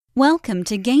Welcome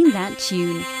to Game That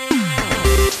Tune.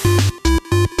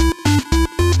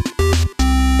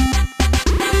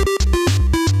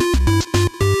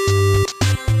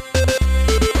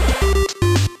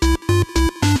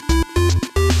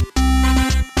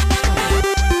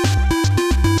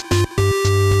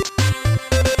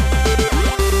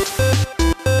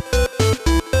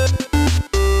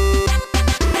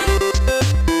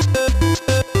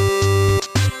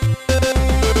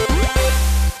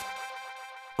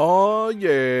 Oh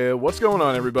yeah, what's going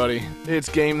on everybody? It's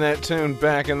Game That Tune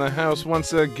back in the house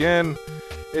once again.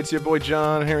 It's your boy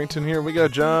John Harrington here. We got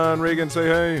John Regan, say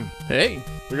hey. Hey.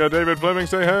 We got David Fleming,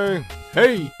 say hey.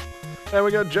 Hey. And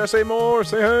we got Jesse Moore,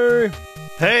 say hey.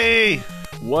 Hey.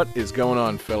 What is going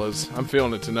on, fellas? I'm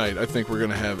feeling it tonight. I think we're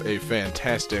going to have a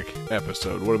fantastic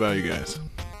episode. What about you guys?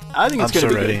 I think it's going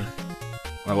to be ready. good.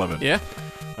 I love it. Yeah.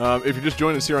 If you're just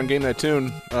joining us here on Game That Tune,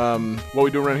 what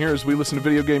we do around here is we listen to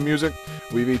video game music.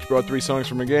 We've each brought 3 songs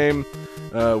from a game.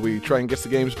 We try and guess the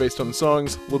games based on the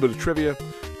songs, a little bit of trivia,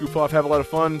 goof off, have a lot of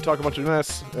fun, talk a bunch of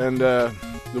mess, and the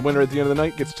winner at the end of the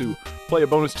night gets to play a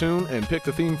bonus tune and pick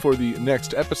the theme for the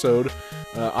next episode.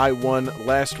 I won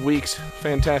last week's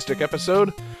fantastic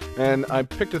episode, and I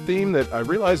picked a theme that I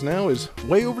realize now is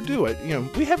way overdue.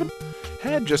 We haven't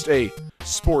had just a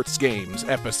sports games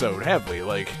episode, have we?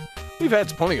 We've had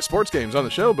plenty of sports games on the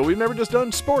show, but we've never just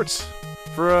done sports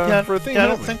for a theme. Yeah, I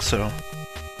don't think so.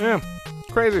 Yeah,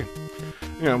 crazy.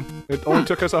 It only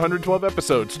took us 112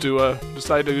 episodes to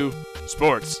decide to do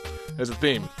sports as a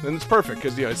theme, and it's perfect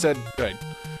because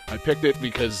I picked it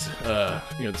because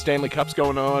the Stanley Cup's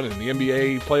going on and the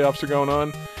NBA playoffs are going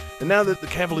on, and now that the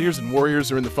Cavaliers and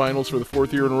Warriors are in the finals for the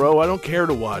 4th year in a row, I don't care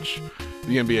to watch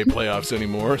the NBA playoffs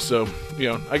anymore. So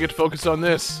I get to focus on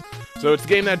this. So it's the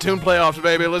Game That Tune playoffs,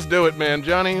 baby. Let's do it, man.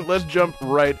 Johnny, let's jump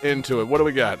right into it. What do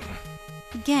we got?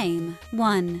 Game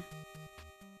 1.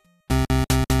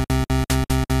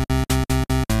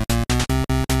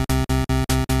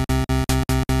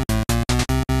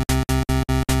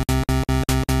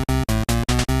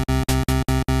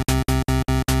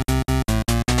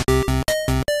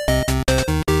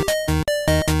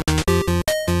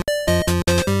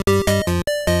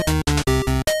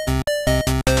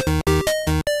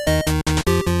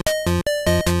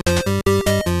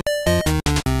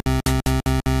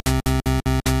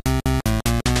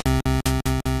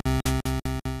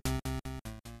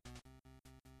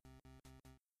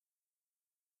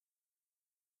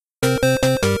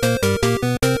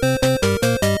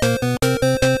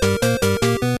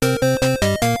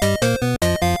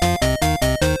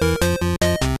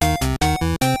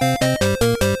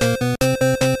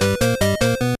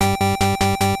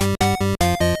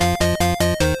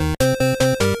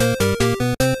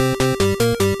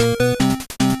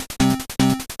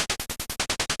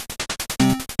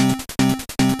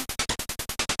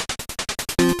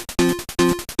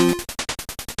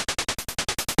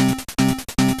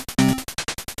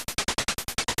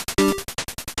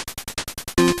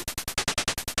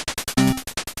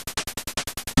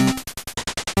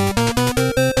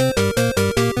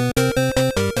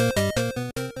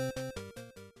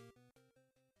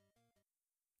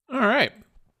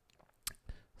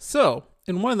 So,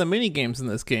 in one of the mini games in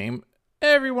this game,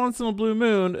 every once in a blue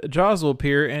moon, Jaws will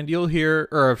appear and you'll hear,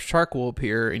 or a shark will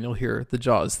appear and you'll hear the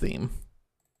Jaws theme.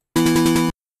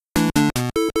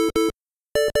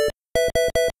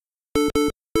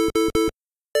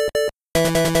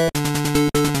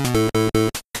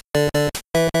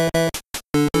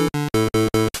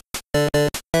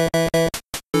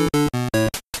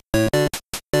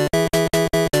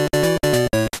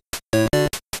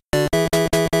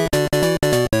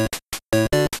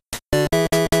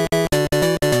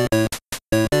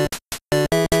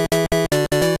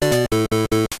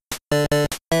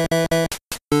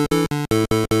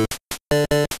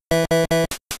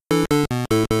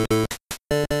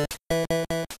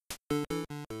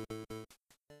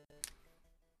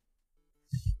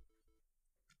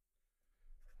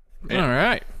 Man, all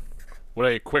right. What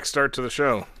a quick start to the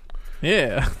show.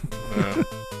 Yeah.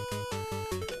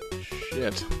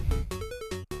 Shit.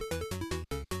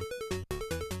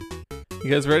 You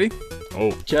guys ready?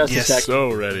 Oh, Just Yes. a sec.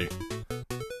 so ready.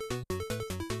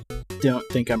 Don't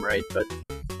think I'm right, but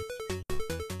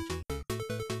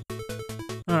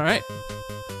All right.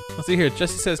 Let's see here.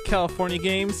 Jesse says California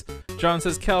Games. John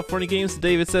says California Games.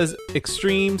 David says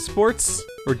Extreme Sports.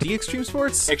 Or D-Extreme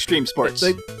Sports? extreme sports.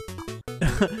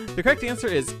 The correct answer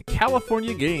is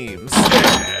California Games.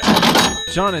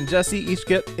 John and Jesse each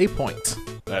get a point.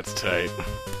 That's tight.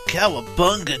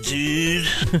 Cowabunga, dude.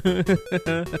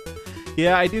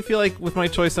 Yeah, I do feel like with my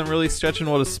choice, I'm really stretching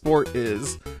what a sport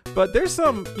is. But there's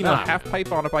some, half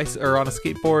pipe on a or on a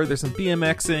skateboard. There's some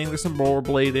BMXing. There's some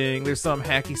rollerblading. There's some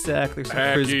hacky sack. There's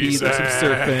some frisbee. There's some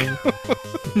surfing.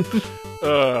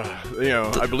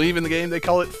 I believe in the game they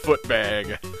call it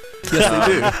footbag. Yes,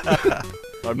 they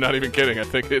do. I'm not even kidding. I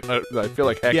think I feel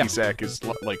like hacky sack is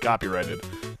like copyrighted.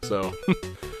 So.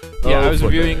 Yeah, I was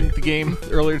reviewing the game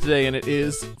earlier today, and it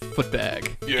is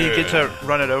footbag. Yeah. You get to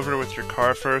run it over with your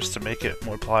car first to make it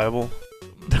more pliable.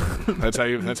 That's how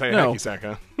you hacky sack,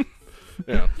 huh?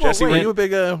 Yeah. Jesse, were you a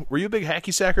big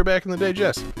hacky sacker back in the day,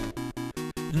 Jess?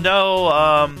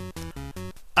 No,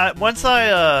 once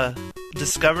I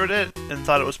discovered it and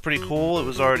thought it was pretty cool, it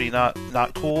was already not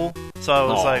cool. So I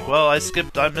was like, well, I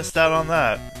missed out on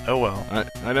that. Oh well.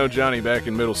 I know Johnny back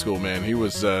in middle school, man. He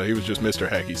was just Mr.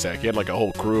 Hacky Sack. He had like a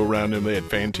whole crew around him. They had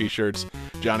fan T-shirts.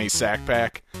 Johnny's Sack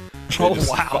Pack.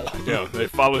 Wow. They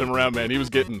followed him around, man. He was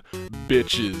getting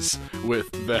bitches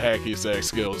with the hacky sack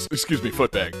skills. Excuse me,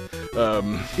 footbag.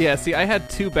 Yeah, see, I had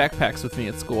two backpacks with me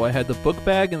at school. I had the book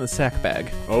bag and the sack bag.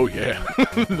 Oh, yeah.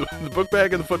 the book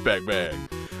bag and the footbag bag.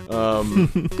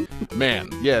 Man,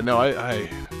 yeah, no, I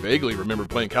vaguely remember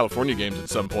playing California games at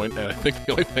some point, and I think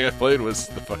the only thing I played was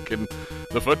the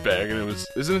footbag, and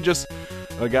isn't it just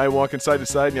a guy walking side to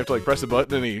side, and you have to like press a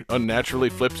button, and he unnaturally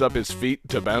flips up his feet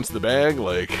to bounce the bag,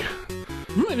 like.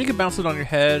 And you can bounce it on your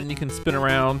head, and you can spin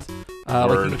around. Like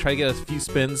you can try to get a few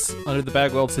spins under the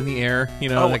bag while it's in the air.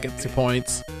 That gets you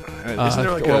points. Isn't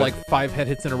there like 5 head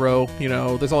hits in a row.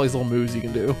 There's all these little moves you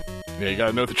can do. Yeah, you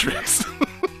gotta know the tricks.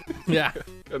 Yeah.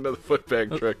 Gotta know the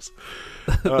footbag tricks.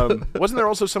 Wasn't there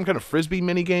also some kind of frisbee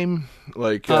mini game,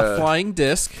 like flying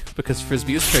disc, because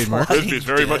frisbee is trademark. Frisbee is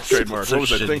very much trademark. What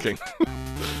was I thinking?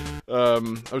 I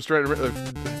was trying to. I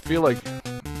feel like.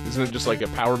 Isn't it just like a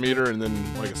power meter and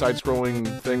then like a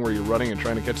side-scrolling thing where you're running and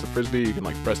trying to catch the frisbee? You can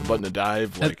like press the button to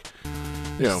dive, like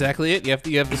exactly it. You have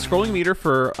the scrolling meter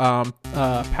for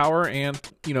power and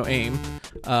aim.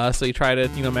 So you try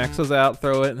to max those out,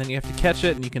 throw it, and then you have to catch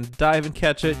it, and you can dive and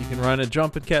catch it. You can run and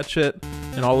jump and catch it,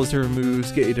 and all those different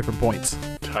moves get you different points.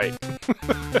 Tight,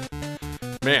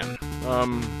 man.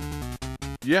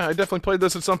 Yeah, I definitely played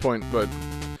this at some point, but.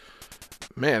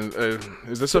 Man,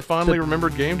 is this a fondly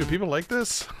remembered game? Do people like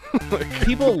this?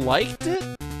 People liked it.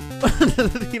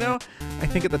 I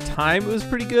think at the time it was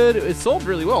pretty good. It sold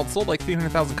really well. It sold like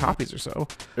 300,000 copies or so.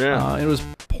 Yeah. It was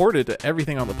ported to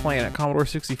everything on the planet: Commodore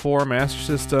 64, Master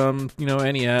System,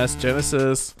 NES,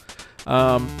 Genesis,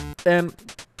 and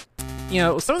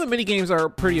some of the mini games are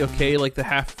pretty okay. Like the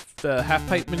half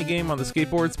pipe mini game on the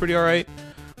skateboard's pretty alright.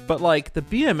 But like the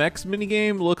BMX mini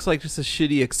game looks like just a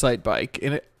shitty Excite Bike,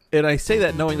 and I say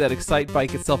that knowing that Excite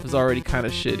Bike itself is already kind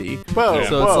of shitty.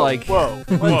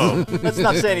 Whoa. Let's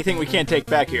not say anything we can't take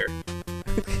back here.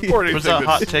 Where's the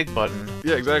hot take button?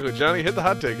 Yeah, exactly. Johnny, hit the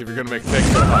hot take if you're going to make take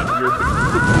so hot.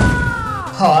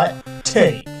 Hot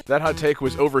take. That hot take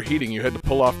was overheating. You had to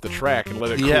pull off the track and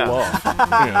let it cool off.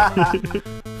 Yeah.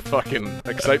 Fucking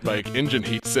Excite Bike engine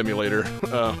heat simulator.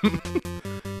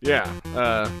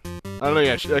 I don't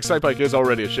know, Excite Bike is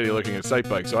already a shitty-looking Excite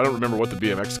Bike, so I don't remember what the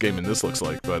BMX game in this looks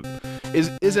like, but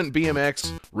isn't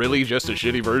BMX really just a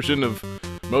shitty version of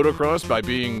motocross by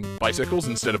being bicycles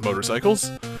instead of motorcycles?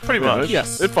 Pretty much.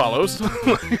 Yes. It follows.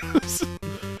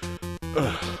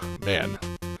 Man.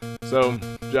 So,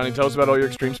 Johnny, tell us about all your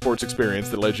extreme sports experience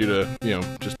that led you to,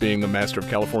 just being the master of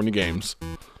California games.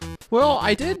 Well,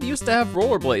 I did used to have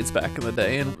rollerblades back in the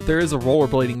day, and there is a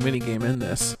rollerblading minigame in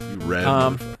this. You red.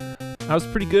 I was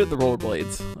pretty good at the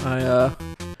rollerblades.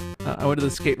 I went to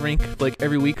the skate rink like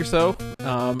every week or so,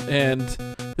 and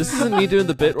this isn't me doing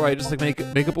the bit where I just like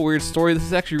make up a weird story. This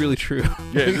is actually really true.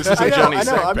 Yeah, this isn't Johnny's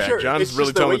sack I'm pack. sure. John's it's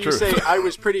really just telling the the way truth. You say I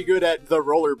was pretty good at the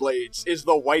rollerblades is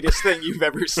the whitest thing you've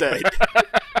ever said.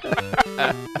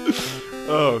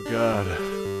 Oh God.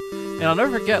 And I'll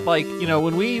never forget, like,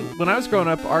 when I was growing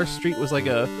up, our street was like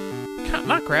a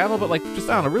not gravel, but like just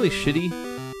really shitty,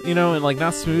 and like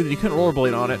not smooth. And you couldn't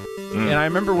rollerblade on it. And I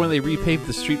remember when they repaved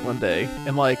the street one day,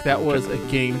 and like that was a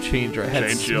game changer. I had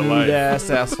Changed your life. smooth ass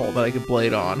asphalt that I could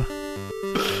blade on.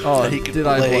 Oh, He could did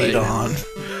I blade on.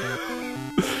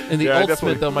 And the Yeah, I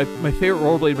ultimate, definitely- though, my favorite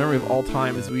rollerblade memory of all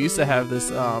time is we used to have this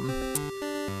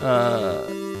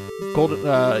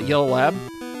golden yellow lab,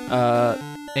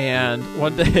 and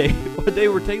one day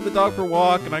we're taking the dog for a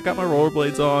walk, and I got my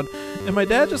rollerblades on, and my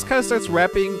dad just kind of starts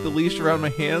wrapping the leash around my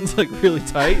hands like really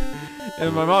tight,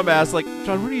 and my mom asked, like,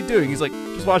 John, what are you doing? He's like,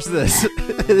 just watch this.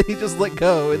 And then he just let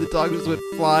go, and the dog just went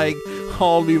flying,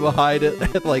 hauled me behind it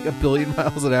at like 1 billion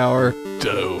miles an hour.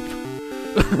 Dope.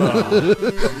 Oh,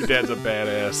 your dad's a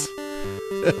badass.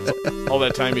 All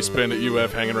that time you spend at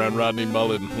UF hanging around Rodney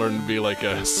Mullen, learning to be like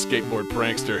a skateboard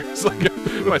prankster. It's like,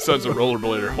 my son's a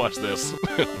rollerblader. Watch this.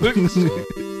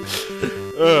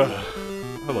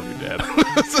 I love your dad.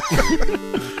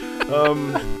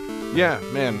 Yeah,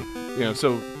 man.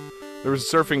 So there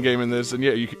was a surfing game in this, and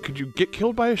yeah, could you get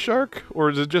killed by a shark,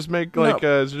 or does it just make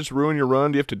does it just ruin your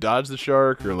run? Do you have to dodge the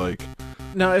shark, or like?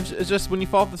 No, it's just when you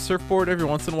fall off the surfboard, every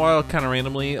once in a while, kind of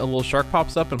randomly, a little shark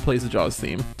pops up and plays the Jaws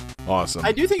theme. Awesome.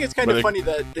 I do think it's kind of funny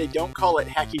that they don't call it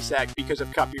hacky sack because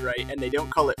of copyright, and they don't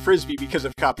call it frisbee because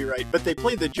of copyright, but they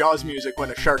play the Jaws music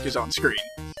when a shark is on screen.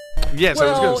 Yes,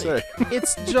 I was going to say.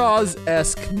 It's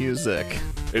Jaws-esque music.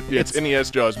 It's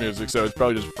NES Jaws music, so it's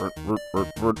probably just...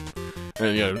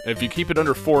 And, if you keep it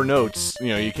under 4 notes,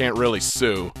 you can't really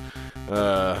sue.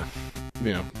 Yeah,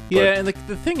 and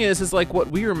the thing is like what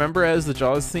we remember as the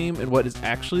Jaws theme and what is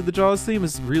actually the Jaws theme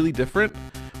is really different.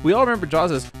 We all remember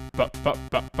Jaws as bop, bop,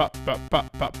 bop, bop, bop,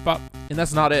 bop, bop, bop, and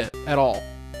that's not it at all.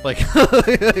 Like,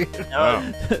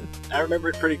 wow. I remember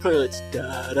it pretty clearly. It's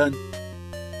da-dun,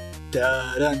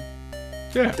 da-dun,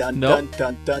 yeah. dun, Nope. dun,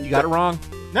 dun, dun, you got it wrong.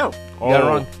 No. You got it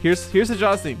wrong. Here's the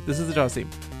Jaws theme. This is the Jaws theme.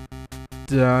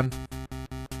 Dun,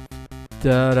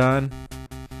 da dun,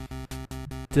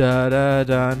 da da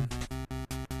dun,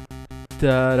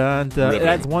 da dun dun. It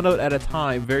adds one note at a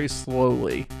time, very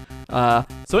slowly.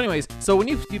 So anyways, so when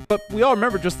but we all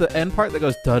remember just the end part that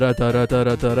goes da da da da da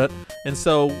da da da, and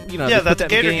so yeah, that's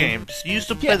Gator Games. You used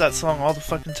to play that song all the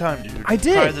fucking time, dude. I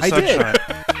did. Sunshine.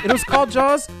 It was called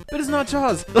Jaws, but it's not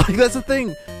Jaws. Like, that's the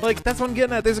thing. Like, that's what I'm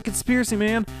getting at. There's a conspiracy,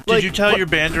 man. Did you tell your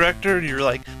band director? And you're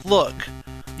like, look,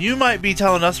 you might be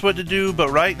telling us what to do, but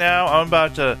right now I'm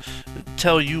about to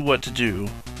tell you what to do.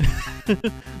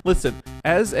 Listen,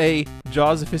 as a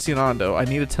Jaws aficionado, I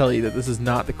need to tell you that this is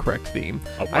not the correct theme.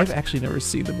 I've actually never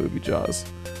seen the movie Jaws.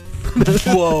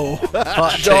 Whoa.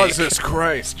 Jesus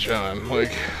Christ, John.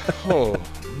 Like, oh,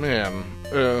 man.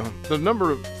 The number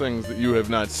of things that you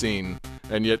have not seen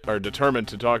and yet are determined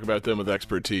to talk about them with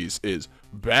expertise is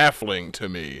baffling to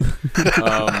me.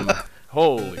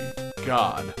 Holy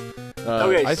God.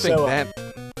 Okay, I think so, that...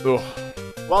 Ugh.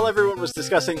 While everyone was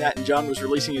discussing that and John was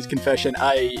releasing his confession,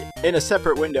 I, in a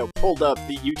separate window, pulled up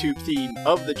the YouTube theme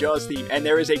of the Jaws theme, and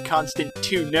there is a constant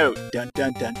 2-note. Dun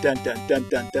dun dun dun dun dun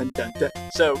dun dun dun dun.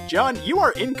 So, John, you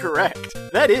are incorrect.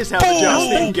 That is how the Jaws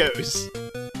theme goes.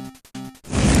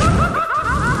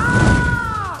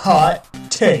 Hot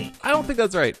take. I don't think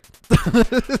that's right.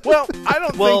 Well, I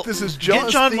don't think this is Jaws.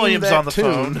 Get John Williams on the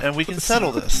tune. phone, and we can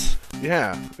settle this.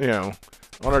 Yeah,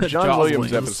 on our John Jaws Williams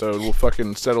Williams. episode, we'll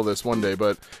fucking settle this one day.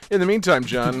 But in the meantime,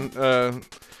 John,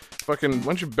 why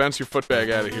don't you bounce your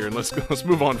footbag out of here and let's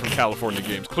move on from California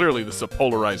games. Clearly, this is a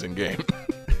polarizing game.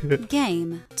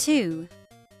 Game 2.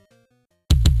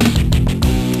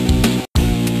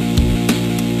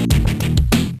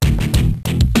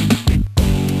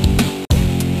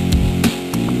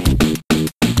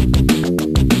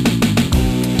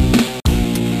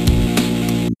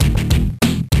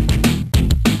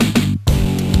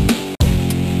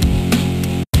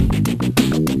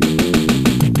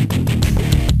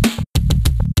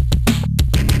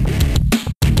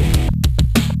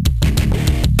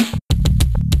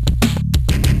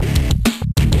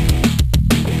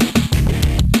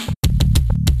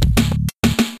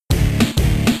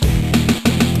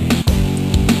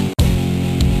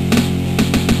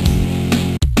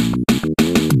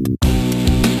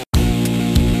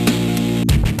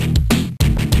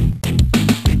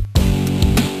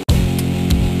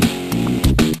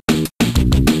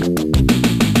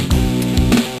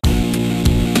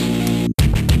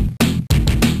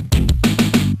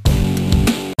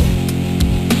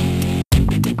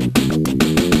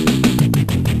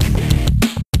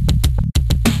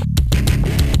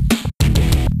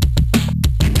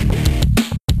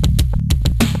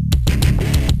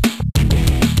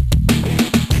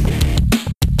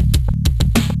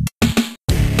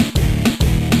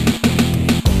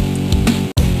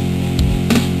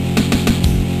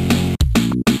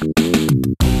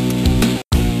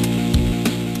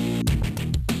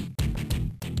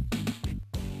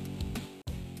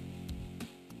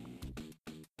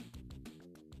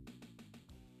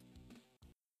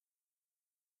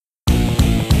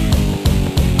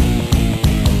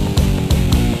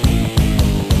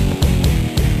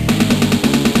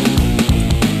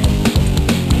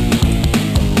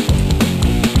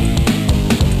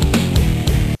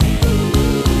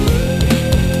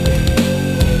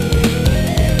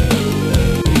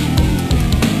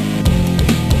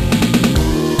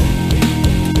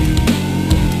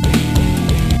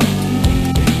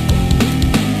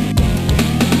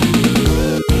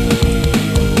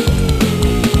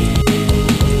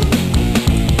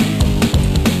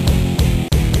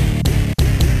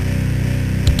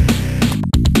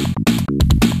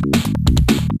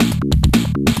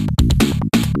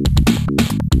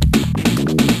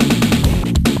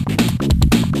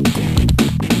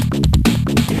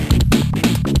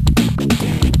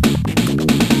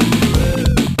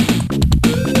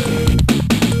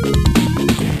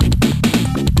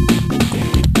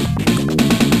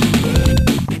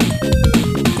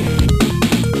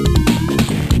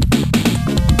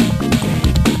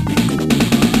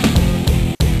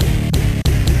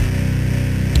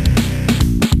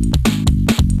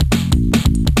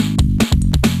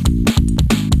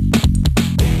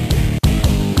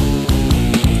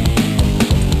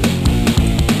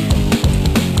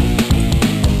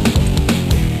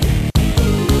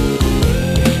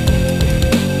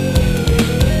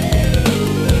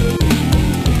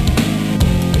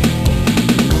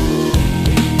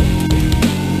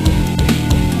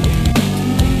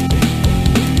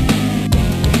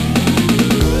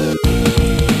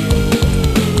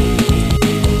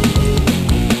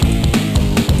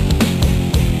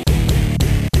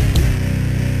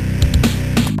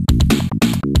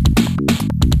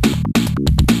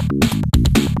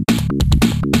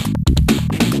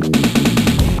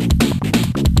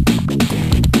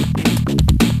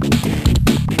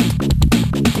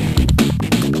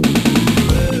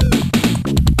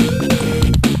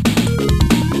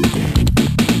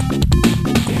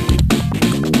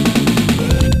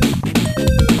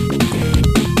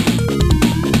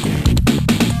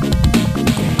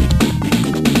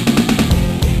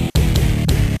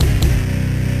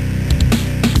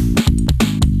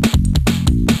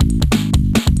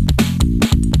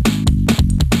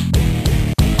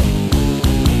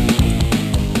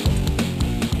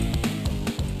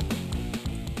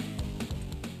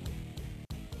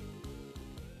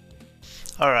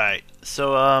 All right.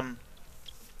 So,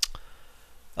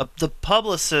 the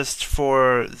publicist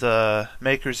for the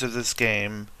makers of this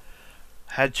game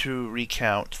had to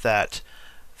recount that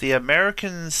the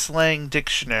American Slang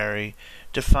Dictionary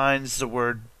defines the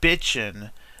word bitchin'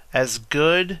 as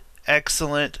good,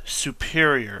 excellent,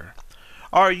 superior.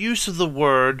 Our use of the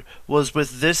word was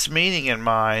with this meaning in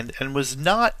mind and was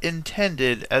not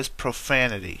intended as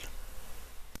profanity.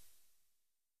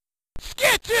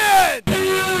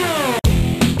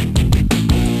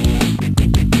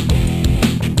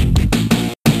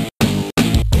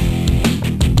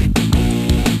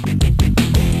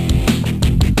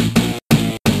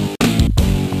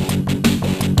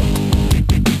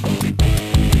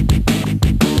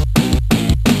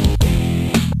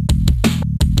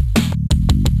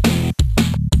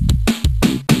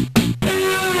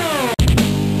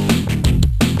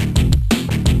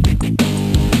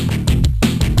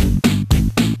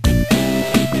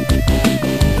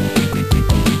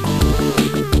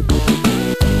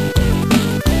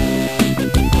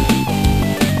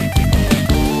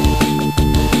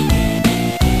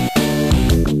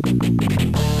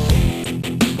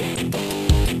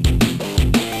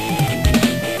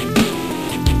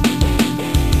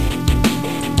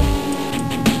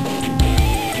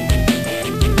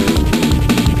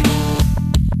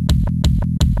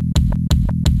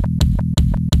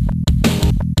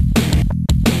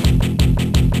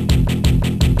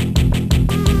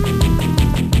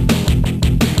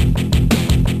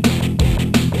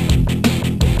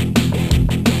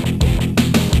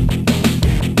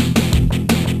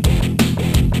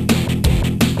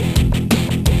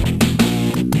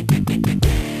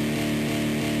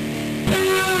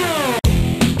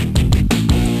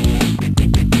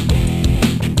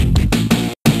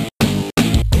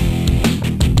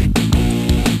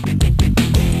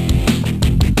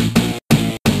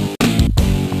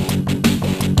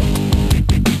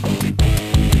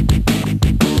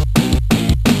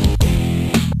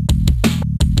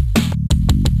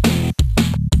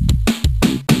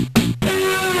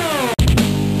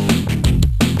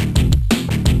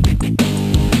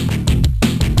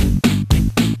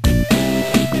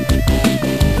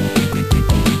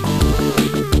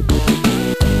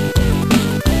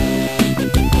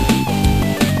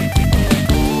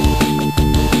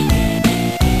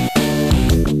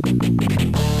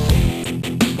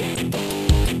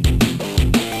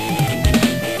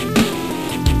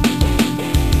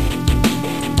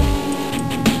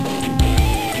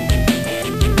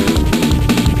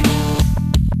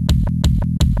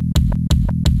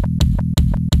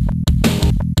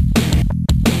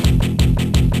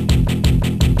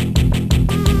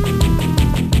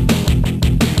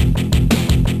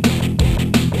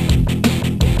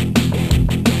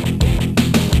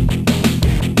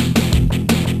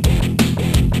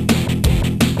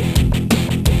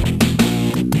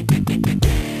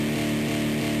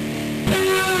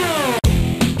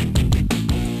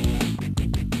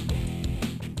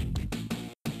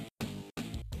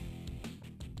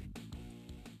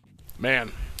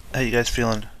 Man, How you guys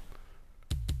feeling?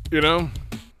 you know,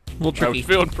 A little I tricky. was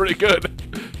feeling pretty good.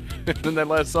 And then that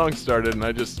last song started, and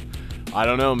I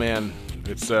don't know, man.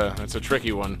 It's a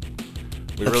tricky one.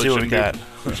 We Let's see what we got.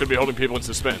 We should be holding people in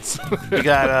suspense. We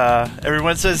got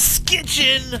everyone says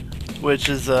skitchin', which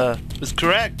is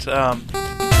correct.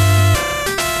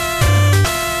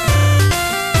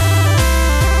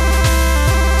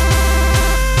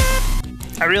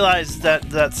 I realized that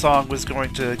that song was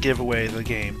going to give away the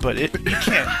game, but you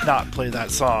can't not play that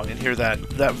song and hear that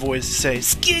voice say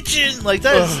skitchin'. Like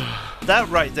that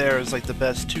right there is like the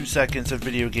best 2 seconds of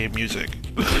video game music.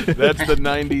 That's the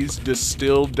 90s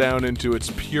distilled down into its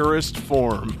purest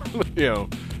form.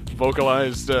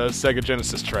 Vocalized Sega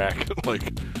Genesis track.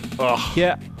 Oh.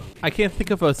 Yeah, I can't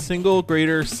think of a single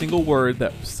word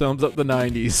that sums up the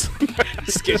 90s.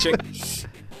 Skitching.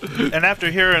 And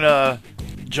after hearing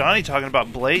Johnny talking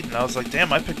about Bladen, I was like,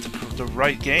 damn, I picked the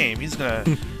right game. He's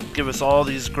gonna give us all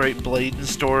these great Bladen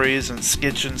stories and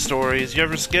skitching stories. You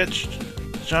ever sketched,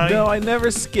 Johnny? No, I never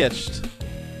skitched.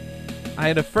 I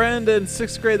had a friend in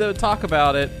 6th grade that would talk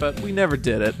about it, but we never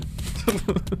did it.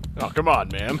 Oh, come on,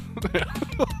 man.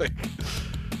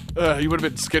 You would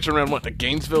have been sketching around,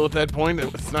 Gainesville at that point?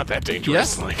 It's not that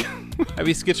dangerous. Yes. I'd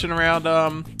be skitching around,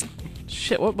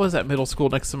 what was that middle school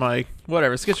next to my...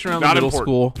 Whatever, skitching around Not the middle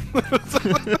important.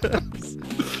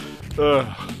 school.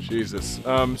 Jesus.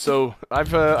 So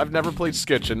I've never played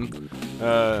Skitchin'.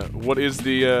 What is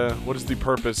the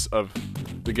purpose of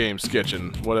the game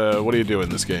Skitchin'? What do you do in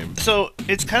this game? So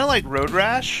it's kind of like Road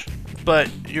Rash, but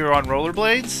you're on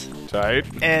rollerblades. Tight.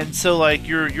 And so, like,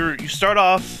 you start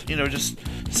off, just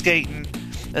skating,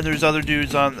 and there's other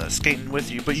dudes on skating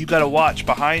with you, but you gotta watch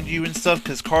behind you and stuff,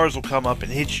 because cars will come up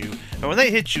and hit you. And when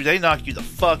they hit you, they knock you the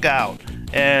fuck out.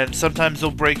 And sometimes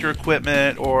they'll break your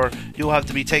equipment, or you'll have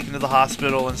to be taken to the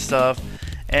hospital and stuff.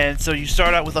 And so you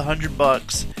start out with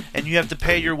 $100, and you have to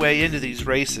pay your way into these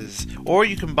races, or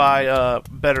you can buy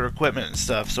better equipment and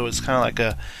stuff. So it's kind of like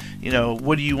a,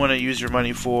 what do you want to use your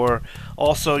money for?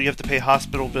 Also, you have to pay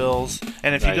hospital bills,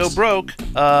 and if you go broke,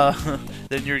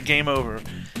 then you're game over.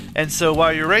 And so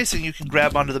while you're racing, you can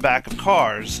grab onto the back of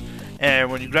cars, and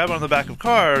when you grab onto the back of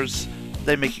cars,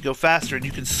 they make you go faster, and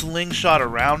you can slingshot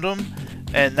around them.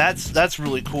 And that's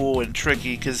really cool and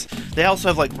tricky, because they also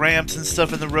have like ramps and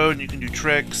stuff in the road, and you can do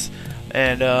tricks.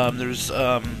 And there's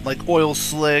like oil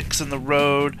slicks in the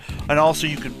road, and also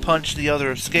you can punch the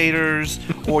other skaters,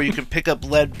 or you can pick up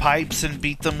lead pipes and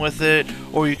beat them with it,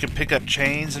 or you can pick up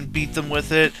chains and beat them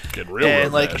with it. Get real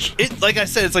and road rash. Like I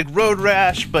said, it's like Road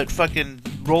Rash, but fucking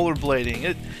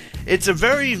rollerblading. It's a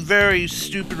very, very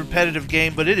stupid, repetitive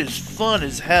game, but it is fun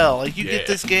as hell. Like, you get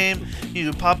this game,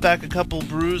 you can pop back a couple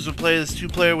brews and play this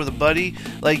 2-player with a buddy.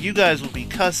 Like, you guys will be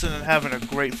cussing and having a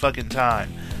great fucking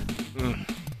time.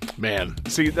 Man,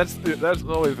 see, that's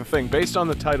always the thing. Based on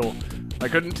the title, I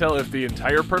couldn't tell if the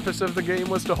entire purpose of the game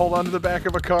was to hold onto the back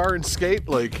of a car and skate.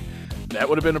 Like, that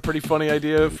would have been a pretty funny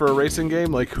idea for a racing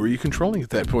game. Like, who are you controlling at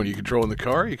that point? Are you controlling the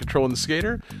car? Are you controlling the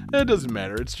skater? It doesn't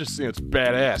matter. It's just, it's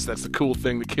badass. That's the cool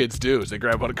thing that kids do, is they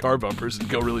grab onto car bumpers and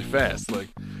go really fast. Like,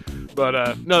 but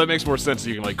no, that makes more sense.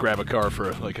 You can like grab a car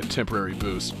for like a temporary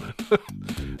boost.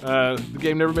 The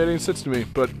game never made any sense to me,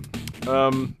 but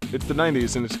it's the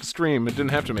 90s and it's extreme. It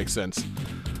didn't have to make sense.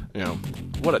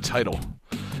 What a title.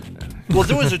 Well,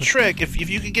 there was a trick. If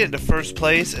you could get into first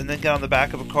place and then get on the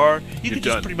back of a car, you could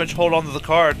just pretty much hold on to the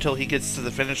car until he gets to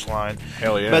the finish line.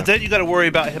 Hell yeah. But then you got to worry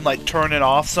about him like turning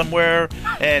off somewhere.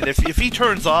 And if he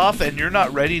turns off and you're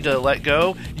not ready to let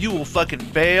go, you will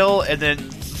fucking bail, and then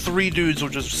 3 dudes will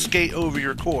just skate over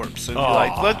your corpse and be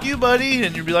like, "Fuck you, buddy,"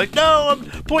 and you'll be like, "No, I'm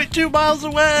 0.2 miles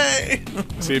away."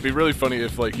 See, it'd be really funny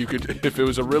if if it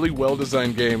was a really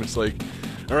well-designed game. It's like,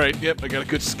 all right, yep, I got a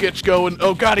good sketch going.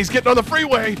 Oh god, he's getting on the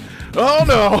freeway. Oh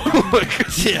no.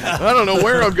 Yeah. I don't know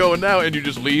where I'm going now, and you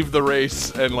just leave the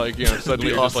race, and suddenly you're just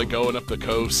awesome. like going up the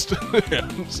coast.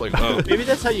 It's like, oh, Maybe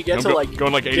that's how you get I'm to like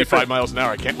going like 85 different- miles an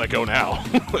hour. I can't let go now.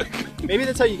 Maybe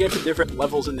that's how you get to different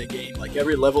levels in the game. Like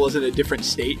every level is in a different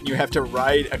state, and you have to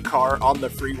ride a car on the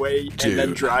freeway and then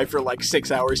Dude. drive for like 6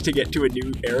 hours to get to a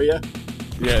new area.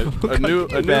 Yeah, a new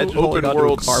Imagine holding open onto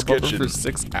world a car bumper sketching. for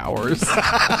 6 hours.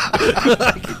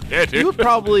 Yeah, dude. You would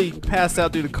probably pass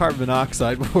out due to carbon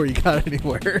monoxide before you got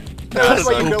anywhere. That's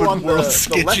why you go open on the world left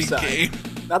sketching side, game.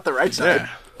 not the right side.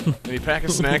 Yeah. And you pack a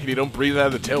snack and you don't breathe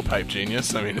out of the tailpipe,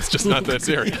 genius. I mean, it's just not that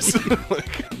serious.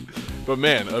 But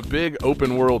man, a big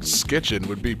open world sketching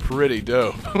would be pretty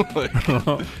dope.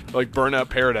 like Burnout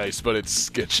Paradise, but it's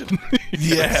sketching.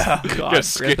 Yeah. You God, gotta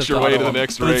sketch your way to the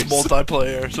next But race. it's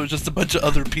multiplayer, so it's just a bunch of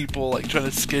other people like trying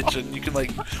to sketch, and you can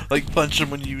like punch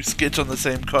them when you sketch on the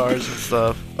same cars and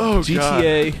stuff. Oh, God.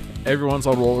 GTA, everyone's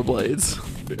on rollerblades.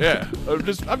 Yeah, I'm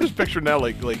just picturing now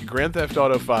like Grand Theft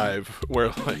Auto 5, where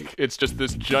like it's just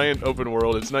this giant open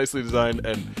world. It's nicely designed,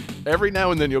 and every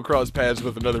now and then you'll cross paths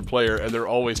with another player, and they're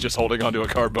always just holding onto a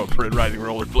car bumper and riding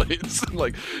rollerblades.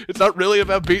 Like, it's not really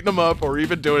about beating them up or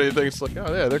even doing anything. It's like,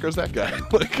 oh yeah, there goes that guy.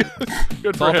 Like,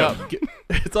 good It's for all, him. about,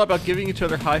 it's all about giving each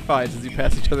other high fives as you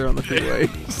pass each other on the freeway.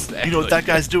 You know what that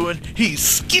guy's doing? He's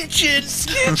sketching.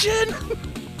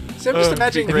 So I'm just it'd be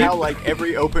imagining great. how like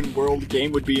every open world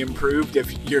game would be improved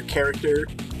if your character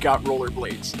got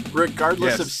rollerblades,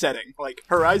 regardless Yes. of setting. Like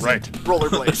Horizon, Right.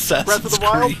 rollerblades. Assassin's Breath of the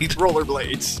Wild, Creed.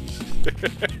 rollerblades.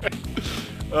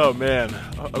 Oh man,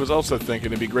 I was also thinking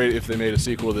it'd be great if they made a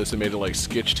sequel to this and made it like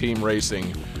Sketch Team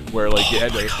Racing, where like you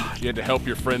had to help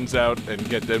your friends out and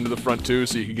get them to the front too,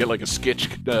 so you could get like a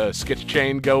sketch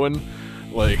chain going.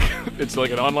 Like it's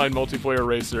like an online multiplayer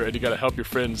racer, and you got to help your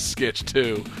friends sketch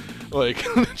too. Like,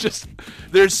 just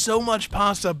there's so much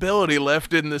possibility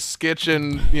left in this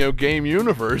sketching game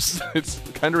universe. It's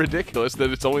kind of ridiculous that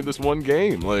it's only this one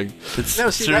game. Like, It's No,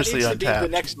 see, that seriously needs to be the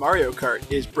untapped. next Mario Kart,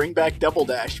 is bring back Double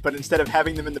Dash, but instead of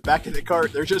having them in the back of the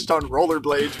cart, they're just on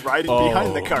rollerblades riding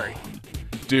behind the cart.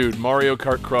 dude, Mario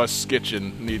Kart Cross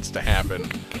sketching needs to happen.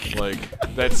 Like,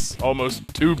 that's almost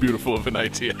too beautiful of an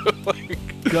idea. Like,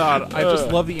 God, I just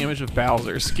love the image of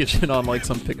Bowser sketching on like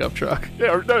some pickup truck.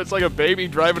 yeah, or no, it's like a baby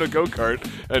driving a go-kart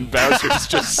and Bowser's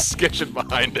just sketching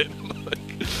behind it.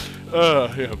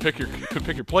 Like, pick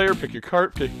your player, pick your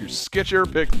cart, pick your sketcher,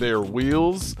 pick their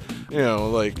wheels.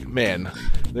 Like, man,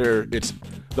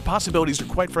 the possibilities are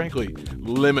quite frankly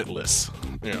limitless.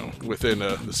 Within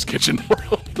the sketching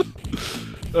world.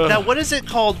 Now, what is it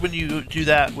called when you do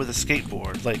that with a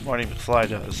skateboard, like Marty McFly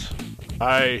does?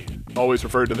 I always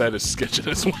refer to that as sketching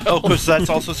as well. Oh, because that's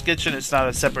also sketching. It's not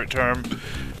a separate term.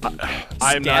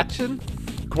 I'm not. Sketchin'?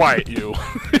 Quiet, you.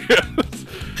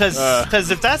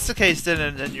 Because if that's the case,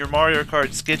 then in your Mario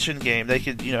Kart sketching game, they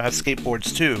could have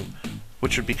skateboards too,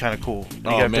 which would be kind of cool. You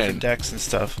got different decks and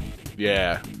stuff.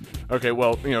 Yeah. Okay,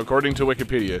 well, according to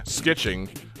Wikipedia, skitching,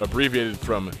 abbreviated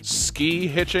from ski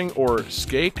hitching or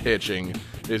skate hitching,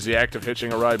 is the act of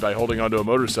hitching a ride by holding onto a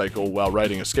motorcycle while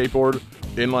riding a skateboard,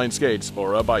 inline skates,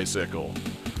 or a bicycle.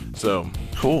 So,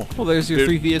 cool. Well, there's your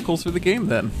 3 vehicles for the game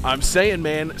then. I'm saying,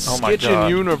 man, skitching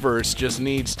universe just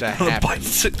needs to happen. A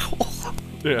bicycle.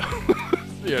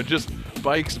 Yeah. Just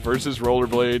bikes versus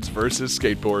rollerblades versus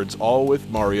skateboards, all with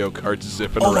Mario Kart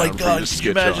zipping around. Oh my for god, you to can you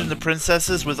sketch imagine on. the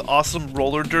princesses with awesome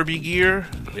roller derby gear?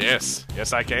 Yes,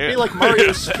 I can. It'd be like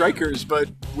Mario Strikers, but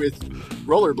with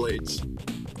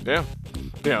rollerblades. Yeah.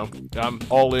 I'm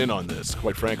all in on this,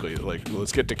 quite frankly. Like,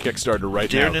 let's get to Kickstarter right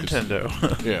Dear now.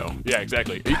 Nintendo. Yeah,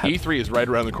 exactly. E3 is right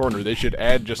around the corner. They should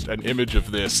add just an image of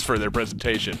this for their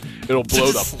presentation. It'll blow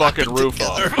the Just slap fucking it roof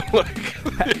together.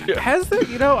 off. Yeah. Has there,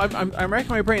 I'm racking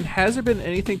my brain. Has there been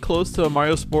anything close to a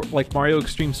Mario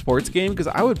Extreme Sports game? Because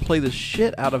I would play the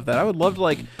shit out of that. I would love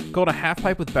to go on a half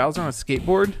pipe with Bowser on a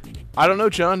skateboard. I don't know,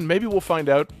 John. Maybe we'll find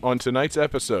out on tonight's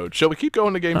episode. Shall we keep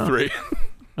going to game 3?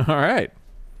 All right.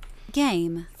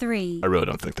 Game 3. I really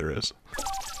don't think there is.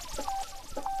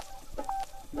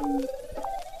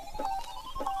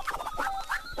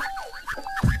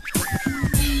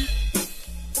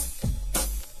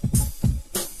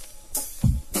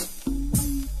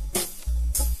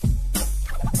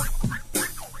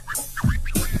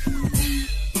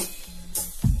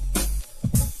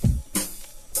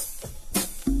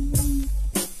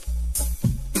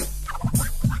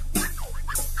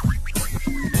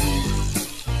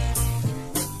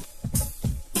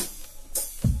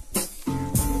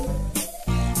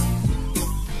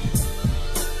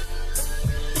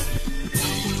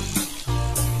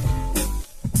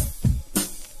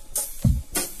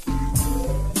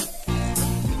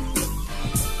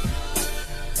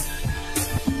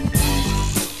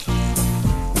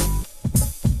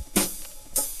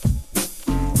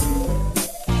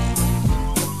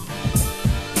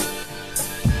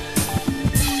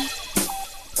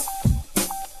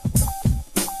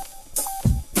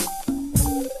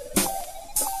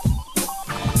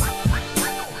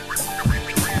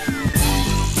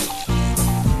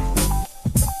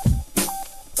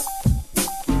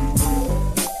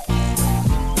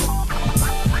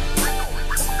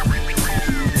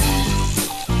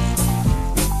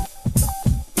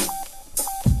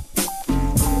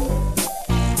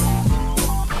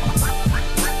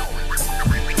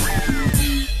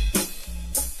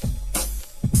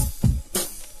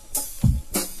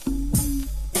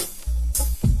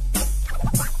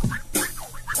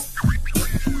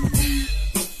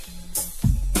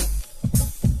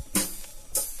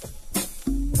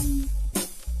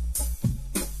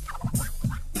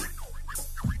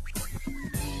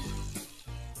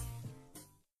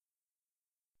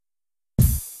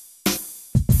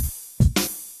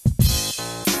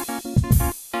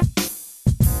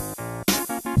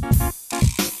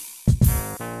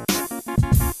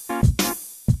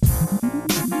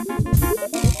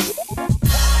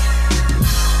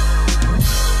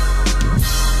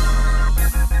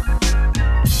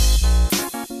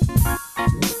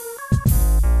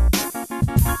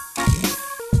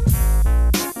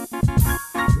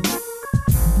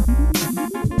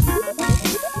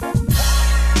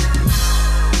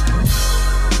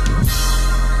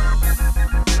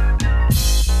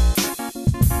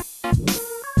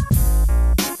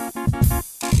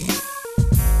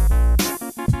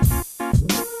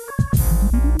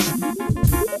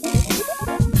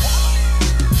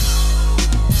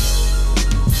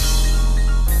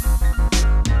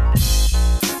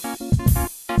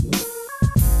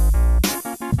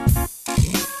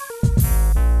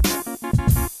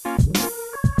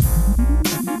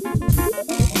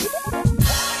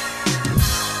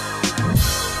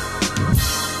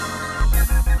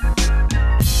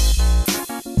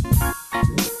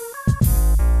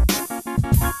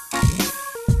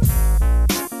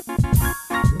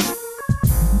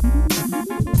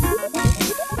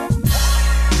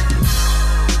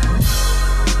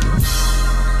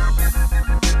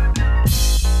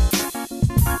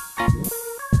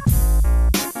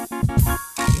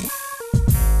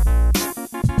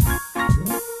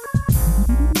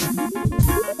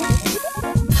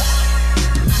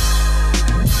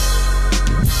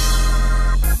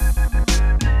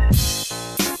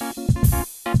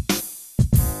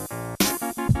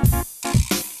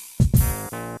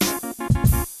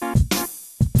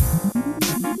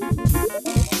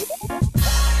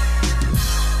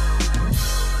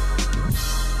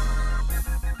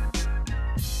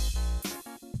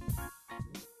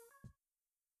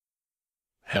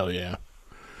 Hell yeah.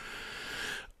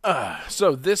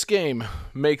 So this game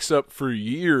makes up for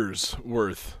years'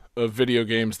 worth of video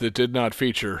games that did not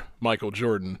feature Michael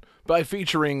Jordan by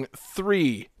featuring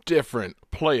 3 different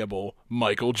playable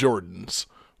Michael Jordans.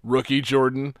 Rookie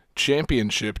Jordan,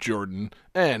 Championship Jordan,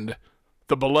 and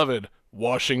the beloved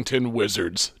Washington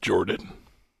Wizards Jordan.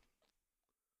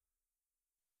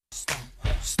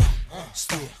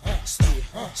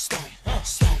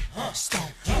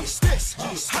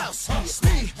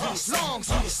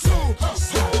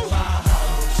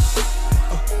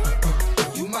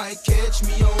 You might catch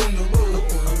me on the road,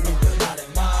 but not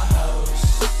in my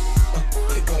house.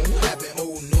 It won't happen,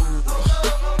 oh no.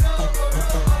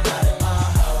 Not in my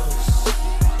house.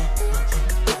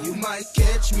 You might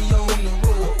catch me on the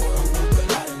road, but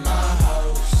not in my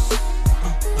house.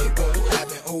 It won't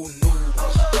happen, oh no.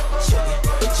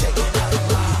 Check it out of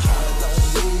my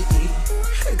house.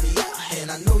 And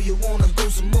I know you wanna go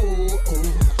some more.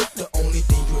 The only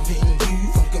thing preventing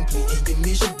you from completing your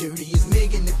mission dirty is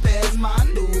making it past my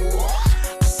door.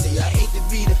 I say I hate to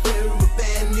be the bearer of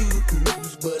bad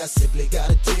news, but I simply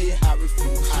gotta tell you I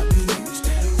refuse. I refuse.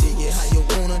 Take it how you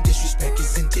wanna, disrespect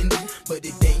is intended, but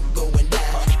it ain't going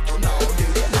down. No,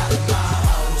 dude, not in my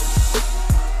house.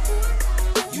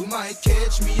 You might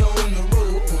catch me on the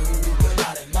road, but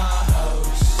not in my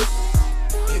house.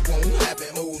 It won't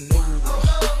happen, oh no.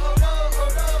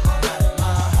 Not in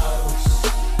my house.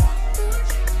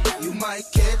 You might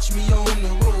catch me on the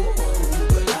road,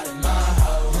 but not in my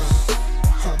house.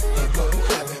 It won't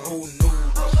happen, oh no.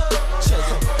 Check it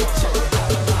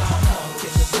out of my house.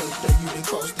 Can the birthday you done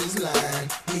cross this line?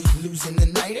 Me losing the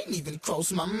night ain't even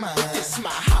crossed my mind. It's my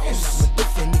house. I'ma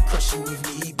defend it, crush you if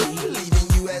need be. Leaving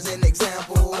you as an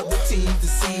example of the team to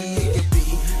see. It could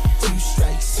be 2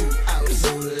 strikes, 2 outs,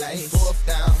 no life. 4th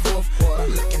down, 4th quarter.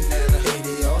 Looking at a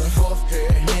 80 on the 4th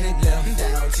period. Minute left,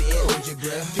 down 10. Hold your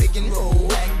breath, pick and roll,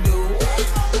 back door.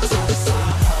 So it's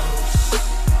our house.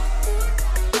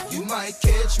 You might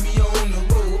catch me on the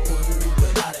road,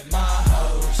 but not in my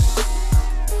house.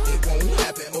 It won't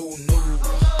happen, oh no.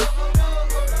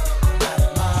 Not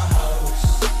in my house.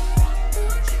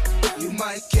 You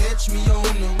might catch me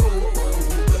on the road,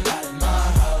 but not in my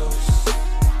house.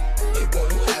 It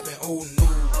won't happen, oh no.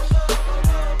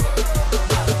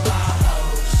 Not in my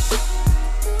house.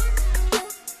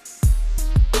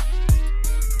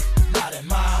 Not in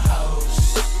my house.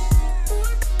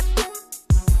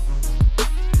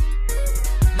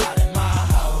 Not in my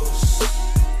house.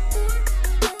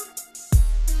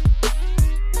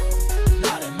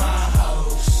 Not in my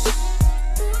house.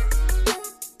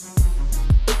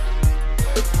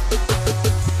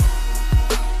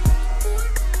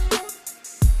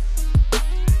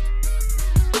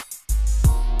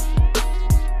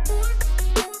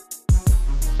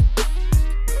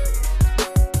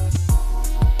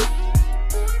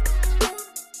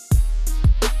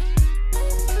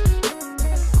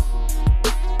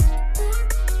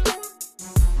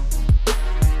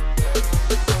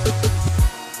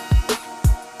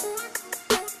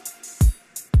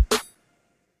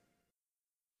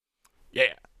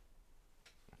 Yeah.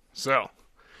 So,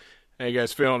 how you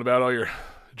guys feeling about all your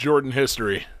Jordan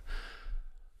history?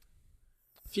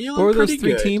 Feeling What were those pretty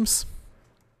 3 good. teams?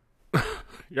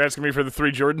 You're asking me for the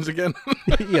 3 Jordans again?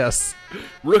 Yes.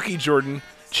 Rookie Jordan,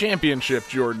 Championship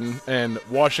Jordan, and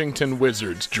Washington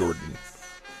Wizards Jordan.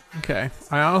 Okay.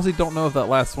 I honestly don't know if that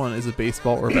last one is a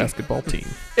baseball or a basketball team.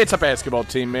 It's a basketball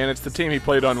team, man. It's the team he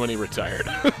played on when he retired.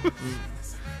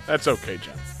 That's okay,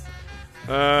 John.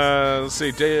 Let's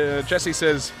see. Jesse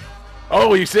says,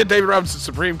 oh, he said David Robinson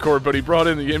Supreme Court, but he brought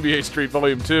in the NBA Street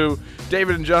Volume 2.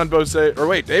 David and John both say, or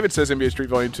wait, David says NBA Street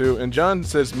Volume 2, and John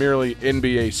says merely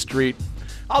NBA Street.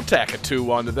 I'll tack a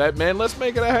 2 onto that, man. Let's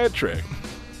make it a hat trick.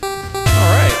 All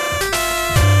right.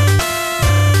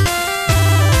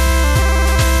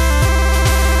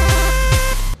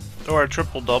 Or a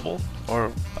triple-double.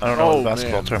 Or, I don't know what Oh, the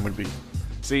basketball man. term would be.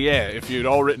 See, yeah, if you'd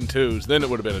all written 2s, then it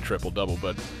would have been a triple-double,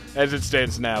 but as it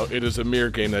stands now, it is a mere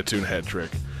game that tune hat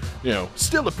trick. You know,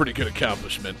 still a pretty good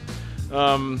accomplishment.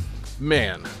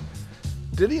 Man,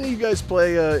 did any of you guys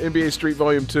play NBA Street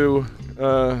Volume 2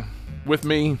 with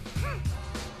me?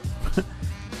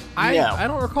 I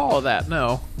don't recall that,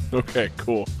 no. Okay,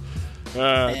 cool.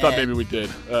 I thought maybe we did.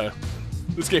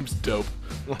 This game's dope.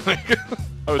 Like,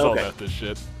 I was all Okay. about this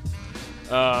shit.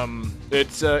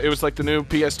 It was like the new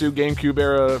PS2 GameCube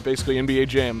era, basically NBA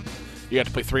Jam. You got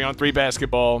to play 3-on-3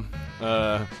 basketball,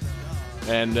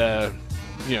 and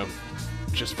you know,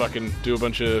 just fucking do a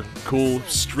bunch of cool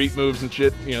street moves and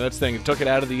shit. You know, that's the thing. It took it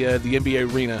out of the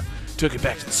NBA arena, took it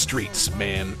back to the streets,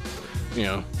 man. You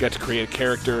know, got to create a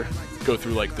character. go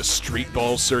through like the street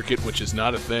ball circuit, which is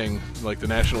not a thing. Like the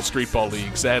National Street Ball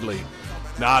League, sadly,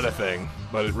 not a thing,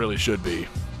 but it really should be.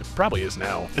 It probably is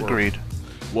now. or Agreed.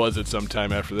 Was at some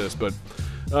time after this, but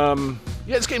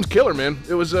yeah, this game's killer, man.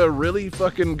 It was a really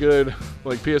fucking good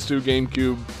like PS2,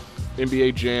 GameCube,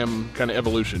 NBA Jam kind of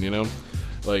evolution, you know.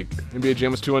 Like NBA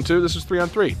Jam was 2-on-2, this was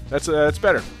 3-on-3. That's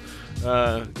better.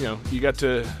 You know, you got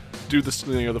to do this,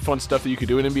 you know, the fun stuff that you could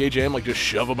do in NBA Jam, like just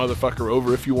shove a motherfucker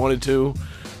over if you wanted to,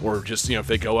 or just, you know, if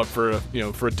they go up for a, you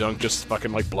know, for a dunk, just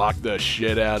fucking like block the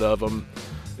shit out of them,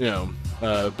 you know.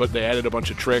 But they added a bunch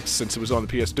of tricks since it was on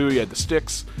the PS2. You had the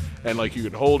sticks, and like you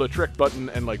could hold a trick button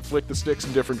and like flick the sticks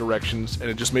in different directions, and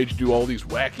it just made you do all these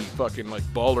wacky fucking like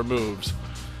baller moves.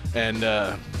 And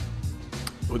the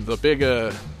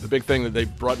big thing that they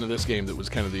brought into this game that was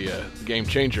kind of the game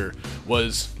changer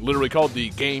was literally called the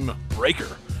Game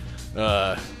Breaker.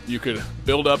 You could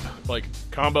build up like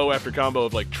combo after combo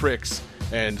of like tricks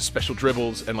and special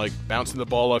dribbles and like bouncing the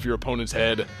ball off your opponent's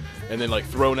head and then like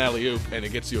throw an alley-oop, and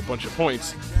it gets you a bunch of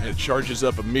points and it charges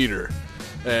up a meter.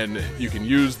 And you can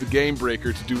use the Game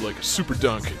Breaker to do like a super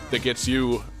dunk that gets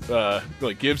you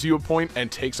like gives you a point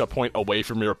and takes a point away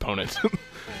from your opponent.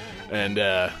 And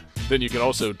then you can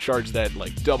also charge that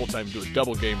like double time, do a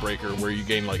double Game Breaker where you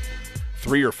gain like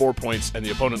 3 or 4 points and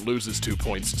the opponent loses 2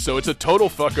 points. So it's a total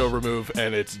fuckover move,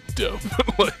 and it's dope.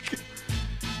 Like,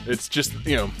 it's just,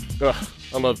 you know,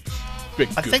 I love big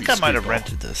goofy I think I might have streetball.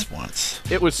 rented this once.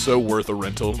 It was so worth a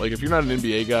rental. Like, if you're not an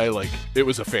NBA guy, like, it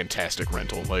was a fantastic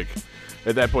rental. Like,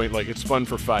 at that point, like, it's fun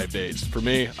for 5 days. For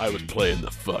me, I was playing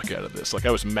the fuck out of this. Like,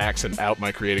 I was maxing out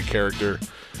my created character.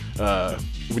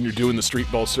 When you're doing the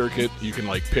street ball circuit, you can,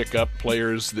 like, pick up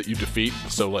players that you defeat.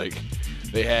 So, like,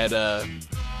 they had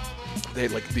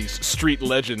like these street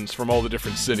legends from all the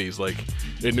different cities. Like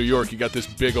in New York, you got this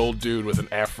big old dude with an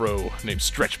afro named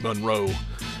Stretch Monroe,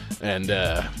 and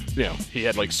you know, he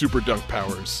had like super dunk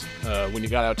powers. When you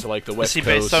got out to like the West Is he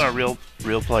Coast, based on a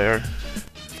real player?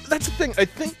 that's the thing. I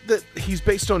think that he's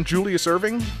based on Julius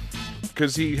Erving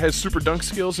because he has super dunk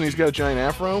skills and he's got a giant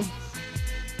afro.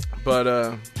 But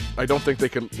I don't think they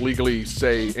can legally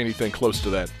say anything close to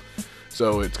that.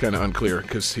 So it's kind of unclear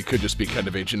because he could just be kind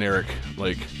of a generic,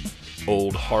 like,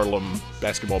 old Harlem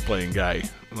basketball playing guy.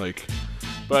 Like,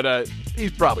 but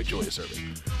he's probably Julius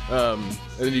Erving.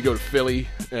 And then you go to Philly,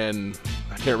 and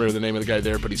I can't remember the name of the guy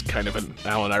there, but he's kind of an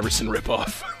Allen Iverson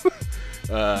ripoff.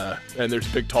 And there's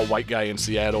a big tall white guy in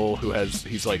Seattle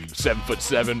he's like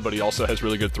 7'7", but he also has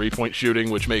really good 3-point shooting,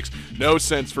 which makes no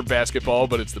sense for basketball,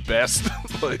 but it's the best.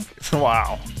 Like,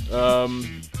 Wow.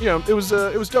 you know, it was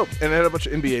dope, and it had a bunch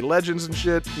of NBA legends and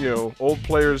shit. You know, old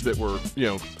players that were, you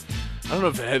know, I don't know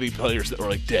if it had any players that were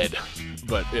like dead,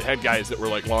 but it had guys that were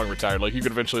like long retired. Like you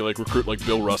could eventually like recruit like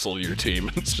Bill Russell to your team.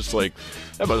 It's just like,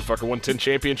 that motherfucker won 10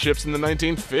 championships in the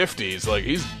 1950s. Like,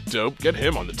 he's dope. Get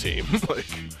him on the team. Like.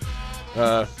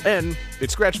 And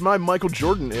it scratched my Michael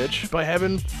Jordan itch by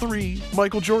having 3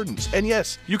 Michael Jordans. And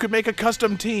yes, you could make a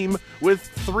custom team with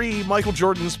 3 Michael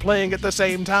Jordans playing at the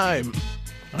same time.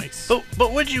 Nice.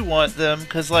 But would you want them?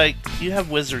 Because like you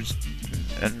have Wizards,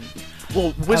 and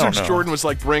Well, Wizards know. Jordan was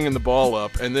like bringing the ball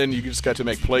up, and then you just got to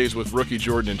make plays with rookie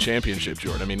Jordan and championship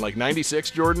Jordan. I mean, like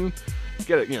 96 Jordan,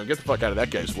 get the fuck out of that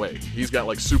guy's way. He's got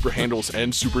like super handles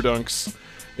and super dunks.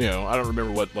 You know, I don't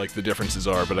remember what like the differences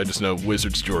are, but I just know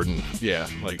Wizards Jordan, yeah,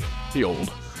 like he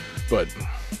old, but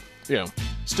you know,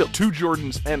 still 2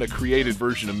 Jordans and a created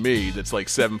version of me that's like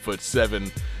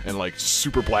 7'7" and like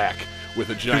super black with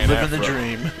a giant you're living the afro.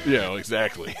 dream. You know,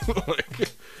 exactly. Like,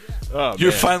 oh,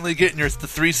 You're man. finally getting the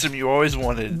threesome you always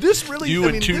wanted. This really, You I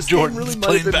and mean, 2 this game Jordans really might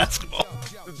playing have been- basketball.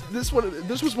 This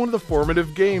was one of the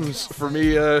formative games for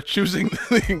me, choosing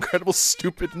the incredible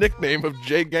stupid nickname of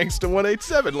J Gangsta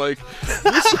 187. Like,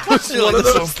 this was You're one like of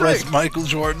the those so-impressed things. Michael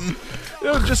Jordan. You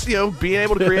know, just, you know, being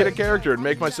able to create a character and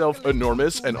make myself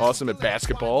enormous and awesome at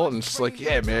basketball, and it's like,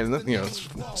 yeah, man, you know, it's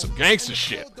some gangsta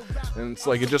shit. And it's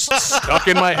like, it just stuck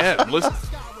in my head. Listen,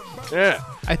 yeah.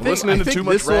 I think, listening I to think too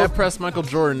much this will rap. impress Michael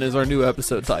Jordan is our new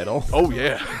episode title. Oh,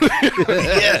 yeah.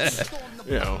 Yes.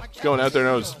 You know, going out there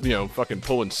and I was, you know, fucking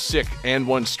pulling sick and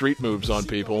one street moves on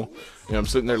people. You know, I'm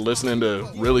sitting there listening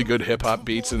to really good hip-hop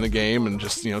beats in the game and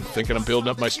just, you know, thinking I'm building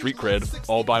up my street cred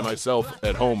all by myself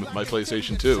at home with my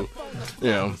PlayStation 2.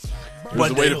 You know, it was One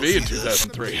the day way to you'll be in see this.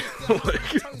 2003.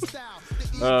 Like,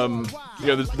 you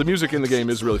know, the music in the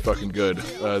game is really fucking good.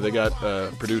 They got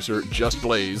producer Just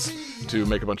Blaze to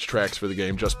make a bunch of tracks for the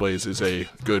game. Just Blaze is a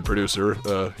good producer.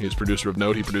 He's a producer of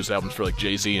note. He produced albums for like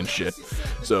Jay-Z and shit.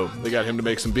 So they got him to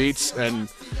make some beats, and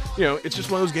you know, it's just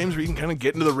one of those games where you can kind of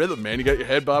get into the rhythm, man. You got your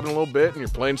head bobbing a little bit, and you're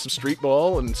playing some street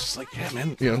ball, and it's just like, yeah,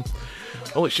 man, you know.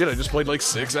 holy shit, I just played like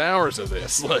 6 hours of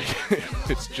this. Like,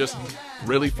 it's just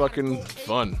really fucking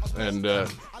fun. And, I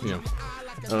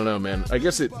don't know, man. I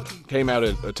guess it came out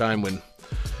at a time when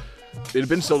it had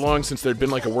been so long since there'd been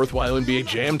like a worthwhile NBA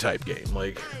Jam type game.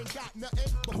 Like,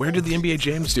 where did the NBA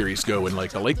Jam series go in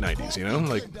like the late 90s, you know?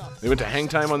 Like, they went to Hang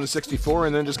Time on the 64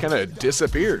 and then just kind of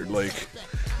disappeared. Like,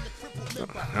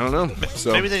 I don't know.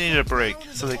 So Maybe they needed a break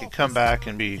so they could come back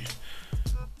and be,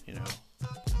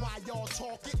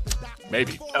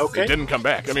 maybe. Okay. It didn't come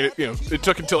back. I mean, it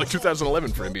took until like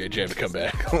 2011 for NBA Jam to come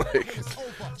back. Like,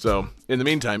 so, in the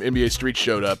meantime, NBA Street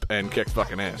showed up and kicked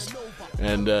fucking ass.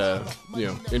 And,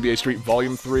 NBA Street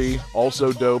Volume 3,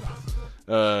 also dope.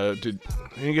 Did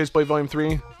any of you guys play Volume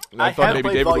 3? I have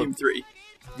played Volume 3.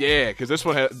 Yeah, because this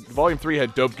one Volume 3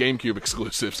 had dope GameCube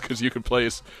exclusives, because you could play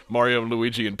as Mario,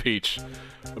 Luigi, and Peach.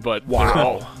 But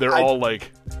they're all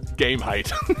like game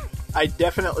height. I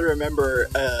definitely remember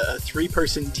a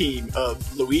 3-person team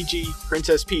of Luigi,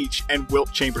 Princess Peach, and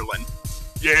Wilt Chamberlain.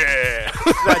 Yeah!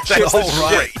 That's all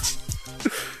right.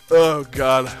 Oh,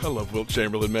 God. I love Wilt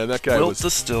Chamberlain, man. That guy Wilt was... the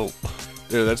Stilt.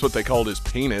 Yeah, that's what they called his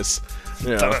penis.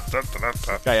 Guy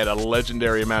had a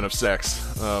legendary amount of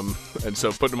sex. And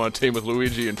so putting him on a team with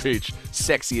Luigi and Peach,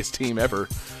 sexiest team ever.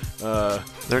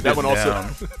 That one also... down.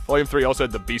 Volume 3 also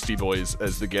had the Beastie Boys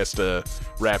as the guest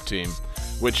rap team,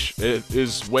 which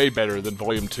is way better than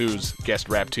Volume 2's guest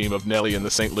rap team of Nelly and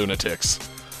the St. Lunatics.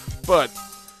 But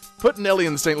putting Nelly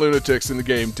and the St. Lunatics in the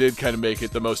game did kind of make it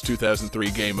the most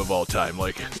 2003 game of all time.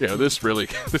 Like, this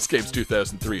game's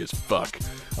 2003 as fuck.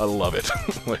 I love it.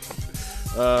 Like,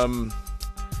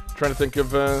 trying to think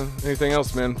of anything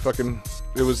else, man. Fucking,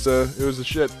 it was the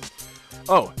shit.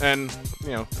 Oh, and,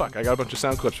 fuck, I got a bunch of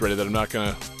sound clips ready that I'm not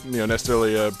gonna,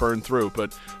 necessarily burn through,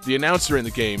 but the announcer in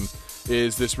the game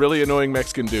is this really annoying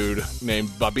Mexican dude named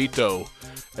Babito,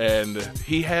 and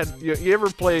he had, you ever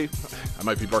play, I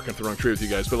might be barking up the wrong tree with you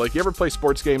guys, but, like, you ever play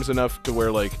sports games enough to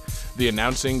where, like, the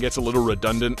announcing gets a little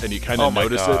redundant and you kind of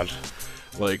notice it?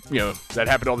 Like, that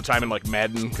happened all the time in, like,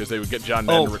 Madden, because they would get John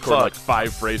Madden to record, like,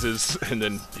 5 phrases, and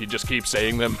then he'd just keep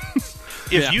saying them.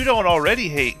 If you don't already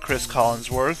hate Chris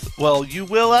Collinsworth, well, you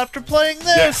will after playing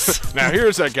this. Yeah. Now,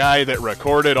 here's a guy that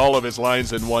recorded all of his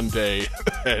lines in one day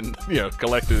and,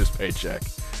 collected his paycheck.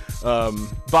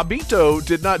 Babito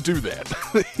did not do that.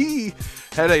 He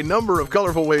had a number of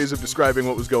colorful ways of describing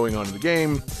what was going on in the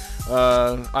game.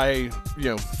 I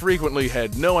frequently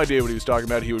had no idea what he was talking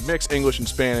about. He would mix English and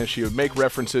Spanish. He would make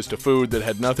references to food that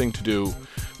had nothing to do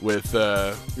with,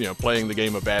 playing the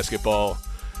game of basketball.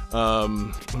 Let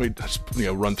me just,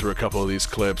 run through a couple of these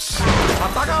clips.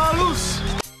 I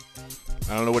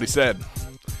don't know what he said.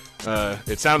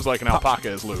 It sounds like an alpaca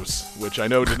is loose, which I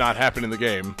know did not happen in the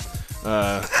game.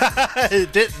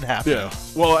 It didn't happen. Yeah.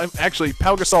 Well, actually,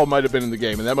 Pau Gasol might have been in the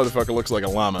game, and that motherfucker looks like a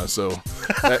llama, so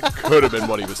that could have been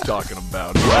what he was talking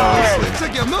about. It's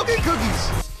like your milk and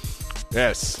cookies.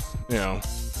 Yes.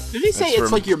 Did he say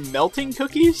it's like you're melting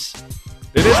cookies?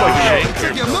 It is like It's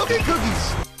like your milk and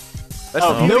cookies. That's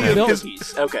the milk beauty and of his-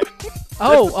 cookies. Okay.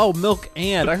 milk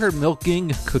and I heard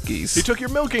milking cookies. He took your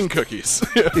milking cookies.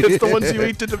 It's the ones you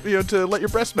eat to let your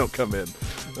breast milk come in.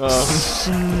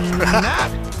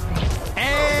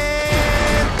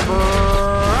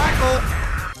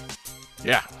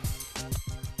 Yeah.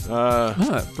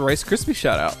 The Rice Krispie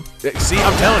shout out. See,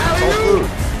 I'm telling you, it's all food.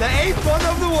 The 8th wonder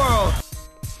of the world.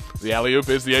 The alley-oop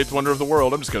is the 8th wonder of the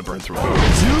world. I'm just gonna burn through it.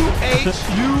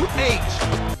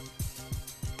 UHUH.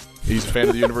 He's a fan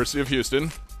of the University of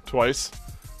Houston, twice.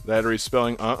 That or he's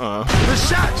spelling The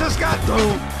shot just got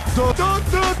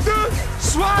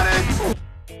swatted.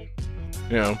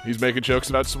 He's making jokes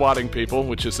about swatting people,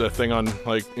 which is a thing on,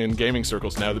 like, in gaming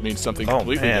circles now that means something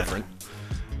completely different.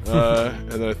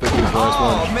 And then I think he's the last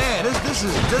one. Oh man, this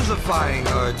is dizzifying.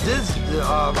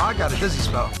 I got a dizzy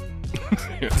spell.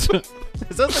 It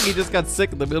sounds like he just got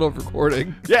sick in the middle of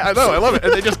recording. Yeah, I know. I love it.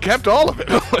 And they just kept all of it.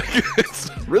 Like, it's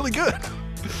really good.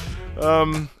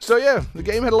 So yeah, the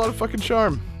game had a lot of fucking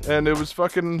charm, and it was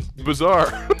fucking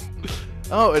bizarre.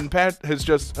 Oh, and Pat in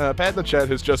the chat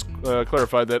has just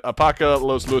clarified that apaca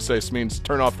los luces means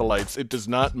turn off the lights. It does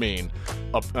not mean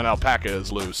an alpaca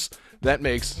is loose. That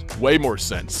makes way more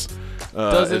sense.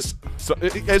 Does it?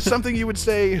 It's something you would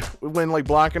say when, like,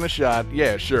 blocking a shot.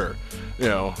 Yeah, sure.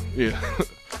 Yeah.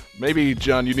 Maybe,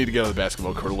 John, you need to get on the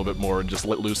basketball court a little bit more and just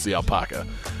let loose the alpaca.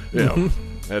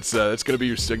 That's going to be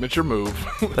your signature move.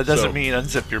 That doesn't mean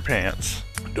unzip your pants.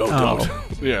 Don't.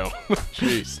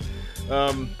 Jeez.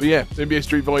 But yeah, NBA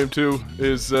Street Volume 2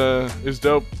 is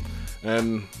dope.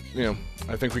 And,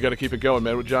 I think we got to keep it going,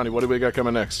 man. With Johnny, what do we got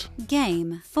coming next?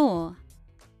 Game 4.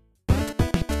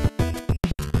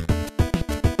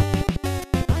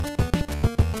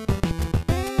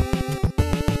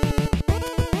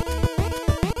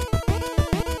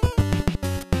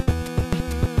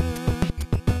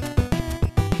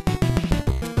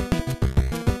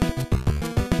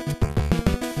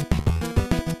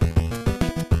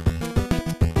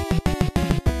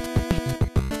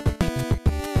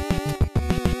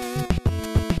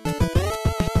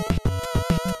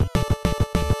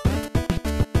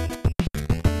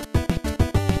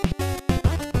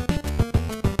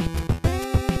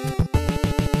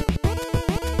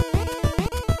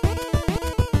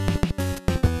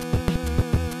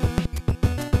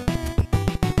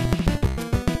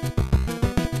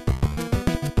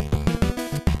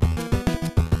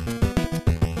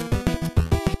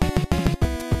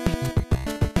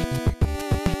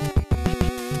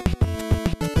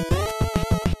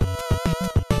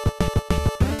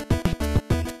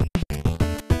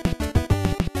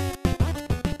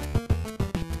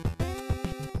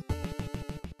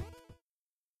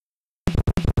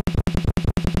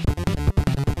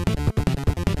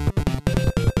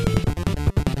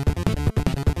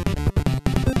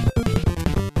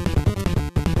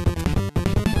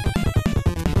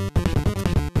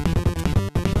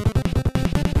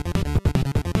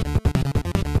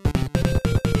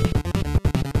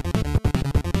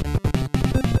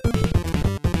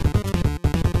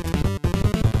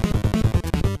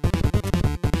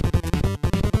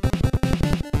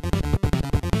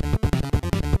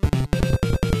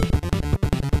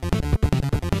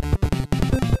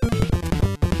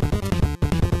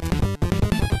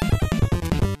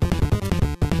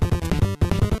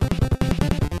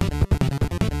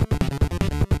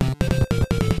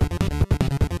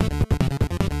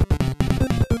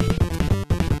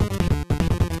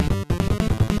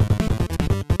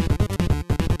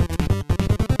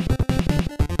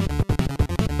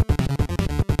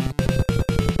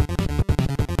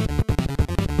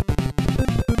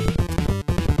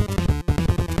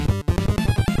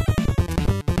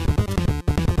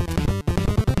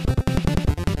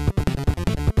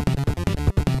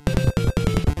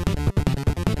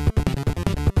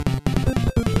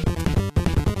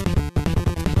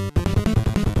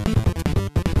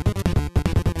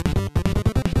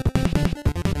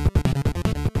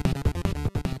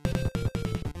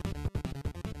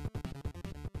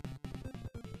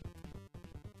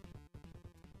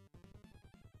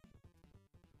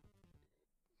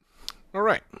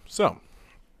 So,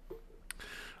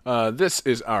 this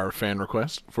is our fan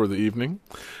request for the evening.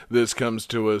 This comes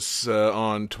to us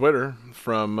on Twitter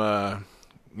from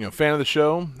fan of the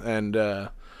show and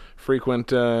frequent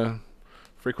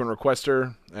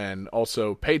requester, and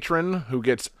also patron who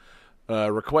gets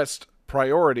request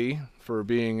priority for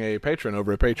being a patron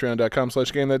over at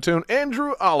patreon.com/GameThatTune,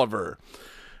 Andrew Oliver.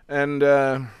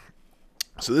 And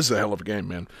so this is a hell of a game,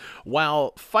 man.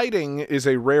 While fighting is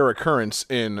a rare occurrence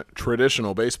in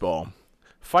traditional baseball,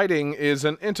 fighting is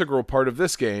an integral part of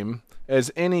this game, as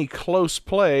any close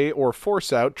play or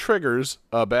force out triggers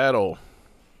a battle.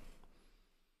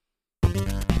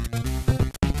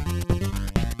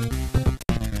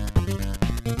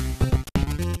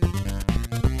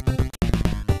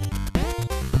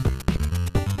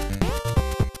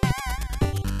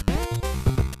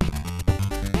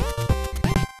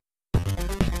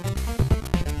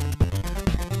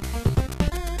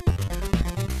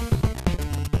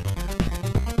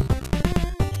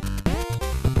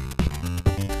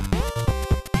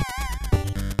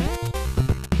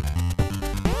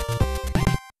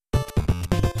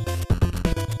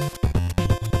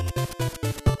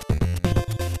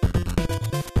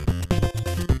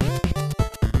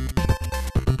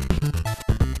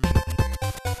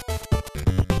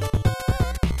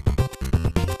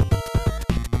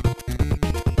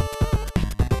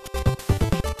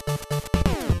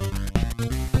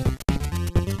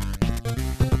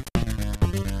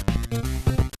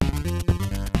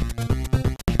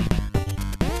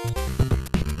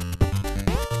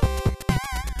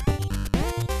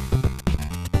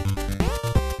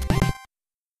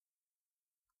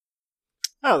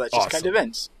 Oh, that just Awesome. kind of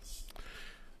ends.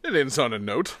 It ends on a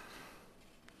note.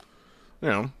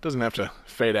 Doesn't have to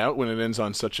fade out when it ends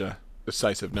on such a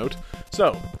decisive note.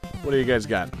 So, what do you guys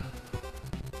got?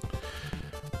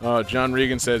 John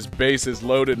Regan says base is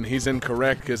loaded, and he's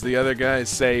incorrect because the other guys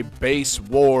say base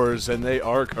wars, and they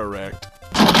are correct.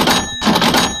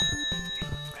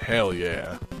 Hell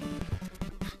yeah.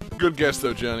 Good guess,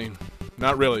 though, Johnny.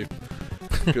 Not really.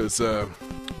 Because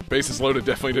base is loaded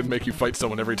definitely didn't make you fight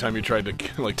someone every time you tried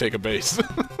to, take a base.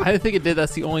 I didn't think it did.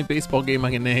 That's the only baseball game I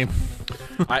can name.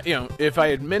 If I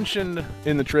had mentioned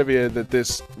in the trivia that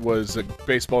this was a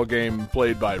baseball game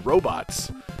played by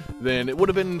robots, then it would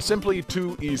have been simply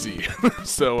too easy.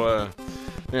 So,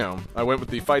 I went with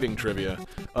the fighting trivia.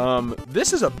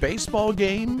 This is a baseball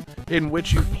game in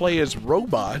which you play as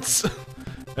robots,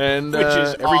 and Which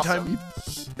is awesome.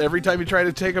 every time you try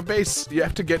to take a base, you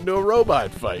have to get into a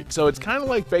robot fight. So it's kind of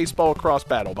like baseball cross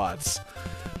BattleBots,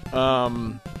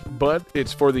 but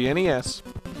it's for the NES.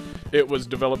 It was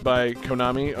developed by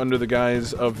Konami under the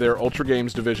guise of their Ultra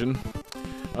Games division.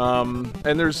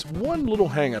 And there's one little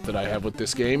hang-up that I have with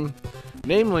this game,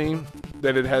 namely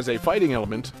that it has a fighting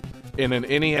element in an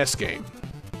NES game.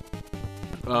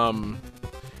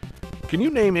 Can you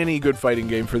name any good fighting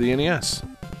game for the NES?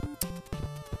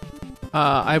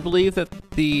 I believe that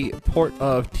the port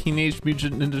of Teenage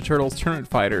Mutant Ninja Turtles Tournament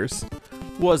Fighters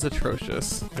was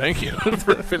atrocious. Thank you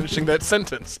for finishing that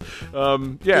sentence.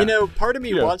 Yeah. Part of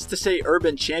me wants to say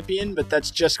Urban Champion, but that's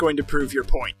just going to prove your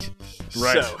point.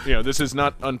 Right. So, This is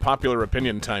not unpopular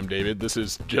opinion time, David. This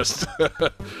is just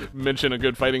mention a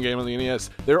good fighting game on the NES.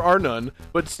 There are none,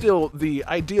 but still, the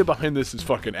idea behind this is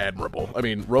fucking admirable. I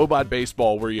mean, robot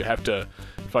baseball where you have to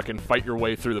fucking fight your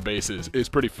way through the bases is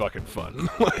pretty fucking fun.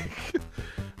 my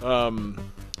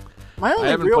I only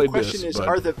haven't real played question this, is, but-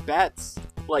 are the bats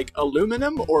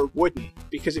aluminum or wooden?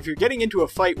 Because if you're getting into a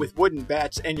fight with wooden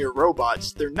bats and your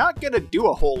robots, they're not going to do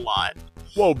a whole lot.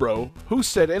 Whoa, bro. Who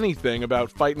said anything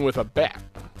about fighting with a bat?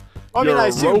 I mean, You're I a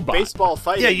assume robot. baseball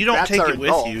fighting. Yeah, you don't bats take are it with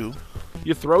involved. you.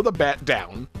 You throw the bat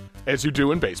down, as you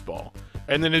do in baseball,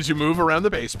 and then as you move around the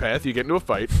base path, you get into a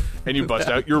fight, and you bust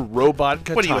out your robot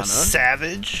katana. What are you, a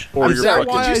savage? Or Is your that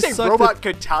fucking... why Did you I say sucked robot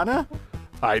katana?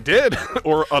 I did.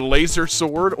 Or a laser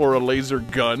sword, or a laser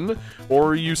gun,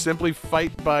 or you simply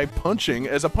fight by punching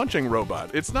as a punching robot.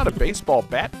 It's not a baseball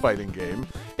bat fighting game.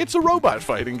 It's a robot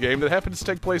fighting game that happens to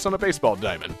take place on a baseball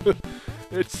diamond.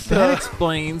 It's That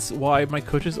explains why my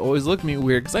coaches always look at me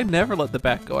weird, because I never let the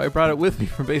bat go. I brought it with me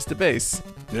from base to base.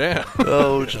 yeah.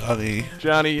 Oh, Johnny.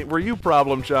 Johnny, were you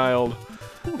problem child?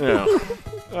 Yeah.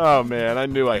 Oh man, I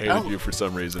knew I hated Oh. you for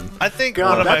some reason. I think God,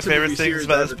 one of my that's a favorite movie things series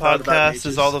about I this haven't thought about in podcast is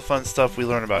ages. all the fun stuff we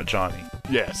learn about Johnny.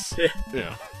 Yes.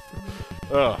 Yeah.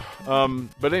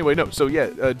 But anyway, no. So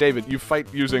yeah, David, you fight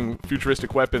using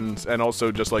futuristic weapons and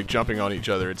also just jumping on each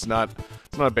other. It's not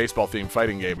a baseball themed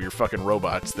fighting game. You're fucking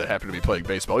robots that happen to be playing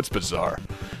baseball. It's bizarre.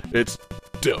 It's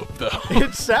dope though.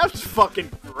 It sounds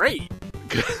fucking great.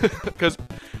 Because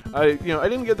I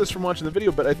didn't get this from watching the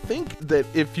video, but I think that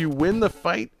if you win the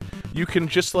fight, you can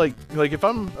just like if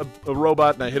I'm a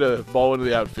robot and I hit a ball into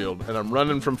the outfield and I'm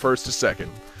running from first to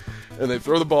second, and they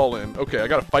throw the ball in, okay, I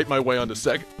got to fight my way onto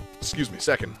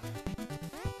second.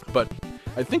 But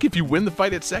I think if you win the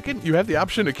fight at second, you have the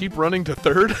option to keep running to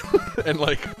third and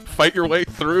like fight your way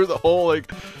through the whole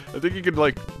like. I think you could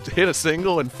like hit a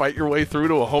single and fight your way through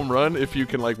to a home run if you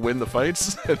can like win the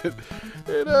fights.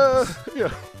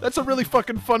 That's a really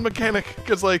fucking fun mechanic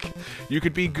because like you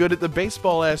could be good at the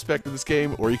baseball aspect of this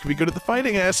game, or you could be good at the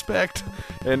fighting aspect,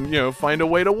 and find a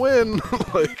way to win.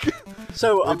 Like,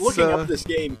 so I'm looking up this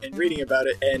game and reading about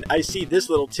it, and I see this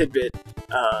little tidbit.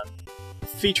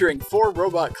 Featuring 4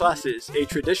 robot classes, a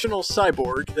traditional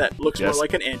cyborg that looks more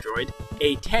like an android,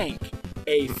 a tank,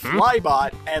 a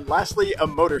flybot, and lastly, a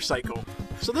motorcycle.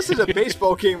 So this is a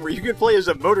baseball game where you can play as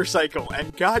a motorcycle,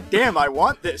 and goddamn, I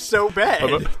want this so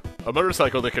bad. A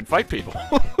motorcycle that can fight people.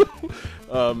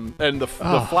 And the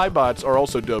flybots are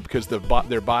also dope because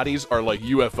their bodies are like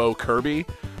UFO Kirby,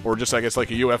 or just I guess like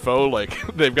a UFO.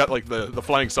 Like they've got like the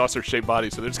flying saucer shaped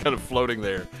body, so they're just kind of floating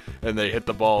there, and they hit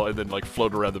the ball and then like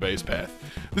float around the base path.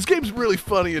 This game's really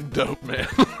funny and dope, man.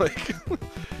 Like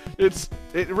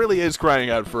it really is crying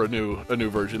out for a new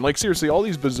version. Like seriously, all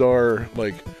these bizarre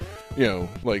like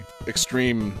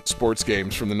extreme sports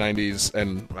games from the 90s,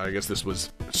 and I guess this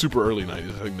was super early 90s,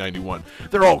 I think 91.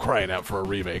 They're all crying out for a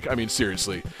remake. I mean,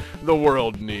 seriously, the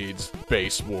world needs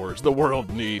Base Wars. The world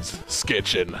needs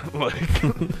Skitchin'.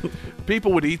 Like,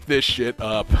 people would eat this shit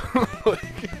up.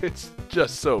 Like, it's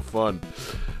just so fun.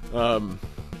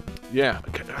 Yeah,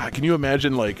 can you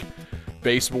imagine, like,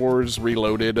 Base Wars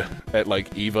Reloaded at,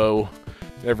 like, EVO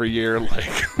every year?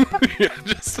 Like, yeah,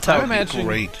 just... I'm imagining...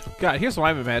 Great. God, here's what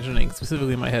I'm imagining,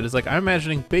 specifically in my head, is, like, I'm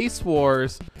imagining Base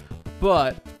Wars,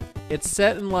 but it's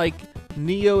set in, like,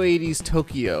 Neo-80s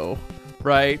Tokyo,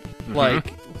 right? Mm-hmm.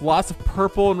 Like, lots of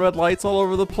purple and red lights all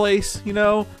over the place, A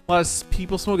lot of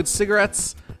people smoking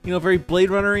cigarettes, very Blade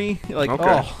Runner-y. Like,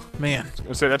 okay. Oh, man. I was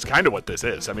gonna say, that's kind of what this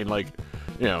is. I mean, like...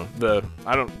 they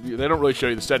don't really show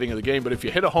you the setting of the game, but if you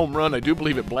hit a home run, I do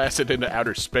believe it blasts it into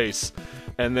outer space,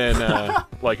 and then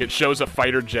like it shows a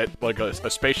fighter jet, like a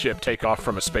spaceship, take off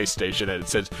from a space station, and it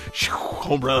says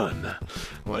home run.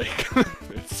 Like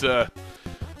it's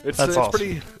awesome.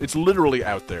 Pretty. It's literally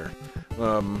out there.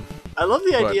 I love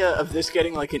the idea of this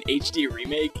getting like an HD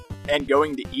remake and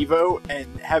going to EVO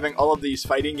and having all of these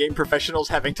fighting game professionals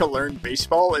having to learn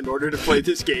baseball in order to play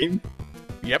this game.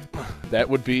 Yep, that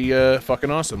would be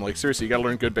fucking awesome. Like seriously, you gotta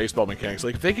learn good baseball mechanics.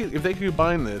 Like if they could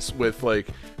combine this with like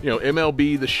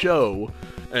MLB The Show,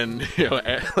 and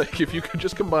like if you could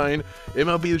just combine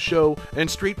MLB The Show and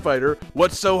Street Fighter,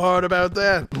 what's so hard about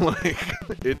that? Like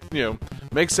it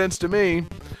makes sense to me.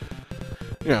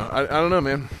 I don't know,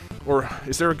 man. Or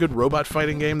is there a good robot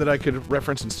fighting game that I could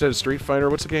reference instead of Street Fighter?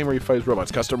 What's the game where you fight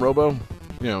robots? Custom Robo?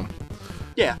 Yeah.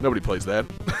 Nobody plays that.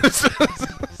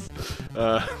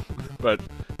 But,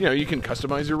 you can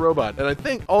customize your robot. And I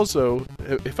think also,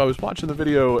 if I was watching the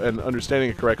video and understanding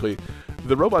it correctly,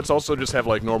 the robots also just have,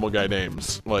 like, normal guy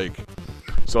names.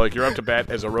 So, like, you're up to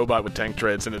bat as a robot with tank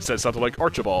treads, and it says something like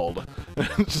Archibald.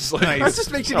 Just like, that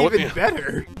just makes it even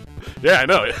better. Yeah, I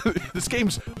know. This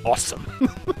game's awesome.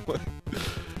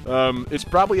 It's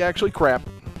probably actually crap,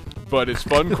 but it's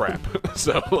fun crap.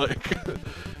 So, like...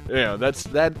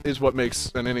 that is what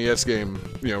makes an NES game,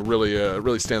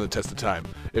 really stand the test of time.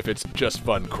 If it's just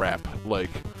fun crap, like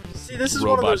see, this is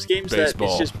one of those games baseball.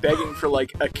 That is just begging for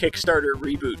like a Kickstarter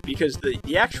reboot because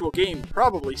the actual game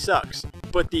probably sucks,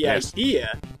 but the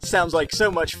idea sounds like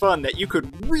so much fun that you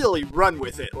could really run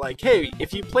with it. Like, hey,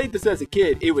 if you played this as a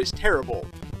kid, it was terrible,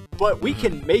 but we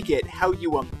can make it how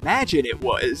you imagine it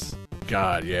was.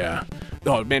 God, yeah.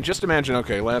 Oh, man, just imagine,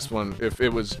 okay, last one, if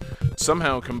it was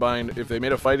somehow combined, if they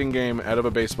made a fighting game out of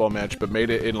a baseball match, but made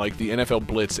it in, like, the NFL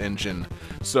Blitz engine.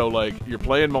 So, like, you're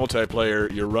playing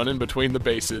multiplayer, you're running between the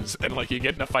bases, and, like, you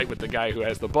get in a fight with the guy who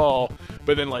has the ball,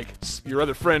 but then, like, your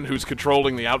other friend who's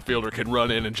controlling the outfielder can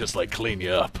run in and just, like, clean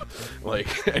you up.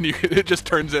 Like, and it just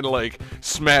turns into, like,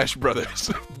 Smash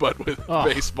Brothers, but with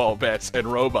baseball bats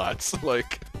and robots.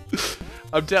 Like...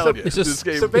 I'm telling you, this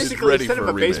game so basically, is ready instead for of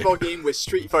a remake. baseball game with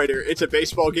Street Fighter, it's a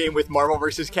baseball game with Marvel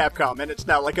vs. Capcom, and it's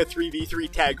now like a 3v3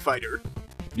 tag fighter.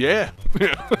 Yeah.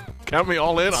 Count me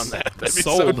all in on that. That'd be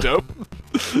so dope.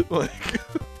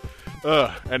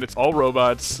 And it's all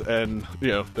robots, and,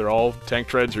 they're all tank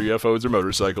treads or UFOs or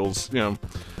motorcycles.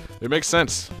 It makes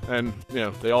sense. And,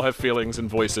 they all have feelings and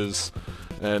voices.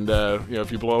 And,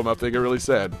 if you blow them up, they get really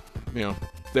sad.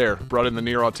 Brought in the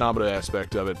Nier Automata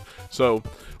aspect of it. So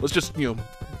let's just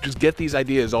get these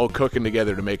ideas all cooking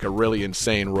together to make a really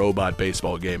insane robot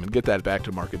baseball game and get that back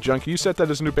to market. John, can you set that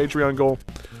as a new Patreon goal?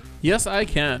 Yes, I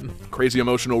can. Crazy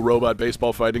emotional robot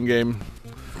baseball fighting game.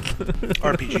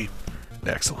 RPG.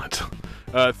 Excellent.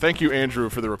 Thank you, Andrew,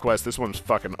 for the request. This one's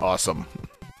fucking awesome.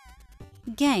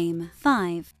 Game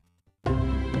 5.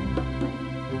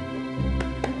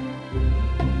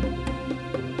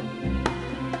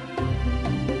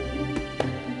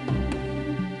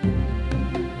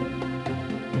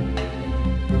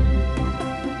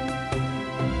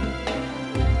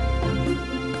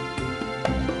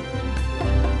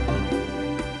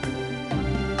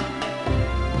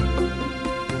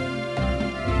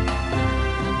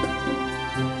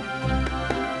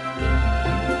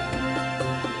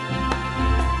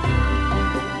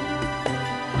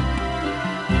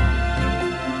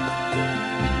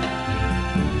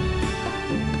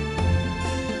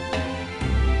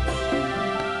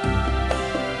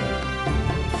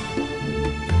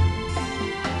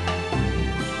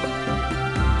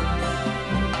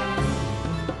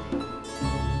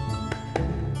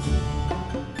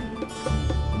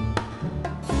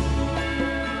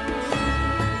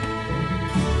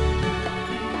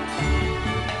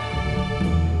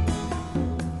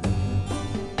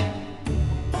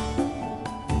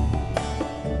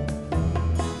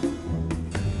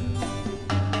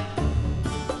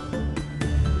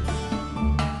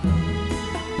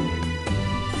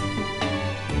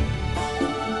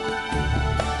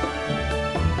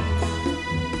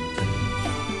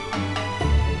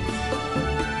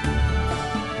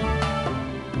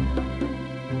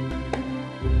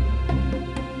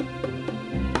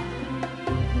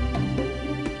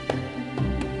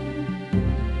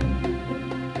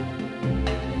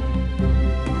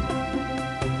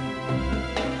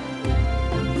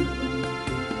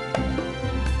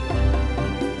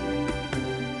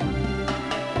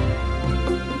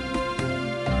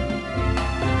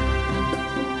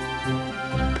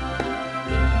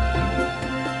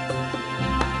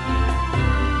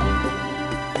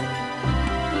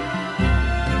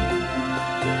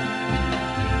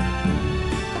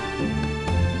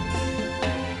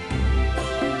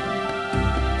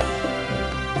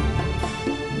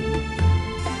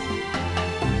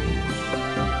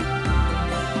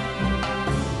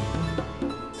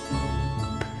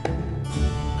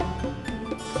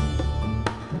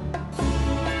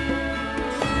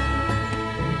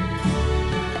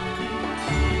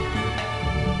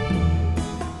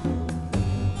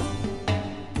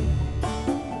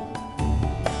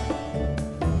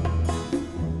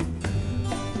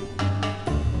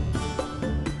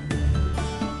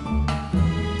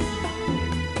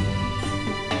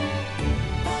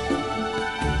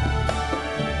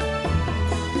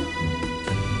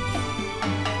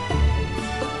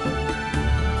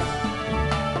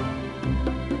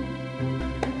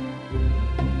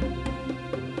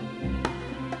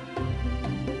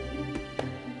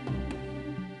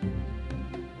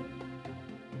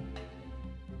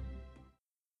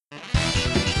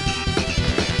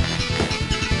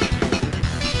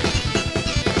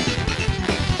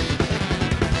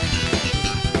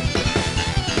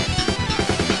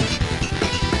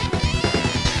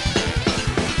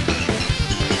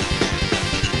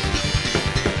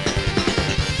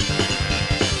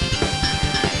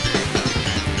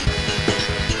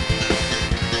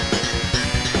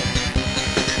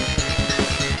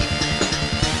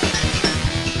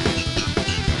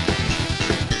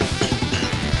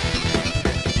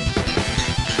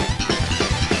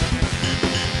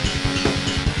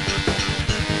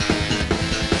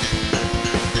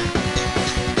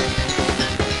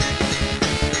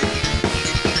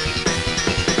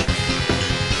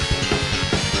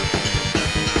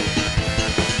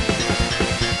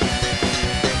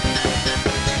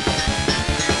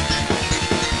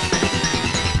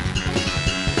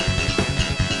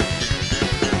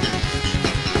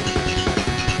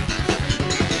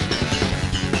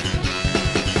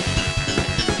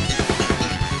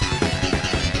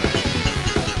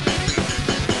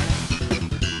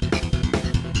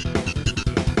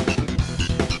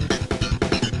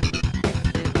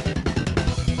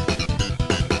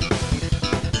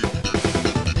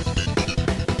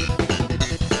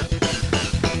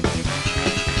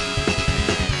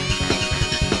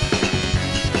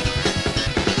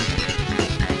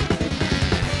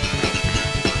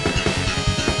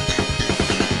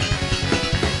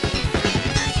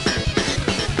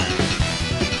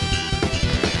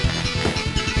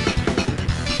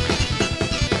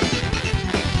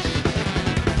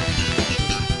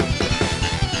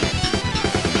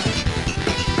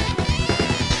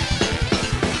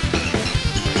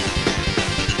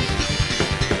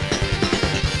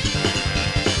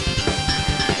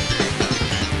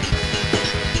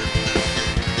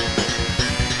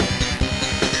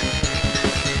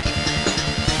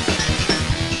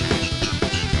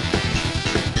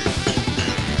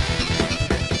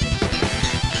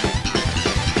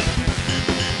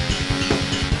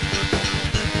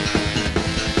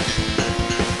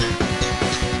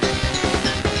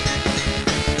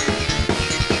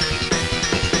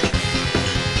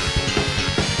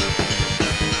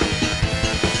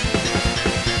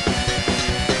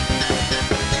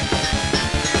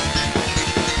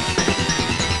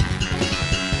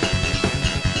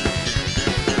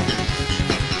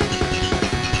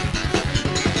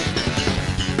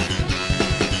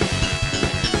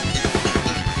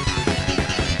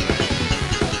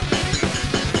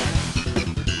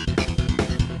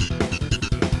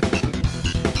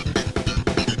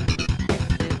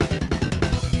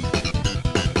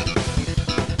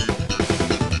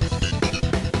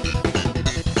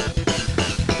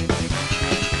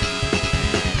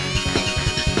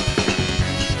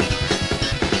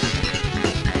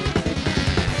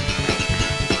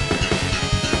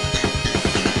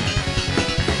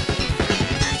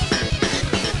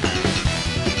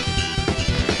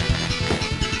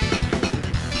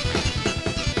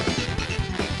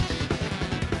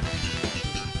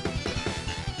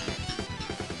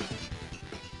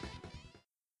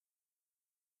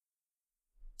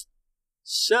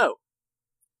 So,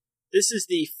 this is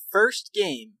the first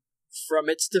game from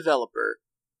its developer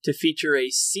to feature a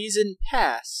season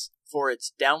pass for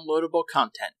its downloadable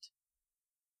content.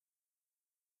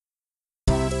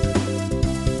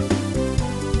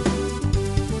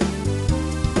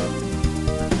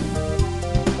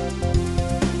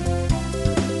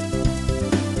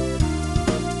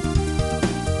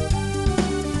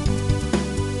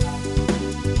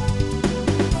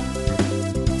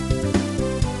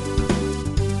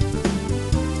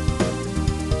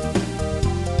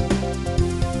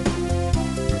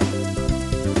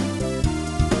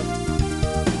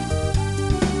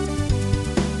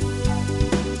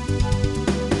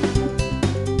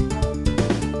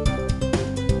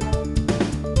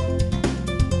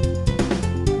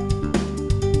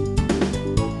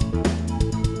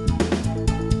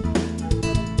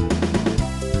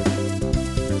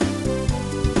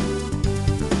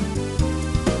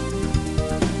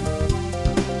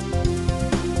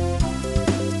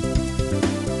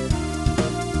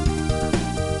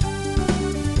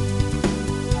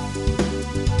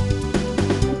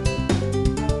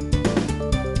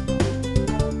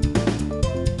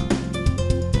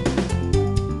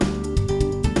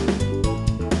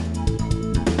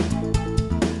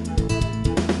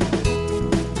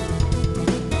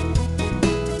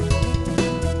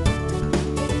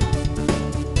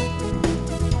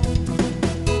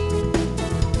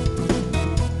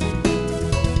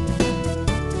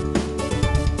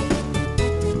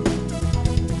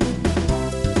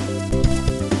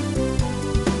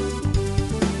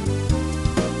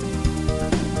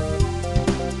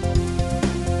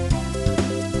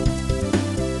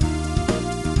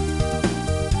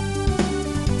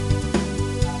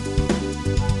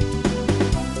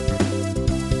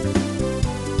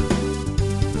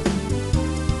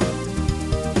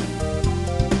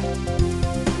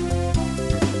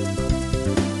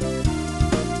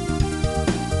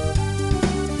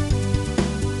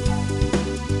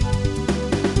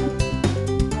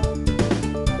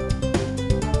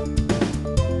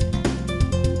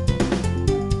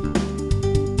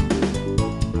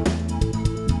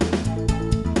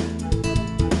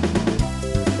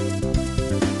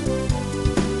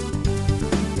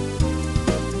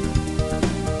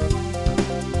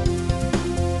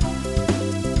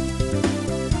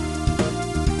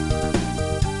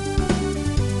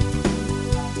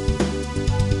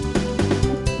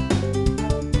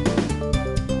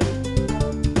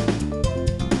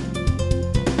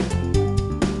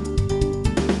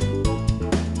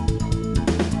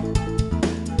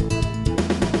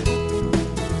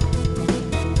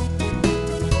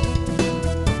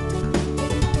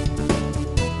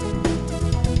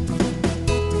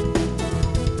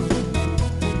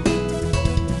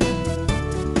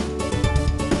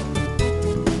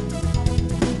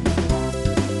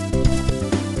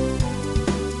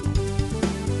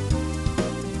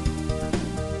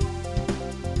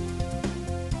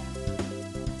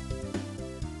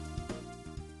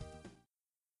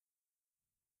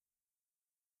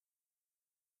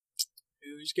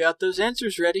 Who's got those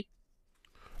answers ready?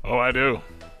 Oh, I do.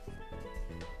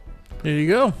 Here you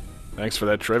go. Thanks for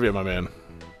that trivia, my man.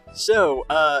 So,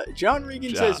 John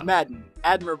Regan says Madden.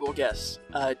 Admirable guess.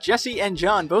 Jesse and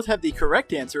John both have the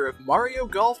correct answer of Mario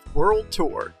Golf World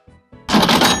Tour.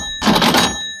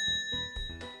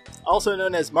 Also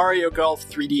known as Mario Golf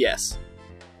 3DS.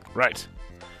 Right.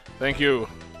 Thank you,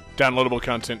 downloadable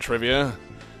content trivia.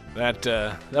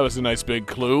 That was a nice big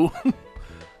clue.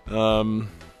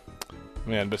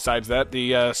 Man, besides that,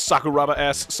 the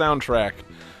Sakuraba-ass soundtrack.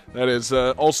 That is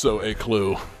also a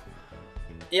clue.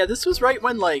 Yeah, this was right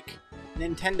when,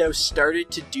 Nintendo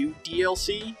started to do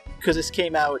DLC, because this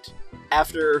came out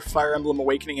after Fire Emblem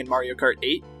Awakening and Mario Kart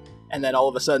 8, and then all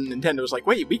of a sudden Nintendo was like,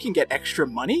 wait, we can get extra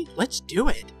money? Let's do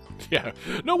it. Yeah,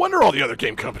 no wonder all the other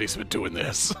game companies have been doing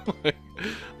this.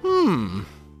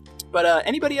 But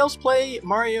anybody else play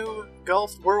Mario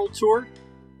Golf World Tour?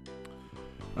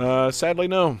 Sadly,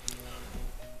 no.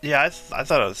 Yeah, I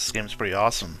thought this game's pretty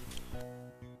awesome.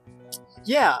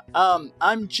 Yeah,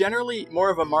 I'm generally more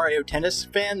of a Mario Tennis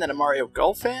fan than a Mario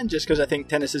Golf fan, just because I think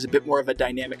tennis is a bit more of a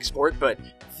dynamic sport, but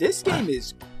this game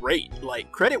is great.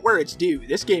 Credit where it's due,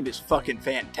 this game is fucking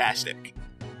fantastic.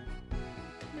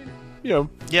 Yeah,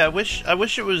 I wish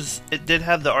it did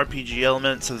have the RPG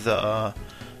elements of the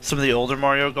some of the older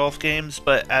Mario Golf games,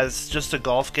 but as just a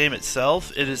golf game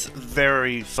itself, it is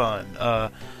very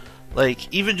fun.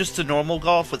 Even just a normal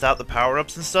golf without the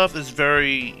power-ups and stuff is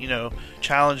very,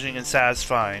 challenging and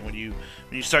satisfying when you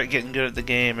start getting good at the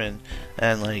game and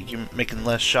you're making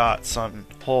less shots on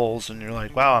holes and you're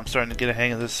like, wow, I'm starting to get a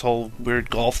hang of this whole weird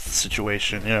golf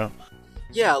situation,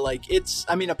 Yeah, like, it's,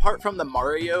 I mean, apart from the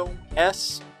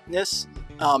Mario-esque-ness,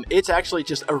 it's actually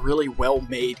just a really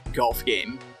well-made golf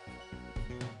game.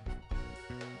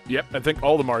 Yep, I think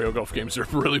all the Mario Golf games are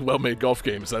really well-made golf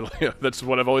games. That's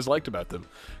what I've always liked about them.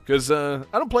 Because I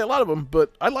don't play a lot of them,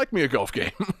 but I like me a golf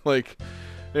game. Like,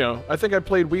 I think I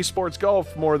played Wii Sports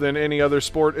Golf more than any other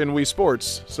sport in Wii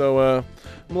Sports. So I'm a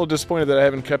little disappointed that I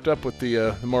haven't kept up with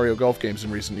the Mario Golf games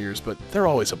in recent years, but they're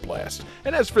always a blast.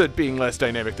 And as for it being less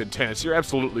dynamic than tennis, you're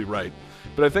absolutely right.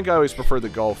 But I think I always prefer the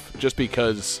golf just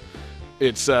because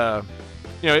it's,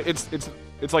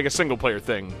 it's like a single-player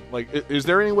thing. Like, is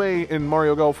there any way in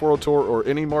Mario Golf World Tour, or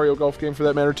any Mario Golf game for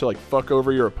that matter, to, like, fuck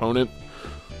over your opponent?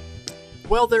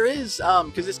 Well, there is,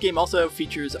 because this game also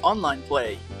features online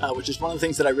play, which is one of the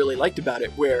things that I really liked about it,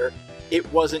 where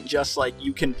it wasn't just, like,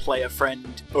 you can play a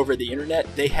friend over the internet.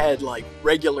 They had, like,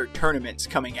 regular tournaments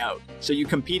coming out. So you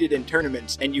competed in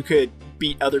tournaments, and you could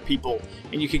beat other people,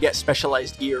 and you could get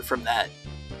specialized gear from that.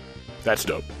 That's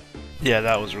dope. Yeah,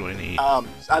 that was really neat.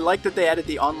 I like that they added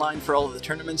the online for all of the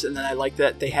tournaments, and then I like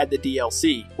that they had the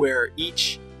DLC, where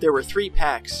there were 3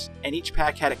 packs, and each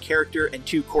pack had a character and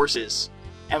 2 courses.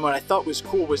 And what I thought was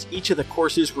cool was each of the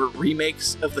courses were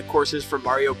remakes of the courses for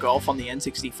Mario Golf on the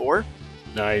N64.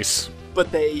 Nice.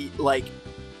 But they, like,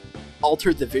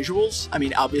 altered the visuals. I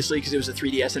mean, obviously, because it was a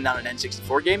 3DS and not an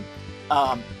N64 game.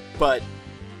 But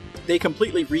they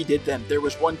completely redid them. There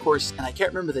was one course, and I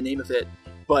can't remember the name of it,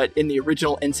 but in the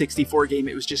original N64 game,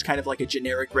 it was just kind of like a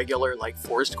generic, regular, like,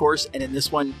 forest course, and in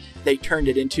this one, they turned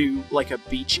it into, like, a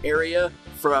beach area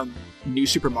from New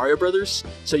Super Mario Brothers.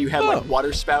 So you had, like,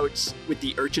 water spouts with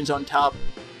the urchins on top,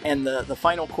 and the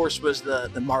final course was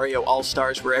the Mario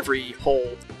All-Stars, where every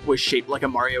hole was shaped like a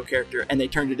Mario character, and they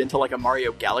turned it into, like, a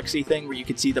Mario Galaxy thing, where you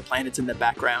could see the planets in the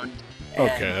background. And,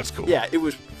 okay, that's cool. Yeah, it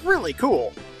was really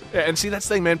cool. Yeah, and see, that's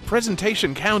the thing, man.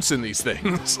 Presentation counts in these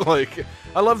things. Like,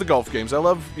 I love the golf games. I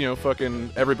love,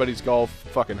 fucking Everybody's Golf,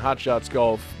 fucking Hot Shots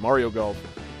Golf, Mario Golf.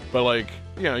 But, like,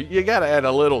 you gotta add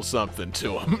a little something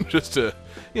to them just to,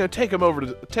 take them over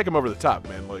the top,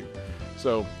 man. Like,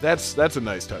 so that's a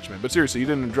nice touch, man. But seriously, you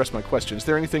didn't address my question. Is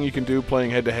there anything you can do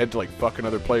playing head-to-head to, like, fuck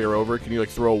another player over? Can you, like,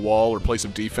 throw a wall or play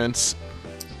some defense?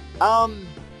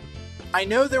 I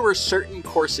know there were certain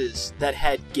courses that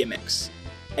had gimmicks.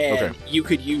 And you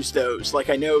could use those. Like,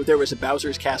 I know there was a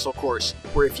Bowser's Castle course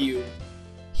where if you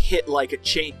hit, like, a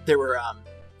chain, there were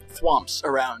thwomps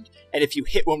around, and if you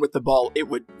hit one with the ball,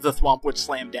 the thwomp would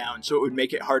slam down, so it would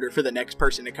make it harder for the next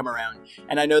person to come around.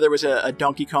 And I know there was a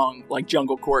Donkey Kong, like,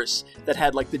 jungle course that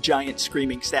had, like, the giant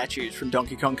screaming statues from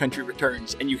Donkey Kong Country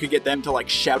Returns, and you could get them to, like,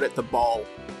 shout at the ball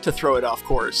to throw it off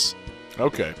course.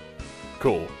 Okay.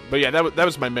 Cool. But yeah, that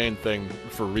was my main thing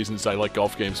for reasons I like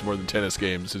golf games more than tennis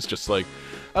games. It's just like,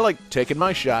 I like taking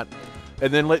my shot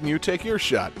and then letting you take your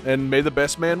shot, and may the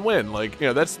best man win. Like,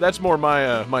 that's more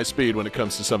my speed when it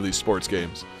comes to some of these sports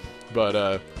games.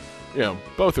 But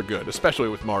both are good, especially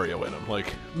with Mario in them.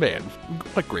 Like, man,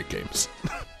 what great games.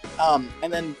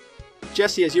 And then,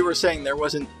 Jesse, as you were saying, there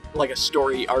wasn't like a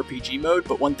story RPG mode,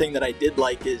 but one thing that I did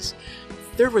like is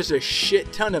there was a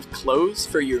shit ton of clothes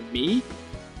for your Mii.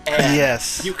 And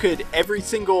yes. You could, every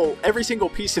single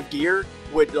piece of gear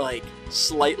would, like,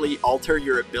 slightly alter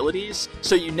your abilities.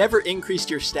 So you never increased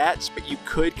your stats, but you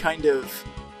could kind of,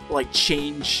 like,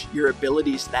 change your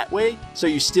abilities that way. So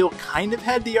you still kind of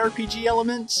had the RPG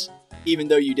elements, even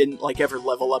though you didn't, like, ever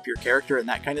level up your character and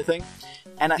that kind of thing.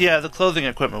 And yeah, the clothing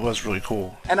equipment was really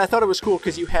cool. And I thought it was cool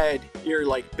because you had your,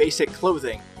 like, basic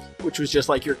clothing, which was just,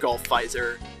 like, your golf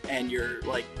visor and your,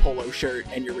 like, polo shirt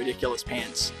and your ridiculous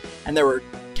pants. And there were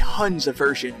tons of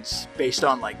versions based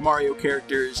on, like, Mario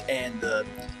characters and the,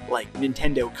 like,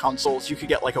 Nintendo consoles. You could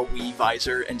get, like, a Wii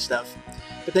visor and stuff.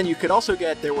 But then you could also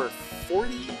there were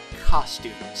 40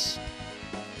 costumes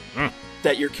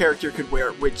that your character could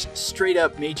wear, which straight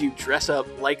up made you dress up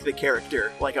like the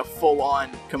character, like a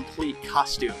full-on, complete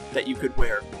costume that you could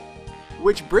wear.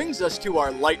 Which brings us to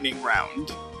our lightning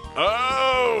round.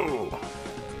 Oh!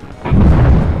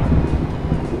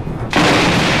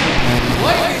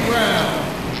 Lightning round!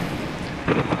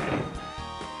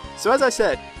 So as I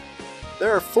said,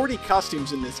 there are 40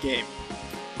 costumes in this game.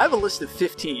 I have a list of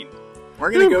 15.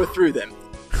 We're going to go through them.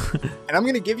 And I'm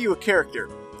going to give you a character,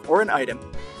 or an item,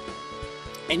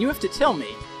 and you have to tell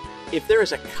me if there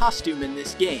is a costume in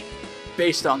this game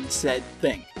based on said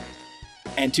thing.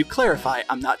 And to clarify,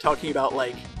 I'm not talking about,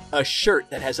 like, a shirt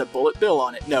that has a bullet bill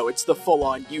on it. No, it's the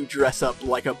full-on you dress up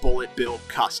like a bullet bill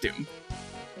costume.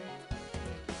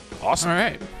 Awesome. All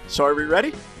right. So are we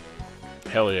ready?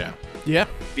 Hell yeah. Yeah.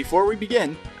 Before we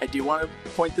begin, I do want to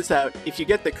point this out. If you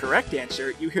get the correct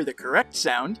answer, you hear the correct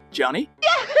sound. Johnny?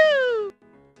 Yahoo!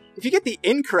 If you get the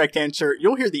incorrect answer,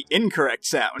 you'll hear the incorrect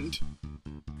sound.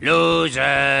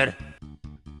 Loser.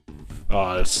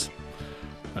 Oh,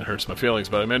 that hurts my feelings,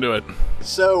 but I'm into it.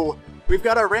 So, we've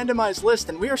got our randomized list,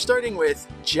 and we are starting with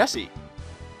Jesse.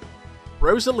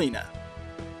 Rosalina.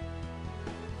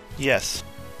 Yes.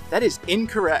 That is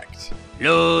incorrect.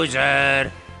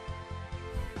 Loser.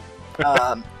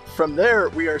 From there,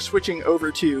 we are switching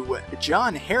over to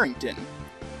John Harrington.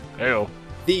 Heyo.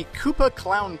 The Koopa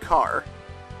Clown Car.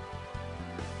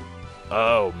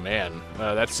 Oh, man.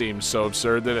 That seems so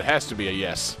absurd that it has to be a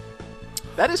yes.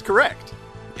 That is correct.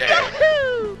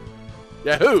 Yahoo!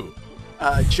 Yahoo!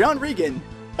 John Regan,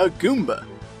 a Goomba.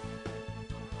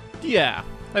 Yeah,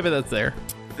 I bet that's there.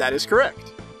 That is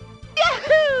correct.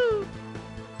 Yahoo!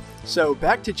 So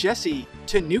back to Jesse,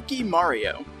 Tanuki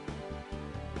Mario.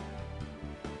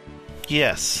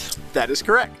 Yes. That is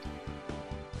correct.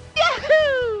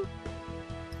 Yahoo!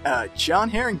 John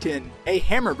Harrington, a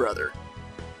Hammer Brother.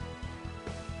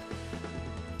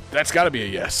 That's got to be a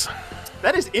yes.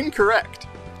 That is incorrect.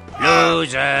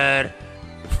 Loser.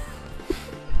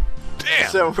 Damn.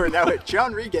 So we're now at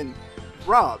John Regan,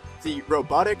 Rob, the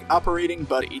Robotic Operating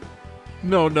Buddy.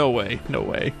 No way. No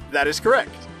way. That is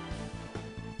correct.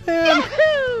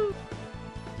 Yahoo!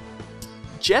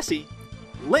 Jesse,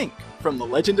 Link from The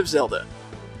Legend of Zelda.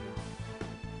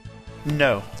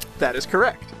 No. That is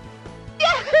correct.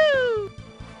 Yahoo!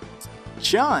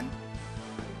 John,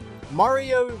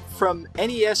 Mario from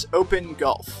NES Open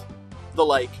Golf.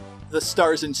 The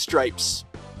Stars and Stripes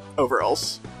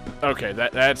overalls. Okay,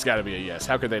 that's got to be a yes.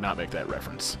 How could they not make that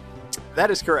reference?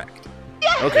 That is correct.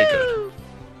 Okay, good.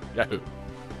 Yahoo.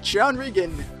 John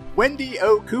Regan, Wendy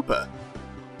O. Koopa.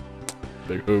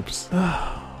 Big oops.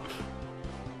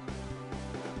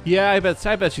 Yeah, I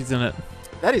bet she's in it.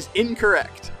 That is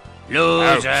incorrect.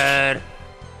 Loser.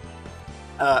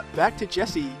 Back to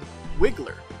Jesse,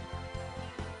 Wiggler.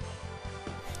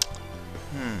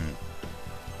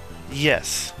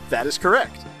 Yes. That is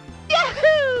correct.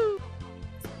 Yahoo!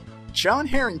 John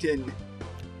Harrington,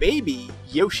 Baby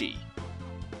Yoshi.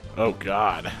 Oh,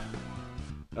 God.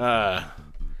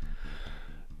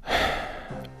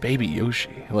 Baby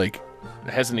Yoshi. Like,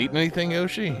 hasn't eaten anything,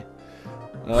 Yoshi?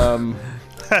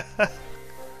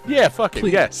 Yeah, fuck it,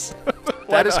 yes.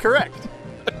 That is correct.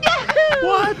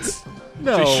 What?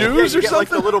 No. Shoes Yeah, or you get,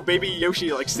 something? the little baby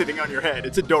Yoshi, sitting on your head.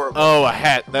 It's adorable. Oh, a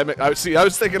hat. I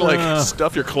was thinking,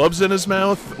 stuff your clubs in his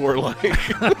mouth, or,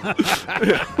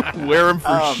 wear him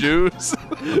for shoes.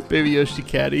 Baby Yoshi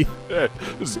Caddy. Yeah,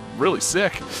 this is really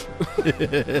sick.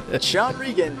 John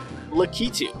Regan,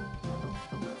 Lakitu.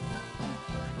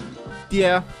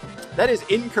 Yeah. That is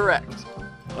incorrect.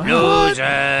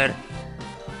 Loser.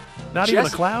 Not even a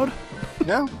Jesse- cloud?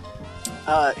 No.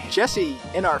 Jesse,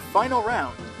 in our final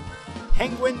round,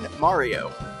 Penguin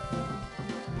Mario.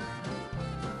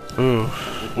 Ooh.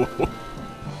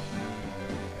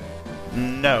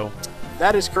 No.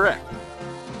 That is correct.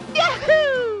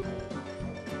 Yahoo!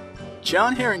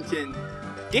 John Harrington,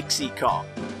 Dixie Kong.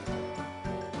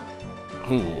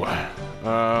 Ooh.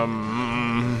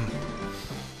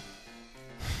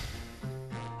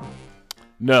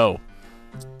 No.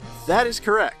 That is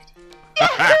correct.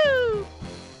 Yahoo!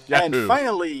 And Yahoo.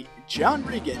 finally, John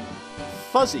Regan,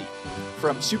 Fuzzy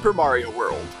from Super Mario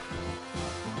World.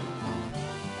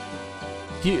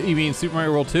 You mean Super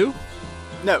Mario World 2?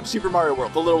 No, Super Mario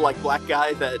World, the little black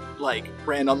guy that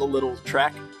ran on the little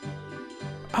track.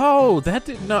 Oh, that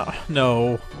did not.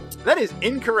 No. That is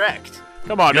incorrect.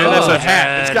 Come on, man, that's a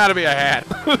hat. It's gotta be a hat.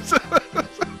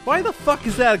 Why the fuck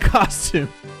is that a costume?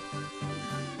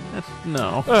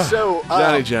 No. So,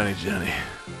 Johnny.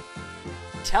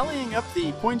 tallying up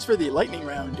the points for the lightning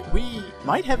round, we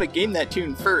might have a Game That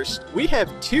Tune first. We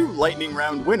have 2 lightning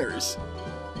round winners.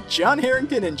 John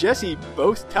Harrington and Jesse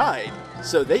both tied,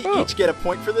 so they each get a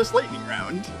point for this lightning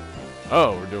round.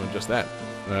 Oh, we're doing just that.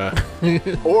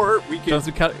 Or we could Sounds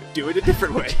like- do it a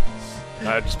different way.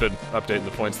 I've just been updating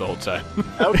the points the whole time.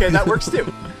 Okay, that works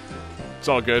too. It's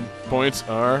all good. Points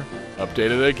are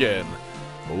updated again.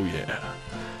 Oh, yeah.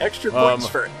 Extra points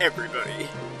for everybody.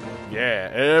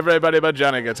 Yeah, everybody but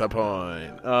Johnny gets a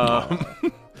point.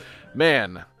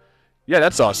 Man. Yeah,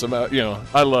 that's awesome.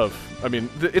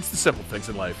 It's the simple things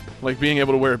in life. Like being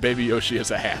able to wear a Baby Yoshi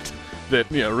as a hat that,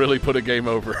 really put a game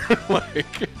over.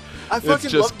 I it's fucking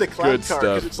just love the clown good car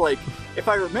stuff. because it's if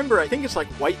I remember, I think it's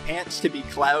white pants to be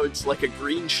clouds, a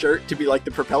green shirt to be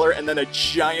the propeller, and then a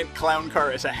giant clown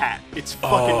car as a hat. It's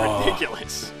fucking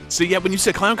ridiculous. See, yeah, when you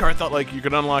said clown car, I thought you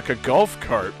could unlock a golf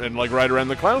cart and ride around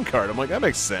the clown cart. I'm like, that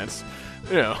makes sense.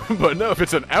 But no, if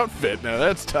it's an outfit, now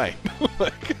that's tight.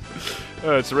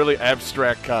 It's a really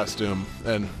abstract costume,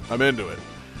 and I'm into it.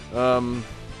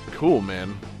 Cool,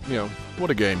 man. You know, what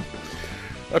a game.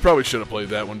 I probably should have played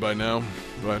that one by now,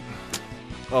 but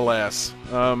alas.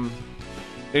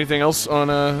 Anything else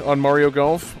on Mario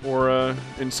Golf or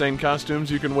insane costumes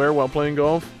you can wear while playing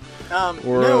golf?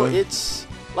 No, it's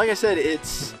like I said,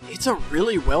 it's a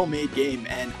really well-made game,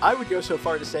 and I would go so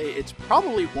far to say it's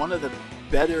probably one of the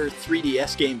better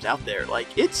 3DS games out there. Like,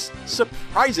 it's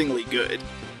surprisingly good.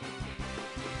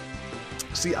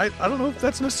 See, I don't know if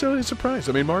that's necessarily a surprise.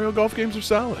 I mean, Mario Golf games are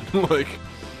solid. Like,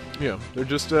 you know, they're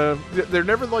just they're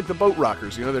never like the boat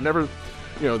rockers. You know, they're never,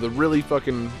 you know, the really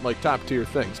fucking like top tier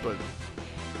things, but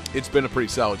it's been a pretty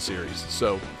solid series,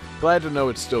 so glad to know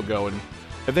it's still going.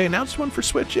 Have they announced one for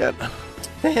Switch yet?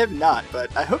 They have not,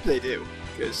 but I hope they do,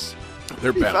 because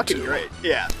They're bound fucking to. great.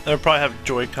 Yeah. They'll probably have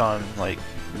Joy-Con, like,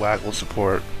 waggle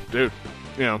support. Dude,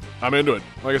 you know, I'm into it.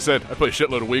 Like I said, I play a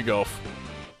shitload of Wii Golf.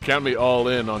 Count me all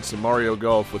in on some Mario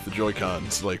Golf with the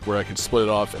Joy-Cons, like where I can split it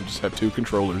off and just have two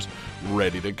controllers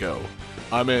ready to go.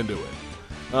 I'm into it.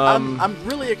 I'm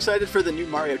really excited for the new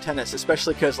Mario Tennis,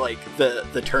 especially because like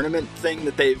the tournament thing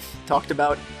that they've talked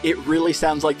about. It really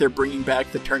sounds like they're bringing back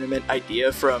the tournament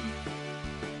idea from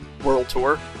World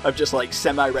Tour of just like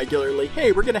semi-regularly.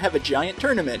 Hey, we're gonna have a giant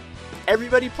tournament.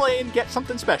 Everybody play and get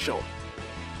something special.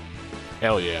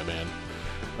 Hell yeah,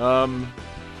 man.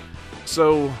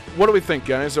 So what do we think,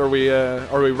 guys? Are we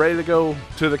ready to go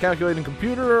to the calculating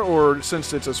computer, or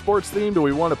since it's a sports theme, do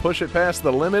we want to push it past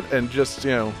the limit and just,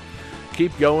 you know,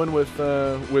 keep going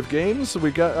with games? I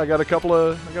got a couple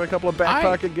of back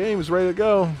pocket games ready to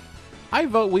go. I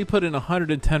vote we put in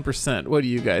 110%. What do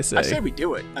you guys say? I say we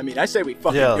do it. I mean, I say we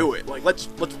fucking Yeah. do it. Like, let's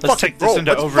Let's take this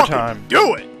into overtime.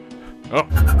 Do it. Oh,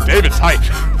 David's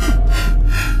hyped.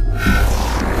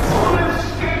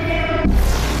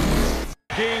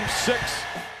 Game 6.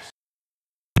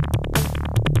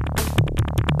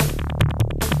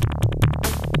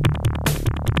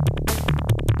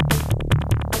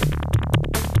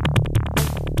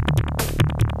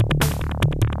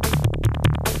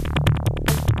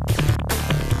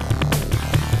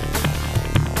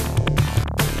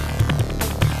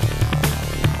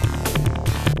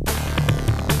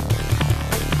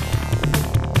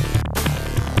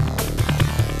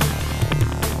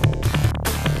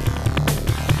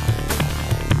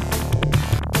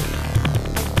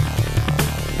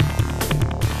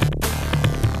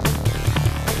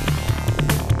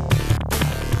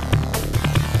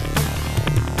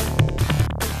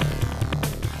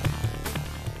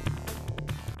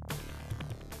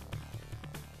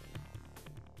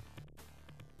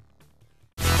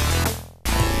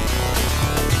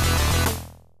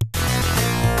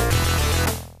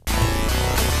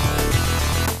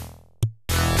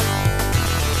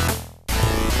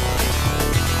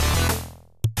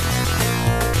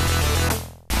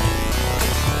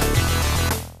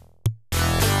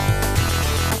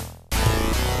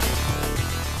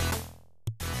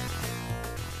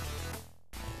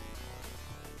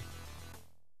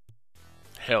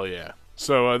 Hell yeah.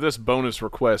 So this bonus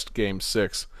request, Game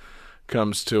 6,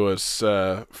 comes to us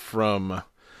from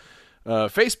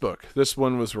Facebook. This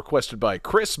one was requested by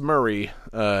Chris Murray.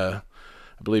 I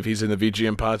believe he's in the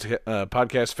VGM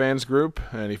podcast fans group,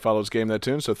 and he follows Game That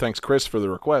Tune, so thanks, Chris, for the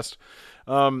request.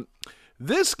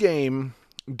 This game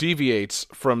deviates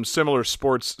from similar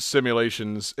sports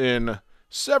simulations in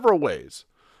several ways.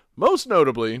 Most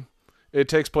notably, it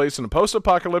takes place in a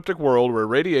post-apocalyptic world where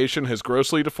radiation has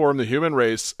grossly deformed the human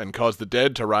race and caused the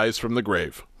dead to rise from the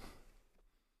grave.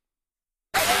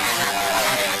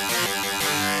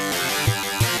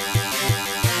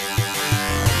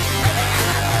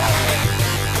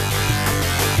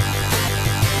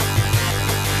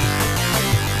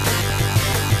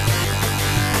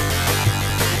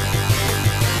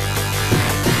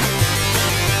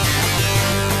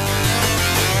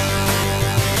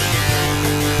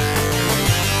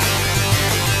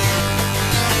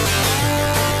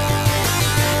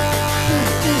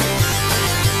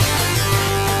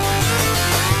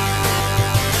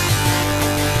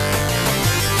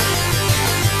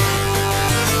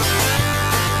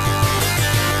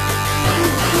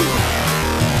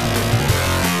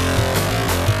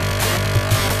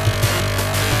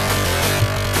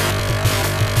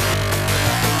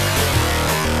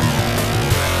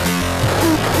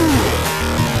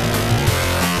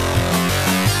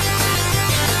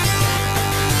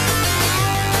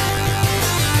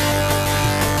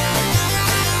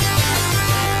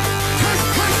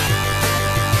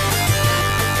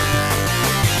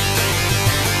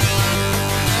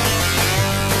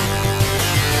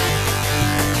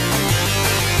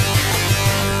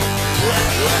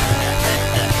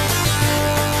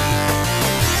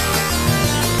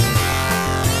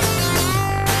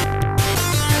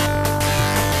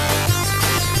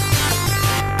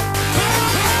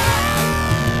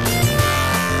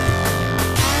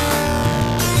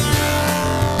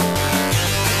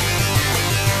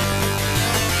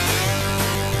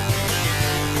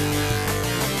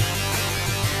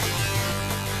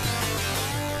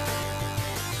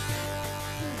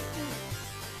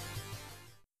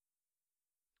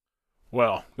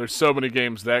 Well, there's so many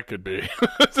games that could be.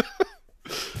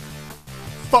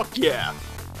 Fuck yeah.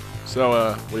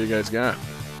 So, what do you guys got?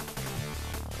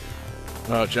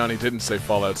 Oh, Johnny didn't say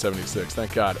Fallout 76.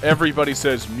 Thank God. Everybody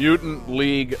says Mutant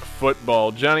League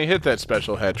Football. Johnny, hit that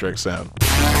special hat trick sound.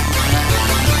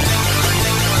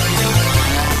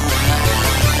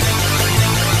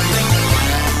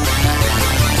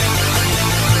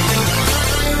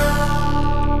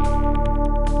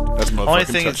 That's my Only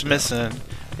fucking thing it's touchdown. missing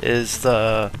is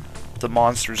the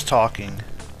monsters talking,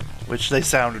 which they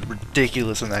sounded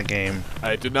ridiculous in that game.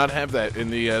 I did not have that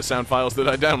in the sound files that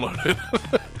I downloaded.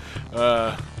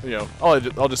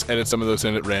 I'll just edit some of those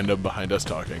in at random behind us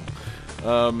talking.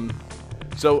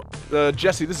 So,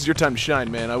 Jesse, this is your time to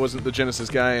shine, man. I wasn't the Genesis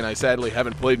guy, and I sadly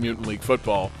haven't played Mutant League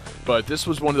Football, but this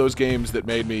was one of those games that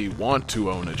made me want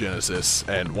to own a Genesis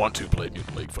and want to play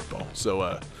Mutant League Football.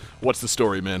 So, what's the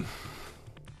story, man?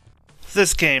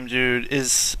 This game, dude,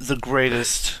 is the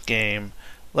greatest game.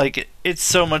 Like, it's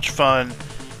so much fun.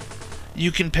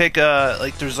 You can pick,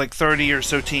 there's 30 or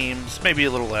so teams, maybe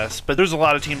a little less, but there's a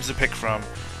lot of teams to pick from.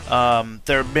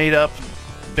 They're made up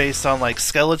based on,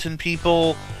 skeleton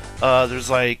people. There's,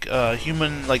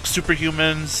 human,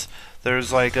 superhumans. There's,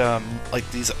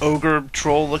 these ogre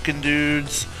troll-looking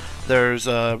dudes. There's,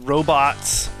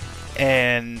 robots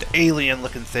and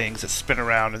alien-looking things that spin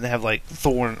around, and they have,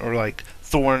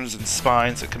 thorns and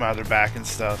spines that come out of their back and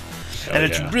stuff. Hell and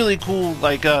it's yeah. really cool.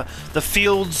 The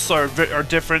fields are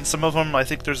different. Some of them, I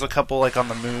think there's a couple on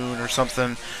the moon or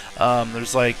something. There's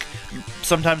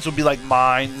sometimes there'll be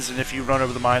mines, and if you run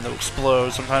over the mine, they'll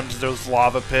explode. Sometimes there's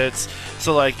lava pits.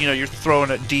 So you're throwing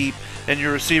it deep, and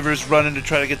your receiver's running to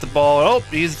try to get the ball. Oh,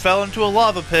 he fell into a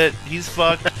lava pit. He's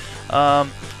fucked.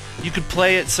 You could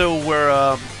play it so where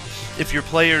if your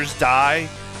players die,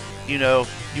 you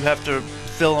have to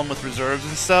fill them with reserves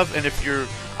and stuff. And if you're,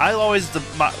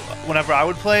 whenever I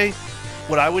would play,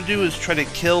 what I would do is try to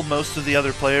kill most of the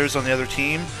other players on the other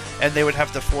team, and they would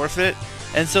have to forfeit.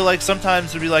 And so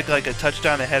sometimes there'd be like a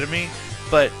touchdown ahead of me,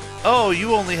 but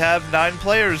you only have 9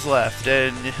 players left,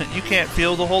 and you can't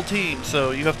field the whole team,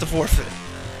 so you have to forfeit.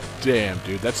 Damn,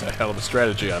 dude, that's a hell of a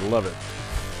strategy. I love it.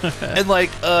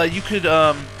 And you could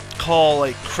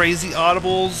call crazy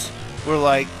audibles,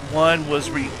 where one was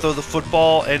where you throw the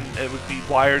football and it would be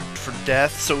wired for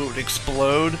death, so it would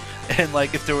explode, and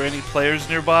if there were any players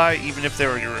nearby, even if they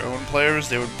were your own players,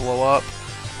 they would blow up.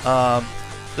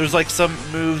 There's some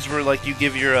moves where you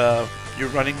give your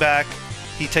running back,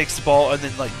 he takes the ball and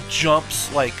then jumps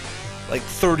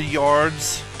 30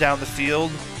 yards down the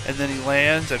field, and then he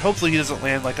lands, and hopefully he doesn't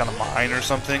land on a mine or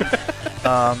something.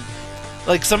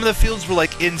 Some of the fields were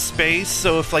in space,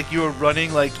 so if you were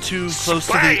running too close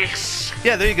to the...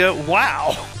 Yeah, there you go.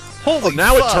 Wow. Holy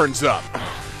Now fuck. it turns up.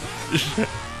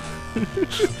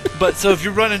 But so if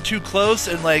you're running too close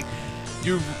and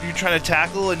you're trying to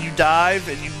tackle and you dive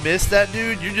and you miss that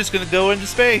dude, you're just gonna go into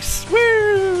space.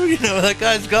 Woo! That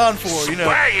guy's gone for.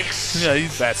 Yeah,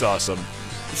 That's awesome.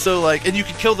 So and you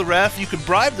can kill the ref. You can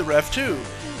bribe the ref too.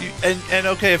 And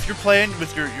okay, if you're playing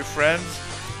with your friends,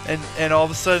 and all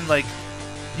of a sudden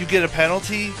you get a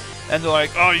penalty, and they're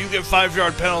oh, you get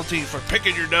 5-yard penalty for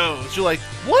picking your nose. You're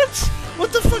what?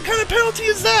 What the fuck kind of penalty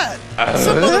is that?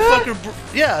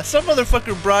 Some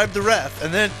motherfucker bribed the ref,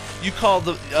 and then you call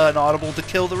an audible to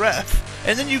kill the ref,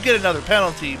 and then you get another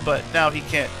penalty, but now he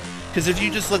can't, because if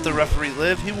you just let the referee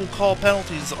live, he will call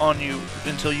penalties on you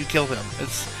until you kill him.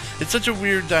 It's such a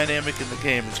weird dynamic in the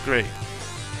game. It's great.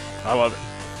 I love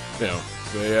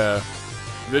it.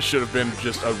 This should have been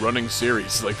just a running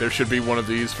series. There should be one of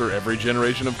these for every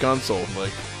generation of console.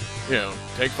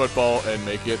 Take football and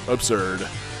make it absurd.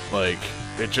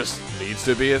 It just needs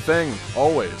to be a thing.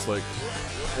 Always. I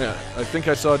think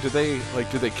I saw, did they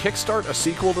kickstart a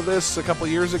sequel to this a couple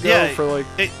years ago for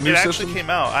it new actually system? came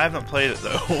out. I haven't played it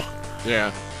though.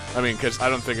 Yeah. I mean, because I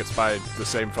don't think it's by the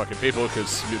same fucking people,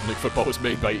 because Mutant League Football was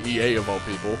made by EA of all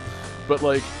people. But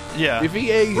if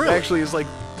EA actually is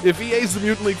if EA's the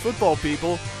Mutant League Football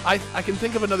people, I can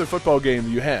think of another football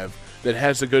game you have that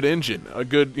has a good engine, a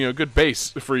good good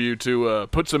base for you to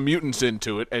put some mutants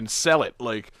into it and sell it.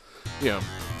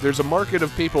 There's a market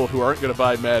of people who aren't going to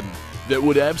buy Madden that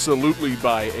would absolutely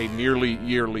buy a nearly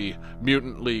yearly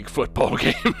Mutant League Football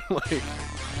game.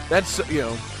 That's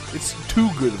it's too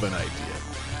good of an idea.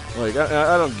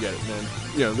 I don't get it, man.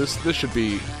 This should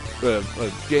be a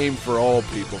game for all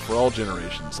people, for all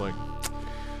generations.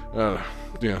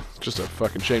 Just a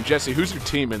fucking shame. Jesse, who's your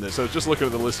team in this? I was just looking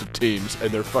at the list of teams,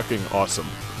 and they're fucking awesome.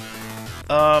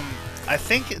 I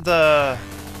think is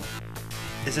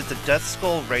it the Death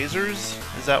Skull Razors?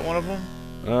 Is that one of them?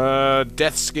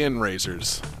 Death Skin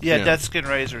Razors. Yeah, Deathskin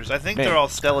Razors. I think Man. they're all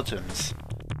skeletons.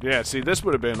 Yeah, see, this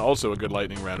would have been also a good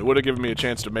lightning round. It would have given me a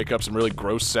chance to make up some really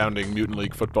gross-sounding Mutant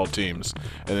League football teams,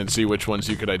 and then see which ones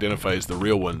you could identify as the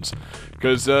real ones.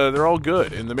 Because they're all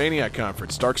good. In the Maniac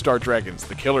Conference, Darkstar Dragons,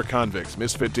 the Killer Convicts,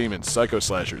 Misfit Demons, Psycho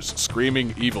Slashers,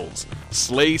 Screaming Evils,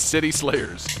 Slay City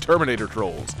Slayers, Terminator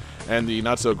Trolls, and the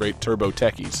not-so-great Turbo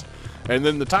Techies. And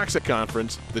then the Toxic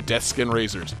Conference, the Deathskin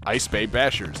Razors, Ice Bay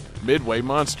Bashers, Midway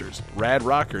Monsters, Rad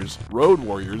Rockers, Road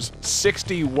Warriors,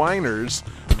 60 Whiners,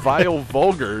 Vile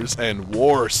Vulgars, and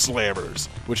War Slammers,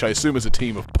 which I assume is a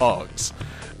team of Pogs.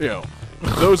 You know,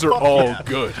 those are all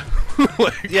good.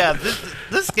 Yeah,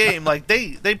 this game, like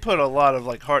they put a lot of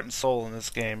like heart and soul in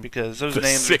this game because those The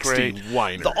names are 60 great.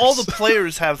 Whiners. All the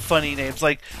players have funny names.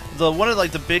 Like one of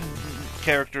like the big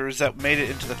characters that made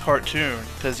it into the cartoon,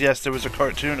 because yes, there was a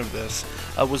cartoon of this,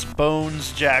 was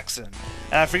Bones Jackson.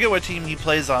 And I forget what team he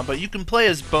plays on, but you can play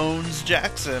as Bones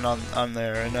Jackson on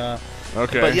there. And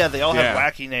Okay. but yeah, they all have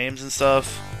wacky names and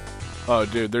stuff. Oh,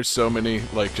 dude, there's so many,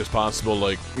 like, just possible,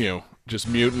 like, you know, just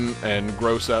mutant and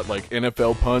gross out, like,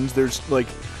 NFL puns. There's, like,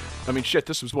 I mean, shit,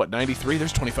 this was, what, 93?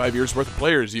 There's 25 years worth of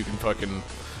players you can fucking,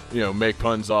 you know, make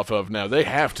puns off of now. They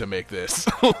have to make this.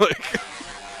 Like...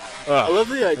 I love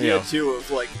the idea, Yeah. too,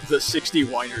 of, like, the 60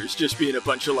 Whiners just being a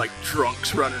bunch of, like,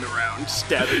 drunks running around,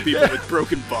 stabbing people with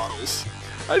broken bottles.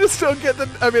 I just don't get the...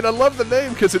 I mean, I love the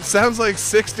name because it sounds like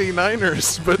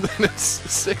 69ers, but then it's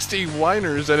 60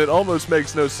 Whiners, and it almost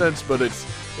makes no sense, but it's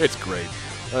great.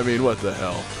 I mean, what the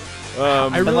hell? I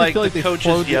really And like feel like the they coaches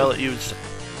phoned yell it- at you.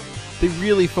 They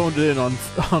really phoned it in on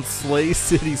Slay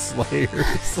City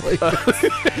Slayers. Like,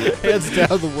 hands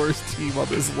down the worst team on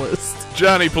this list.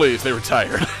 Johnny, please, they were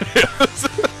tired.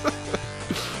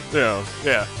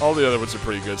 Yeah, all the other ones are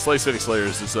pretty good. Slay City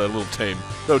Slayers is a little tame.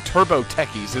 Though Turbo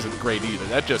Techies isn't great either.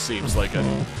 That just seems like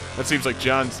that seems like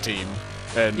John's team.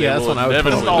 And Yeah, they that's will what I would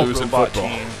put inevitably it on. lose in Robot football.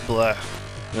 team. Blah.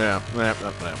 Yeah.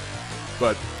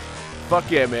 But fuck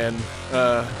yeah, man.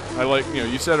 I like, you know,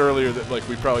 you said earlier that like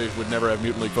we probably would never have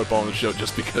Mutant League football on the show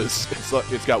just because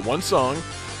it's got one song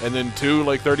and then two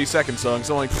like 30-second songs.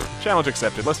 So I'm like, challenge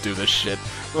accepted. Let's do this shit.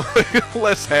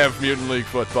 Let's have Mutant League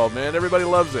football, man. Everybody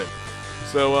loves it.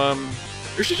 So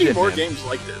There should be Shit, more man. games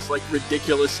like this, like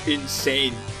ridiculous,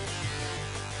 insane.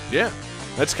 yeah.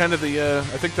 That's kind of the,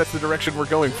 I think that's the direction we're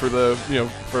going for the, you know,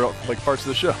 for like parts of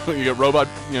the show. You got robot,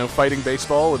 you know, fighting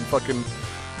baseball and fucking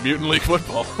Mutant League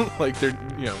football. Like they're,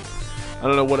 you know, I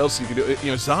don't know what else you can do.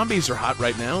 You know, zombies are hot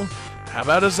right now. How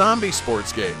about a zombie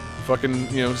sports game? Fucking,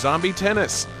 you know, zombie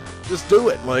tennis. Just do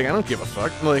it. Like, I don't give a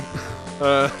fuck. Like,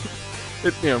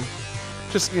 you know,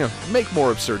 just, you know, make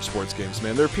more absurd sports games,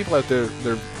 man. There are people out there,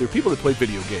 there are people that play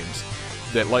video games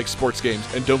that like sports games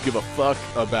and don't give a fuck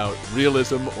about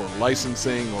realism or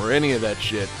licensing or any of that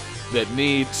shit that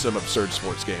need some absurd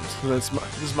sports games. This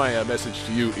is my message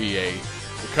to you, EA.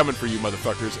 We're coming for you,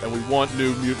 motherfuckers, and we want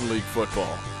new Mutant League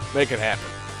football. Make it happen.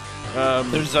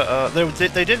 There's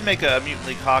they did make a Mutant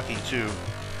League hockey too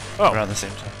Oh, around the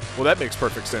same time. well, that makes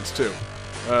perfect sense too.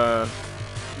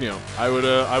 You know, I would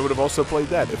have also played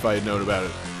that if I had known about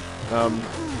it.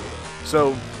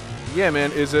 So, yeah,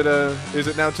 man, is it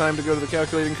now time to go to the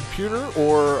calculating computer,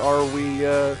 or are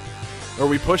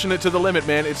we pushing it to the limit,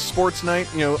 man? It's sports night.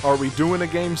 You know, are we doing a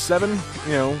game 7?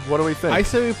 You know, what do we think? I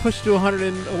say we push to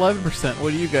 111%.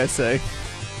 What do you guys say?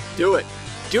 Do it.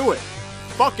 Do it.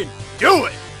 Fucking do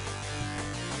it.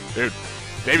 Dude,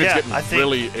 David's Yeah, getting I think-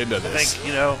 really into I this. think,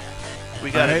 you know,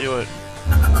 we gotta Alright. do it.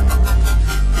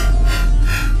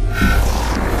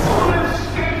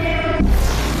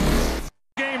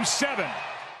 Game 7.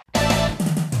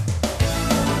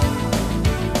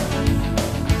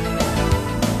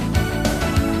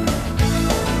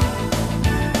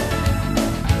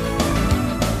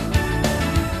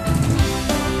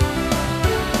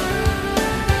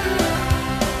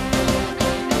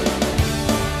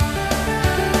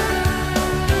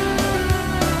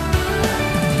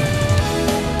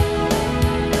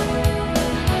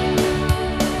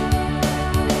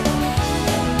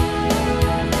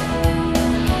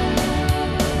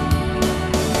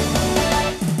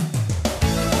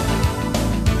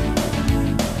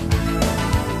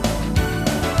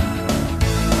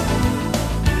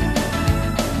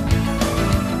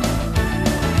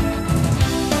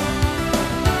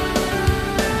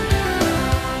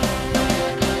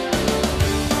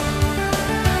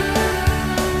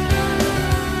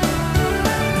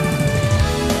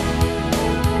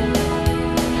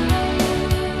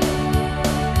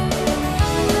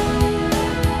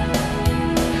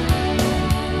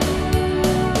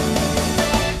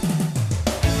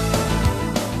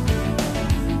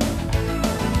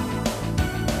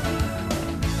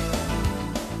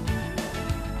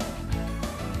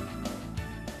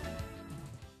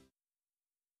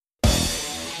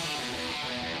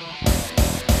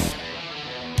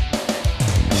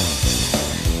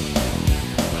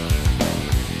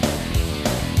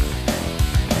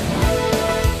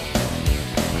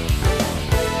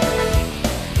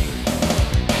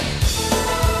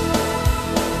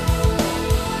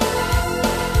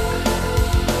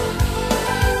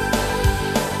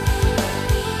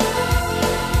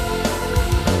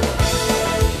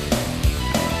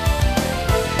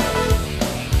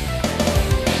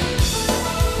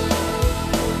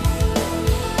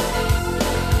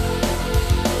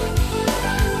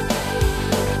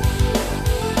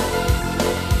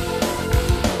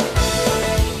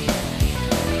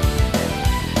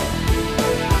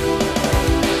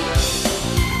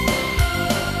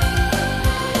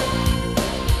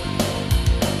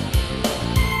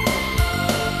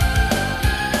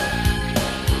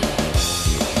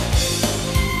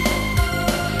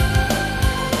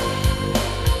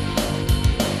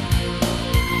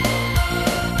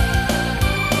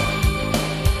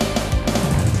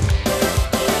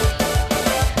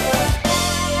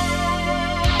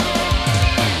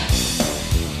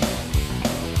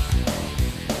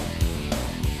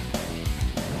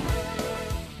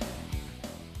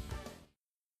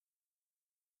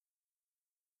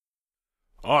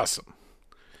 Awesome.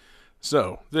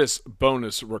 So, this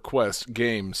bonus request,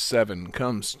 Game 7,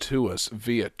 comes to us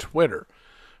via Twitter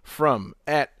from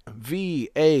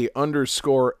 @VA_S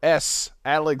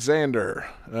Alexander,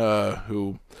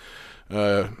 who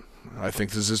I think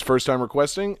this is his first time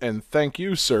requesting, and thank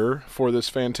you, sir, for this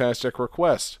fantastic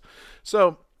request.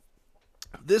 So,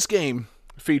 this game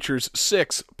features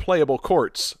 6 playable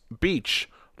courts: beach,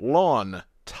 lawn,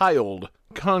 tiled,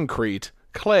 concrete,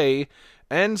 clay,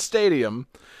 and stadium.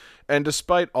 And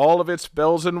despite all of its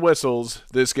bells and whistles,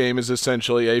 this game is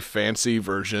essentially a fancy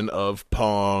version of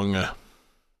Pong.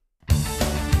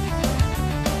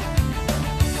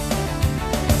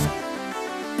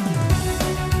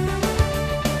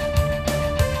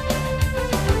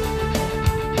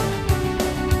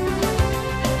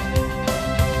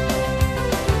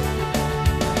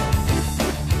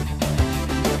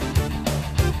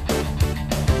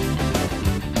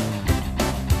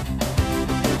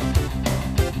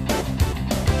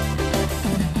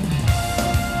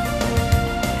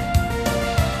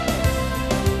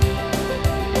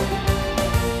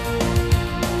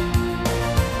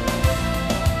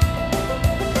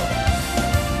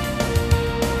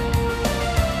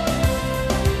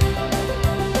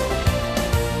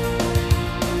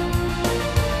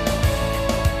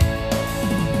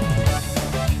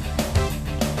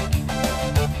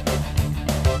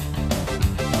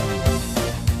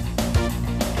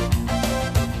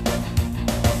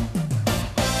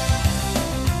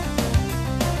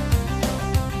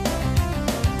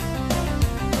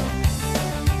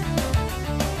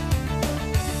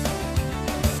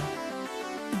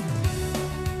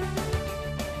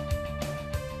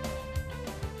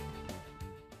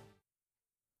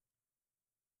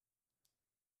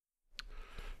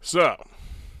 So,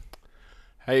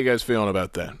 how you guys feeling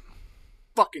about that?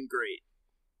 Fucking great.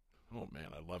 Oh man,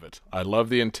 I love it. I love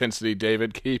the intensity,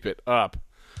 David. Keep it up.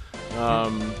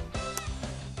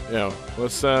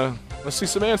 Let's see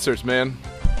some answers, man.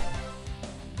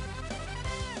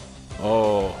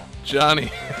 Oh, Johnny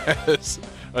has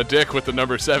a dick with the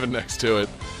number 7 next to it.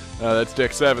 That's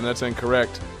Dick 7. That's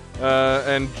incorrect.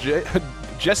 And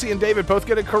Jesse and David both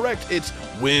get it correct. It's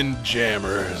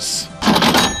Windjammers.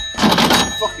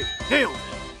 Fucking nailed it.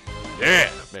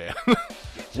 Yeah, man.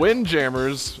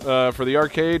 Windjammers for the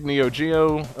arcade, Neo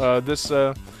Geo.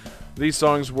 These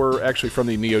songs were actually from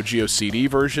the Neo Geo CD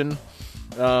version,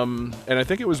 and I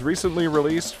think it was recently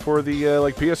released for the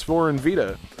PS4 and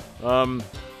Vita.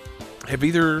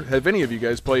 Have any of you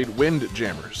guys played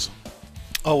Windjammers?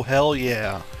 Oh hell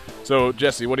yeah! So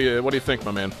Jesse, what do you think, my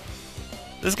man?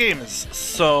 This game is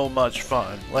so much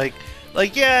fun.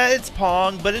 Like yeah, it's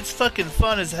Pong, but it's fucking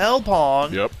fun as hell,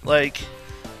 Pong. Yep. Like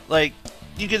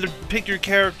you get to pick your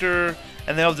character,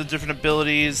 and they all have the different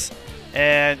abilities,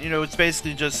 and it's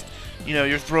basically just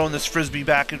you're throwing this frisbee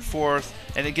back and forth,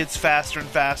 and it gets faster and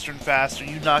faster and faster.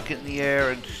 You knock it in the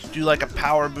air and do like a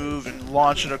power move and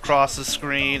launch it across the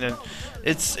screen, and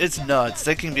it's nuts.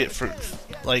 They can get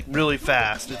really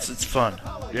fast. It's fun.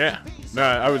 Yeah. No,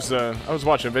 I was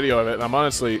watching a video of it, and I'm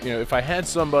honestly, if I had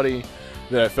somebody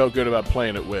that I felt good about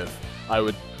playing it with, I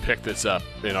would pick this up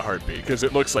in a heartbeat, because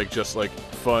it looks like just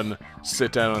fun,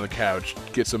 sit down on the couch,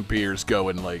 get some beers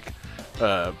going,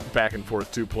 back and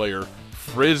forth 2-player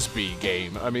frisbee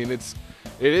game. I mean, it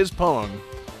is Pong.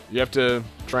 You have to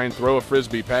try and throw a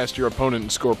frisbee past your opponent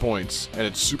and score points, and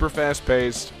it's super fast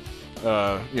paced.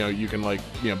 You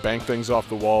can bank things off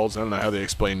the walls. I don't know how they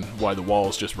explain why the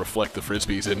walls just reflect the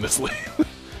frisbees endlessly.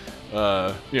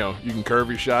 You can curve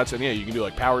your shots, and you can do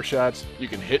power shots. You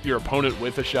can hit your opponent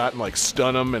with a shot and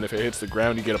stun them, and if it hits the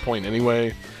ground, you get a point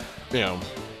anyway.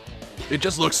 It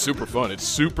just looks super fun. It's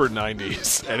super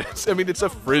 90s, and it's a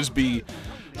frisbee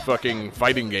fucking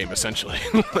fighting game essentially.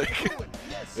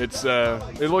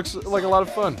 It looks like a lot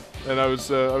of fun, and I was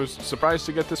surprised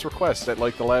to get this request at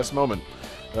the last moment.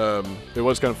 It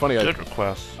was kind of funny. Good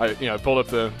request. I pulled up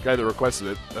the guy that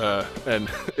requested it, and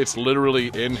it's literally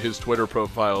in his Twitter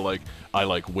profile, I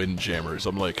like Windjammers.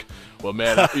 I'm like, well,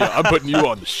 man, I'm putting you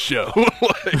on the show.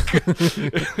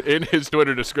 In his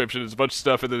Twitter description, it's a bunch of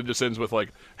stuff, and then it just ends with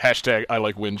hashtag I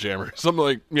like Windjammers. I'm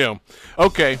like,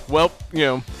 okay, well,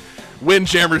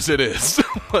 Windjammers it is.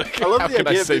 I love how the can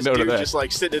idea I of say this no to dude that? just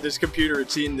sitting at his computer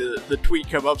and seeing the tweet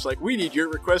come up. It's like, we need your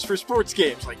request for sports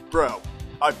games. Bro,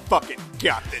 I fucking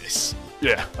got this.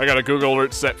 Yeah, I got a Google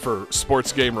alert set for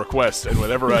sports game request, and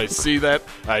whenever I see that,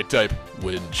 I type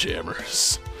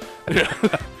Windjammers.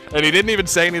 And he didn't even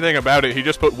say anything about it. He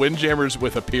just put Windjammers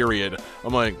with a period.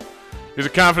 I'm like, he's a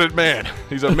confident man.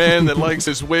 He's a man that likes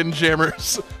his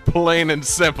Windjammers plain and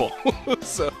simple.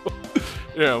 So,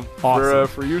 Awesome.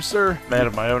 for you, sir, Man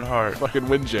of my own heart. fucking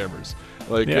Windjammers.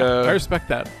 Like, Yeah, I respect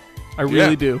that. I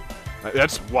really yeah. do.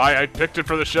 That's why I picked it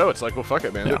for the show. It's like, well, fuck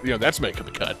it, man. Yeah. You know, that's making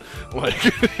the cut. Like,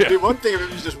 yeah. Dude, one thing if it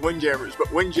was just Windjammers,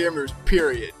 but Windjammers,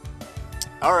 period.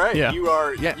 All right, Yeah.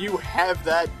 you have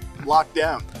that locked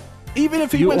down. Even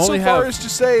if he You went so only far have- as to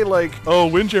say, like, oh,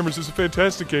 Windjammers is a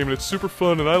fantastic game and it's super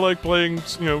fun and I like playing,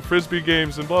 you know, Frisbee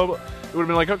games and blah, blah, it would have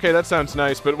been like, okay, that sounds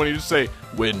nice. But when you just say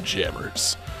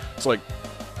Windjammers, it's like,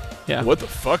 Yeah. what the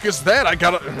fuck is that? I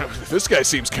gotta. This guy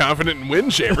seems confident in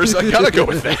Windjammers. I gotta go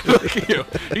with that. Like, you know,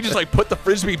 he just like put the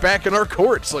Frisbee back in our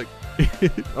courts. Like,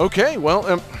 okay, well,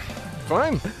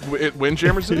 fine.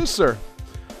 Windjammers it is, sir.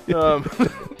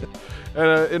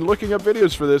 And in looking up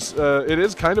videos for this, it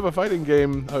is kind of a fighting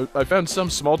game. I found some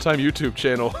small-time YouTube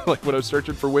channel, like when I was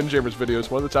searching for Windjammers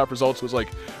videos, one of the top results was like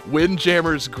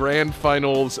Windjammers Grand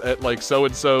Finals at like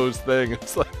so-and-so's thing.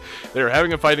 It's like they were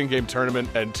having a fighting game tournament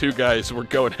and two guys were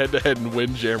going head-to-head in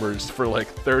Windjammers for like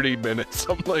 30 minutes.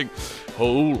 I'm like,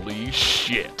 holy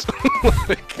shit.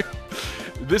 Like,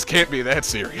 this can't be that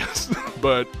serious.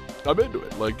 But I'm into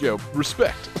it. Like, you know,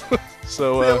 respect.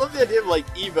 So, I love the idea of like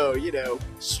Evo, you know,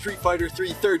 Street Fighter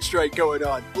 3 Third Strike going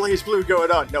on, Blaze Blue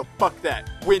going on. No, fuck that.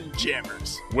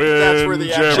 Windjammers. That's where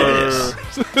the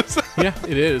action is. Yeah,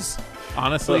 it is.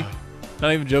 Honestly,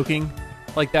 not even joking.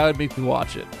 Like, that would make me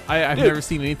watch it. I've Dude. never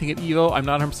seen anything at EVO. I'm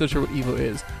not 100% sure what EVO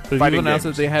is. But if Fighting EVO announced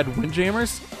games. that they had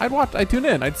Windjammers, I'd tune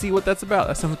in. I'd see what that's about.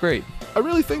 That sounds great. I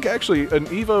really think actually an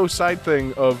Evo side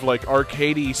thing of like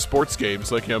arcadey sports games,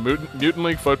 like, you know, Mutant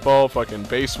League Football, fucking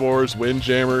Base Wars,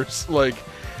 Windjammers, like,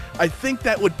 I think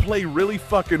that would play really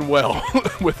fucking well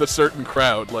with a certain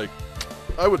crowd. Like,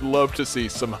 I would love to see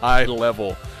some high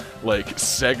level, like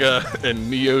Sega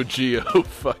and Neo Geo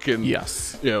fucking,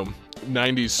 Yes. you know,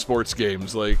 90s sports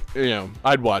games. Like, you know,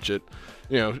 I'd watch it.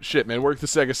 You know, shit, man, work the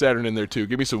Sega Saturn in there too.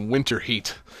 Give me some Winter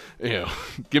Heat. You know,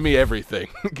 give me everything.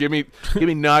 give me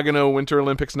Nagano Winter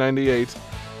Olympics '98.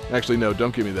 Actually, no,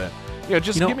 don't give me that. You know,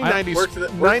 just You know, give me I- 90s, Work the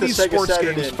 90s Sega sports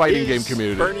Saturn games, in fighting is game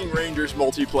community. Burning Rangers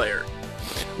multiplayer.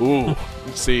 Ooh,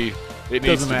 see, it needs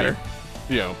Doesn't to matter.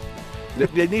 be. You know,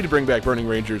 they need to bring back Burning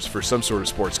Rangers for some sort of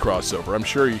sports crossover. I'm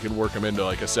sure you can work them into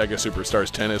like a Sega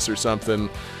Superstars Tennis or something.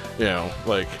 You know,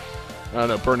 like, I don't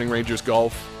know, Burning Rangers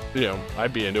Golf. You know,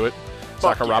 I'd be into it.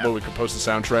 Fuck Sakuraba, yeah. we could post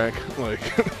the soundtrack. Like,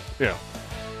 you know,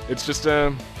 it's just,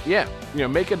 yeah, you know,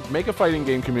 make a fighting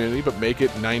game community, but make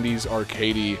it 90s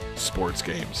arcadey sports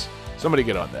games. Somebody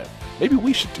get on that. Maybe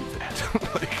we should do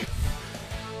that. Like,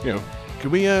 you know, can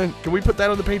we put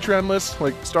that on the Patreon list?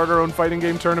 Like, start our own fighting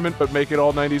game tournament, but make it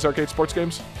all 90s arcade sports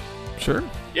games? Sure.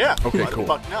 Yeah. Okay, why cool.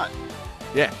 The fuck not?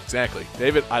 Yeah, exactly.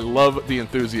 David, I love the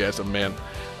enthusiasm, man.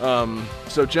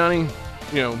 So, Johnny,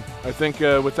 you know, I think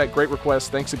with that great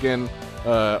request, thanks again,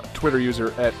 Twitter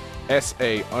user at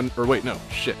or wait, no,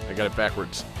 shit, I got it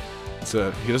backwards. It's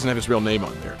he doesn't have his real name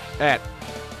on there. At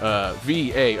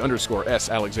VA_S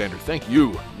Alexander. Thank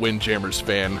you, Windjammers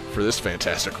fan, for this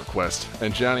fantastic request.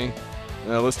 And Johnny,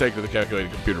 let's take it to the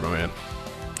calculating computer, my man.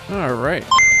 All right.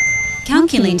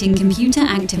 Calculating computer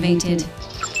activated.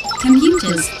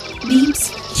 Computers.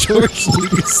 Beeps. George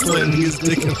Lucas slamming his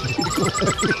dick in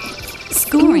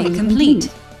Scoring complete.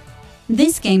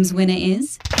 This game's winner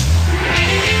is...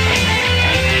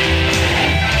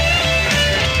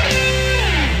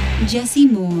 Jesse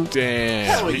Moore. Damn.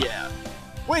 Hell yeah.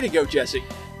 Way to go, Jesse.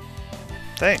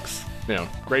 Thanks. You know,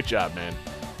 great job, man.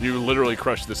 You literally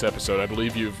crushed this episode. I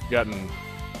believe you've gotten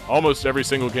almost every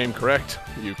single game correct.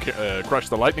 You crushed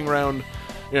the lightning round.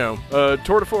 You know,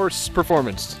 tour de force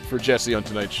performance for Jesse on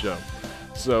tonight's show.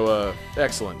 So,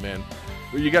 excellent, man.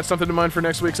 You got something in mind for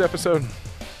next week's episode?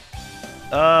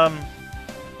 How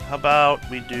about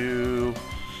we do...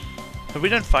 Have we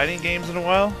done fighting games in a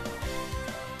while?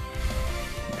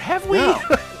 Have we? No,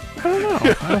 I don't know.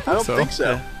 I don't think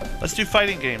so. Let's do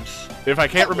fighting games. If I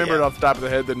can't Hell remember it yeah. off the top of the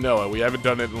head, then no, we haven't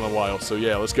done it in a while. So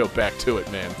yeah, let's go back to it,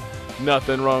 man.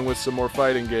 Nothing wrong with some more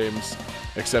fighting games,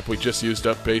 except we just used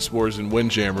up Base Wars and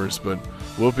Windjammers, but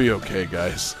we'll be okay,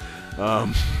 guys.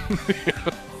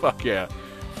 Fuck yeah.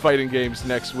 Fighting games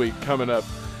next week coming up.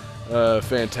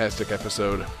 Fantastic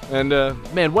episode. And,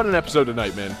 man, what an episode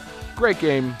tonight, man. Great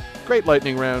game, great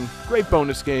lightning round, great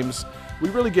bonus games. We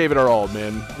really gave it our all,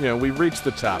 man. You know, we reached the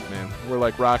top, man. We're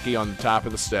like Rocky on the top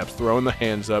of the steps, throwing the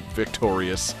hands up,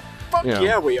 victorious. Fuck You know.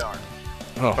 yeah, we are.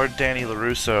 Or Danny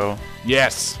LaRusso.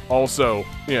 Yes, also,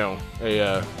 you know,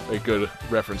 a good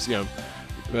reference. You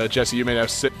know, Jesse, you may now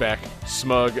sit back,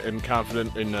 smug and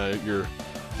confident in your,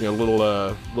 you know,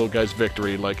 little guy's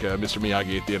victory, like Mr.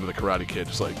 Miyagi at the end of the Karate Kid.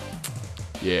 Just like,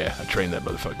 yeah, I trained that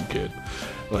motherfucking kid.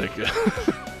 Like,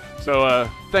 So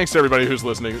thanks to everybody who's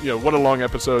listening. What a long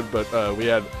episode, but we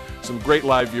had some great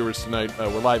live viewers tonight.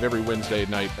 We're live every Wednesday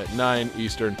night at 9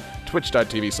 Eastern,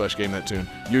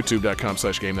 twitch.tv/GameThatTune,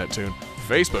 youtube.com/GameThatTune,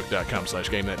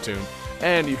 facebook.com/GameThatTune,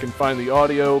 and you can find the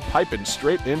audio piping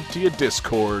straight into your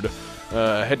Discord.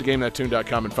 Head to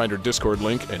GameThatTune.com and find our Discord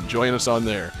link and join us on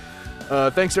there.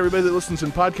 Thanks to everybody that listens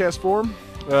in podcast form.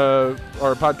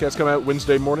 Our podcasts come out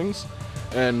Wednesday mornings,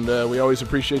 and we always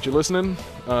appreciate you listening.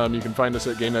 You can find us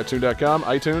at GameThatTune.com,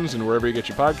 iTunes, and wherever you get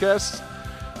your podcasts.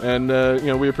 And,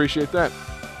 we appreciate that.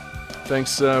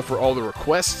 Thanks for all the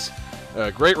requests.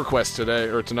 Great requests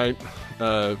tonight.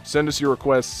 Send us your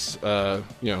requests, at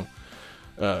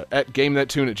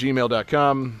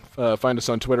GameThatTune@gmail.com. Find us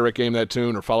on Twitter at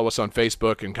GameThatTune, or follow us on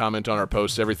Facebook and comment on our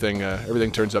posts. Everything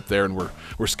turns up there, and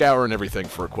we're scouring everything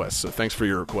for requests. So thanks for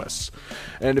your requests.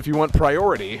 And if you want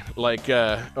priority, like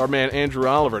our man Andrew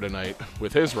Oliver tonight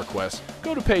with his request,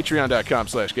 go to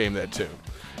Patreon.com/GameThatTune.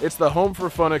 It's the home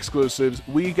for fun exclusives.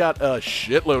 We got a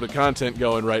shitload of content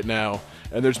going right now,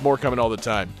 and there's more coming all the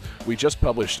time. We just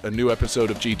published a new episode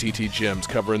of GTT Gems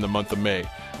covering the month of May.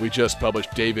 We just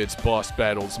published David's Boss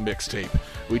Battles mixtape.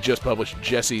 We just published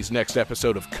Jesse's next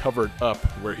episode of Covered Up,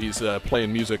 where he's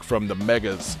playing music from the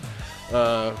Megas.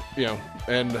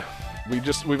 And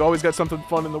we've always got something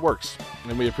fun in the works,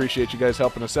 and we appreciate you guys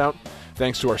helping us out.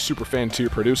 Thanks to our super fan tier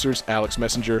producers, Alex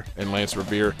Messenger and Lance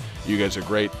Revere. You guys are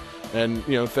great. And,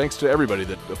 thanks to everybody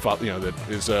that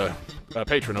is a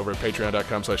patron over at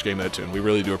patreon.com/GameThatTune. We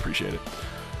really do appreciate it.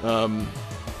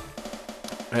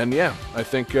 And yeah, I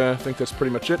think that's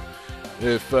pretty much it.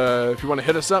 If you want to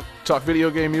hit us up, talk video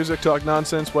game music, talk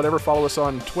nonsense, whatever, follow us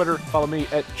on Twitter. Follow me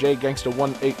at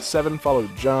JGangsta187. Follow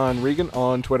John Regan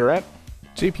on Twitter at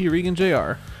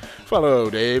JPReganJR. Follow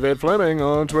David Fleming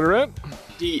on Twitter at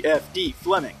DFD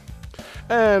Fleming.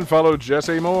 And follow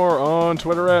Jesse Moore on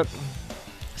Twitter at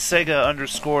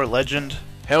Sega_legend.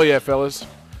 Hell yeah, fellas.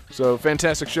 So,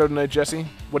 fantastic show tonight, Jesse.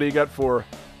 What do you got for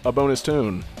a bonus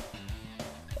tune?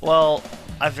 Well,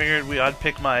 I figured I'd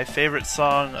pick my favorite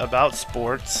song about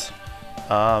sports.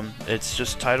 It's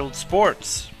just titled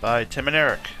Sports by Tim and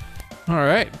Eric. All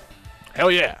right. Hell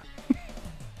yeah.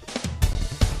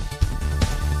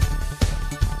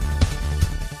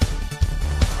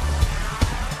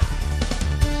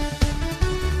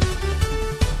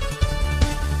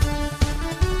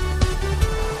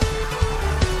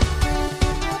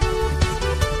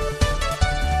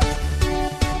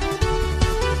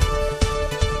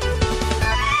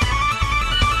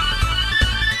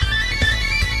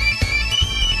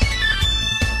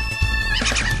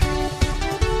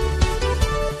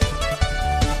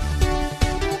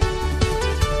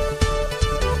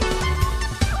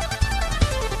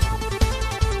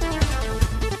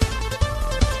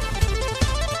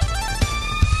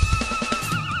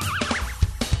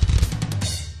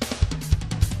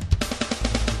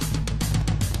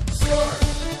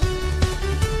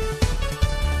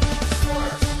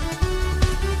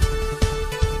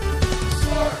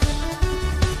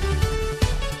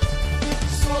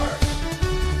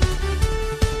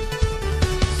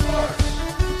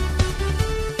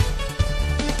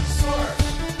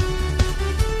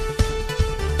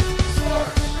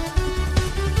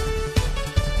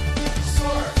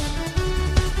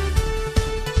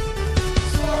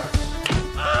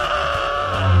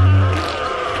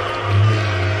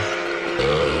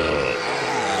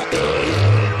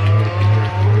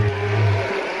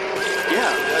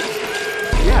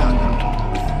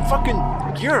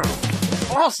 You're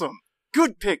awesome.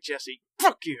 Good pick, Jesse.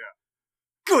 Fuck you.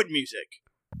 Good music.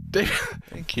 David,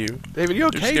 Thank you. David, you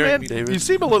okay, scaring man? me, David. You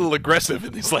seem a little aggressive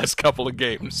in these last couple of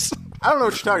games. I don't know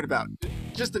what you're talking about.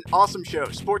 Just an awesome show.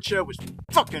 Sports show was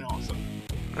fucking awesome.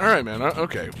 All right, man.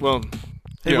 Okay. Well,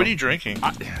 Hey, what are you drinking?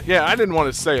 I didn't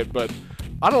want to say it, but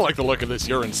I don't like the look of this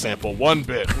urine sample one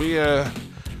bit. We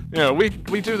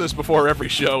do this before every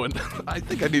show, and I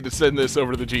think I need to send this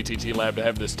over to the GTT lab to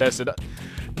have this tested.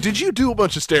 Did you do a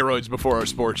bunch of steroids before our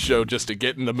sports show just to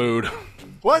get in the mood?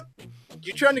 What?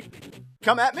 You trying to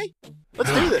come at me?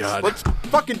 Let's do this. God. Let's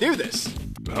fucking do this.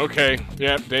 Okay.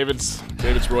 Yeah, David's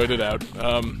roided out.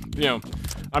 I'm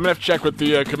gonna have to check with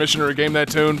the commissioner of Game That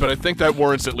Tune, but I think that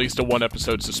warrants at least a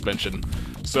 1-episode suspension.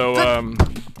 So,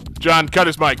 John, cut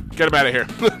his mic. Get him out of here.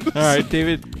 All right,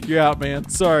 David, you're out, man.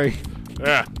 Sorry.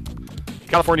 Yeah.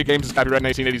 California Games is copyright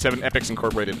 1987, Epics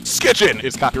Incorporated. Skitchin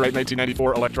is copyright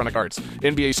 1994, Electronic Arts.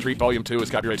 NBA Street Volume 2 is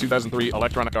copyright 2003,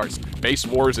 Electronic Arts. Base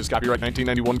Wars is copyright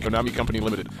 1991, Konami Company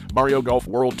Limited. Mario Golf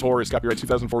World Tour is copyright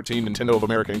 2014, Nintendo of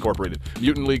America Incorporated.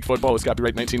 Mutant League Football is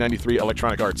copyright 1993,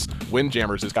 Electronic Arts.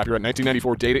 Windjammers is copyright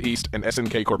 1994, Data East and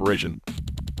SNK Corporation.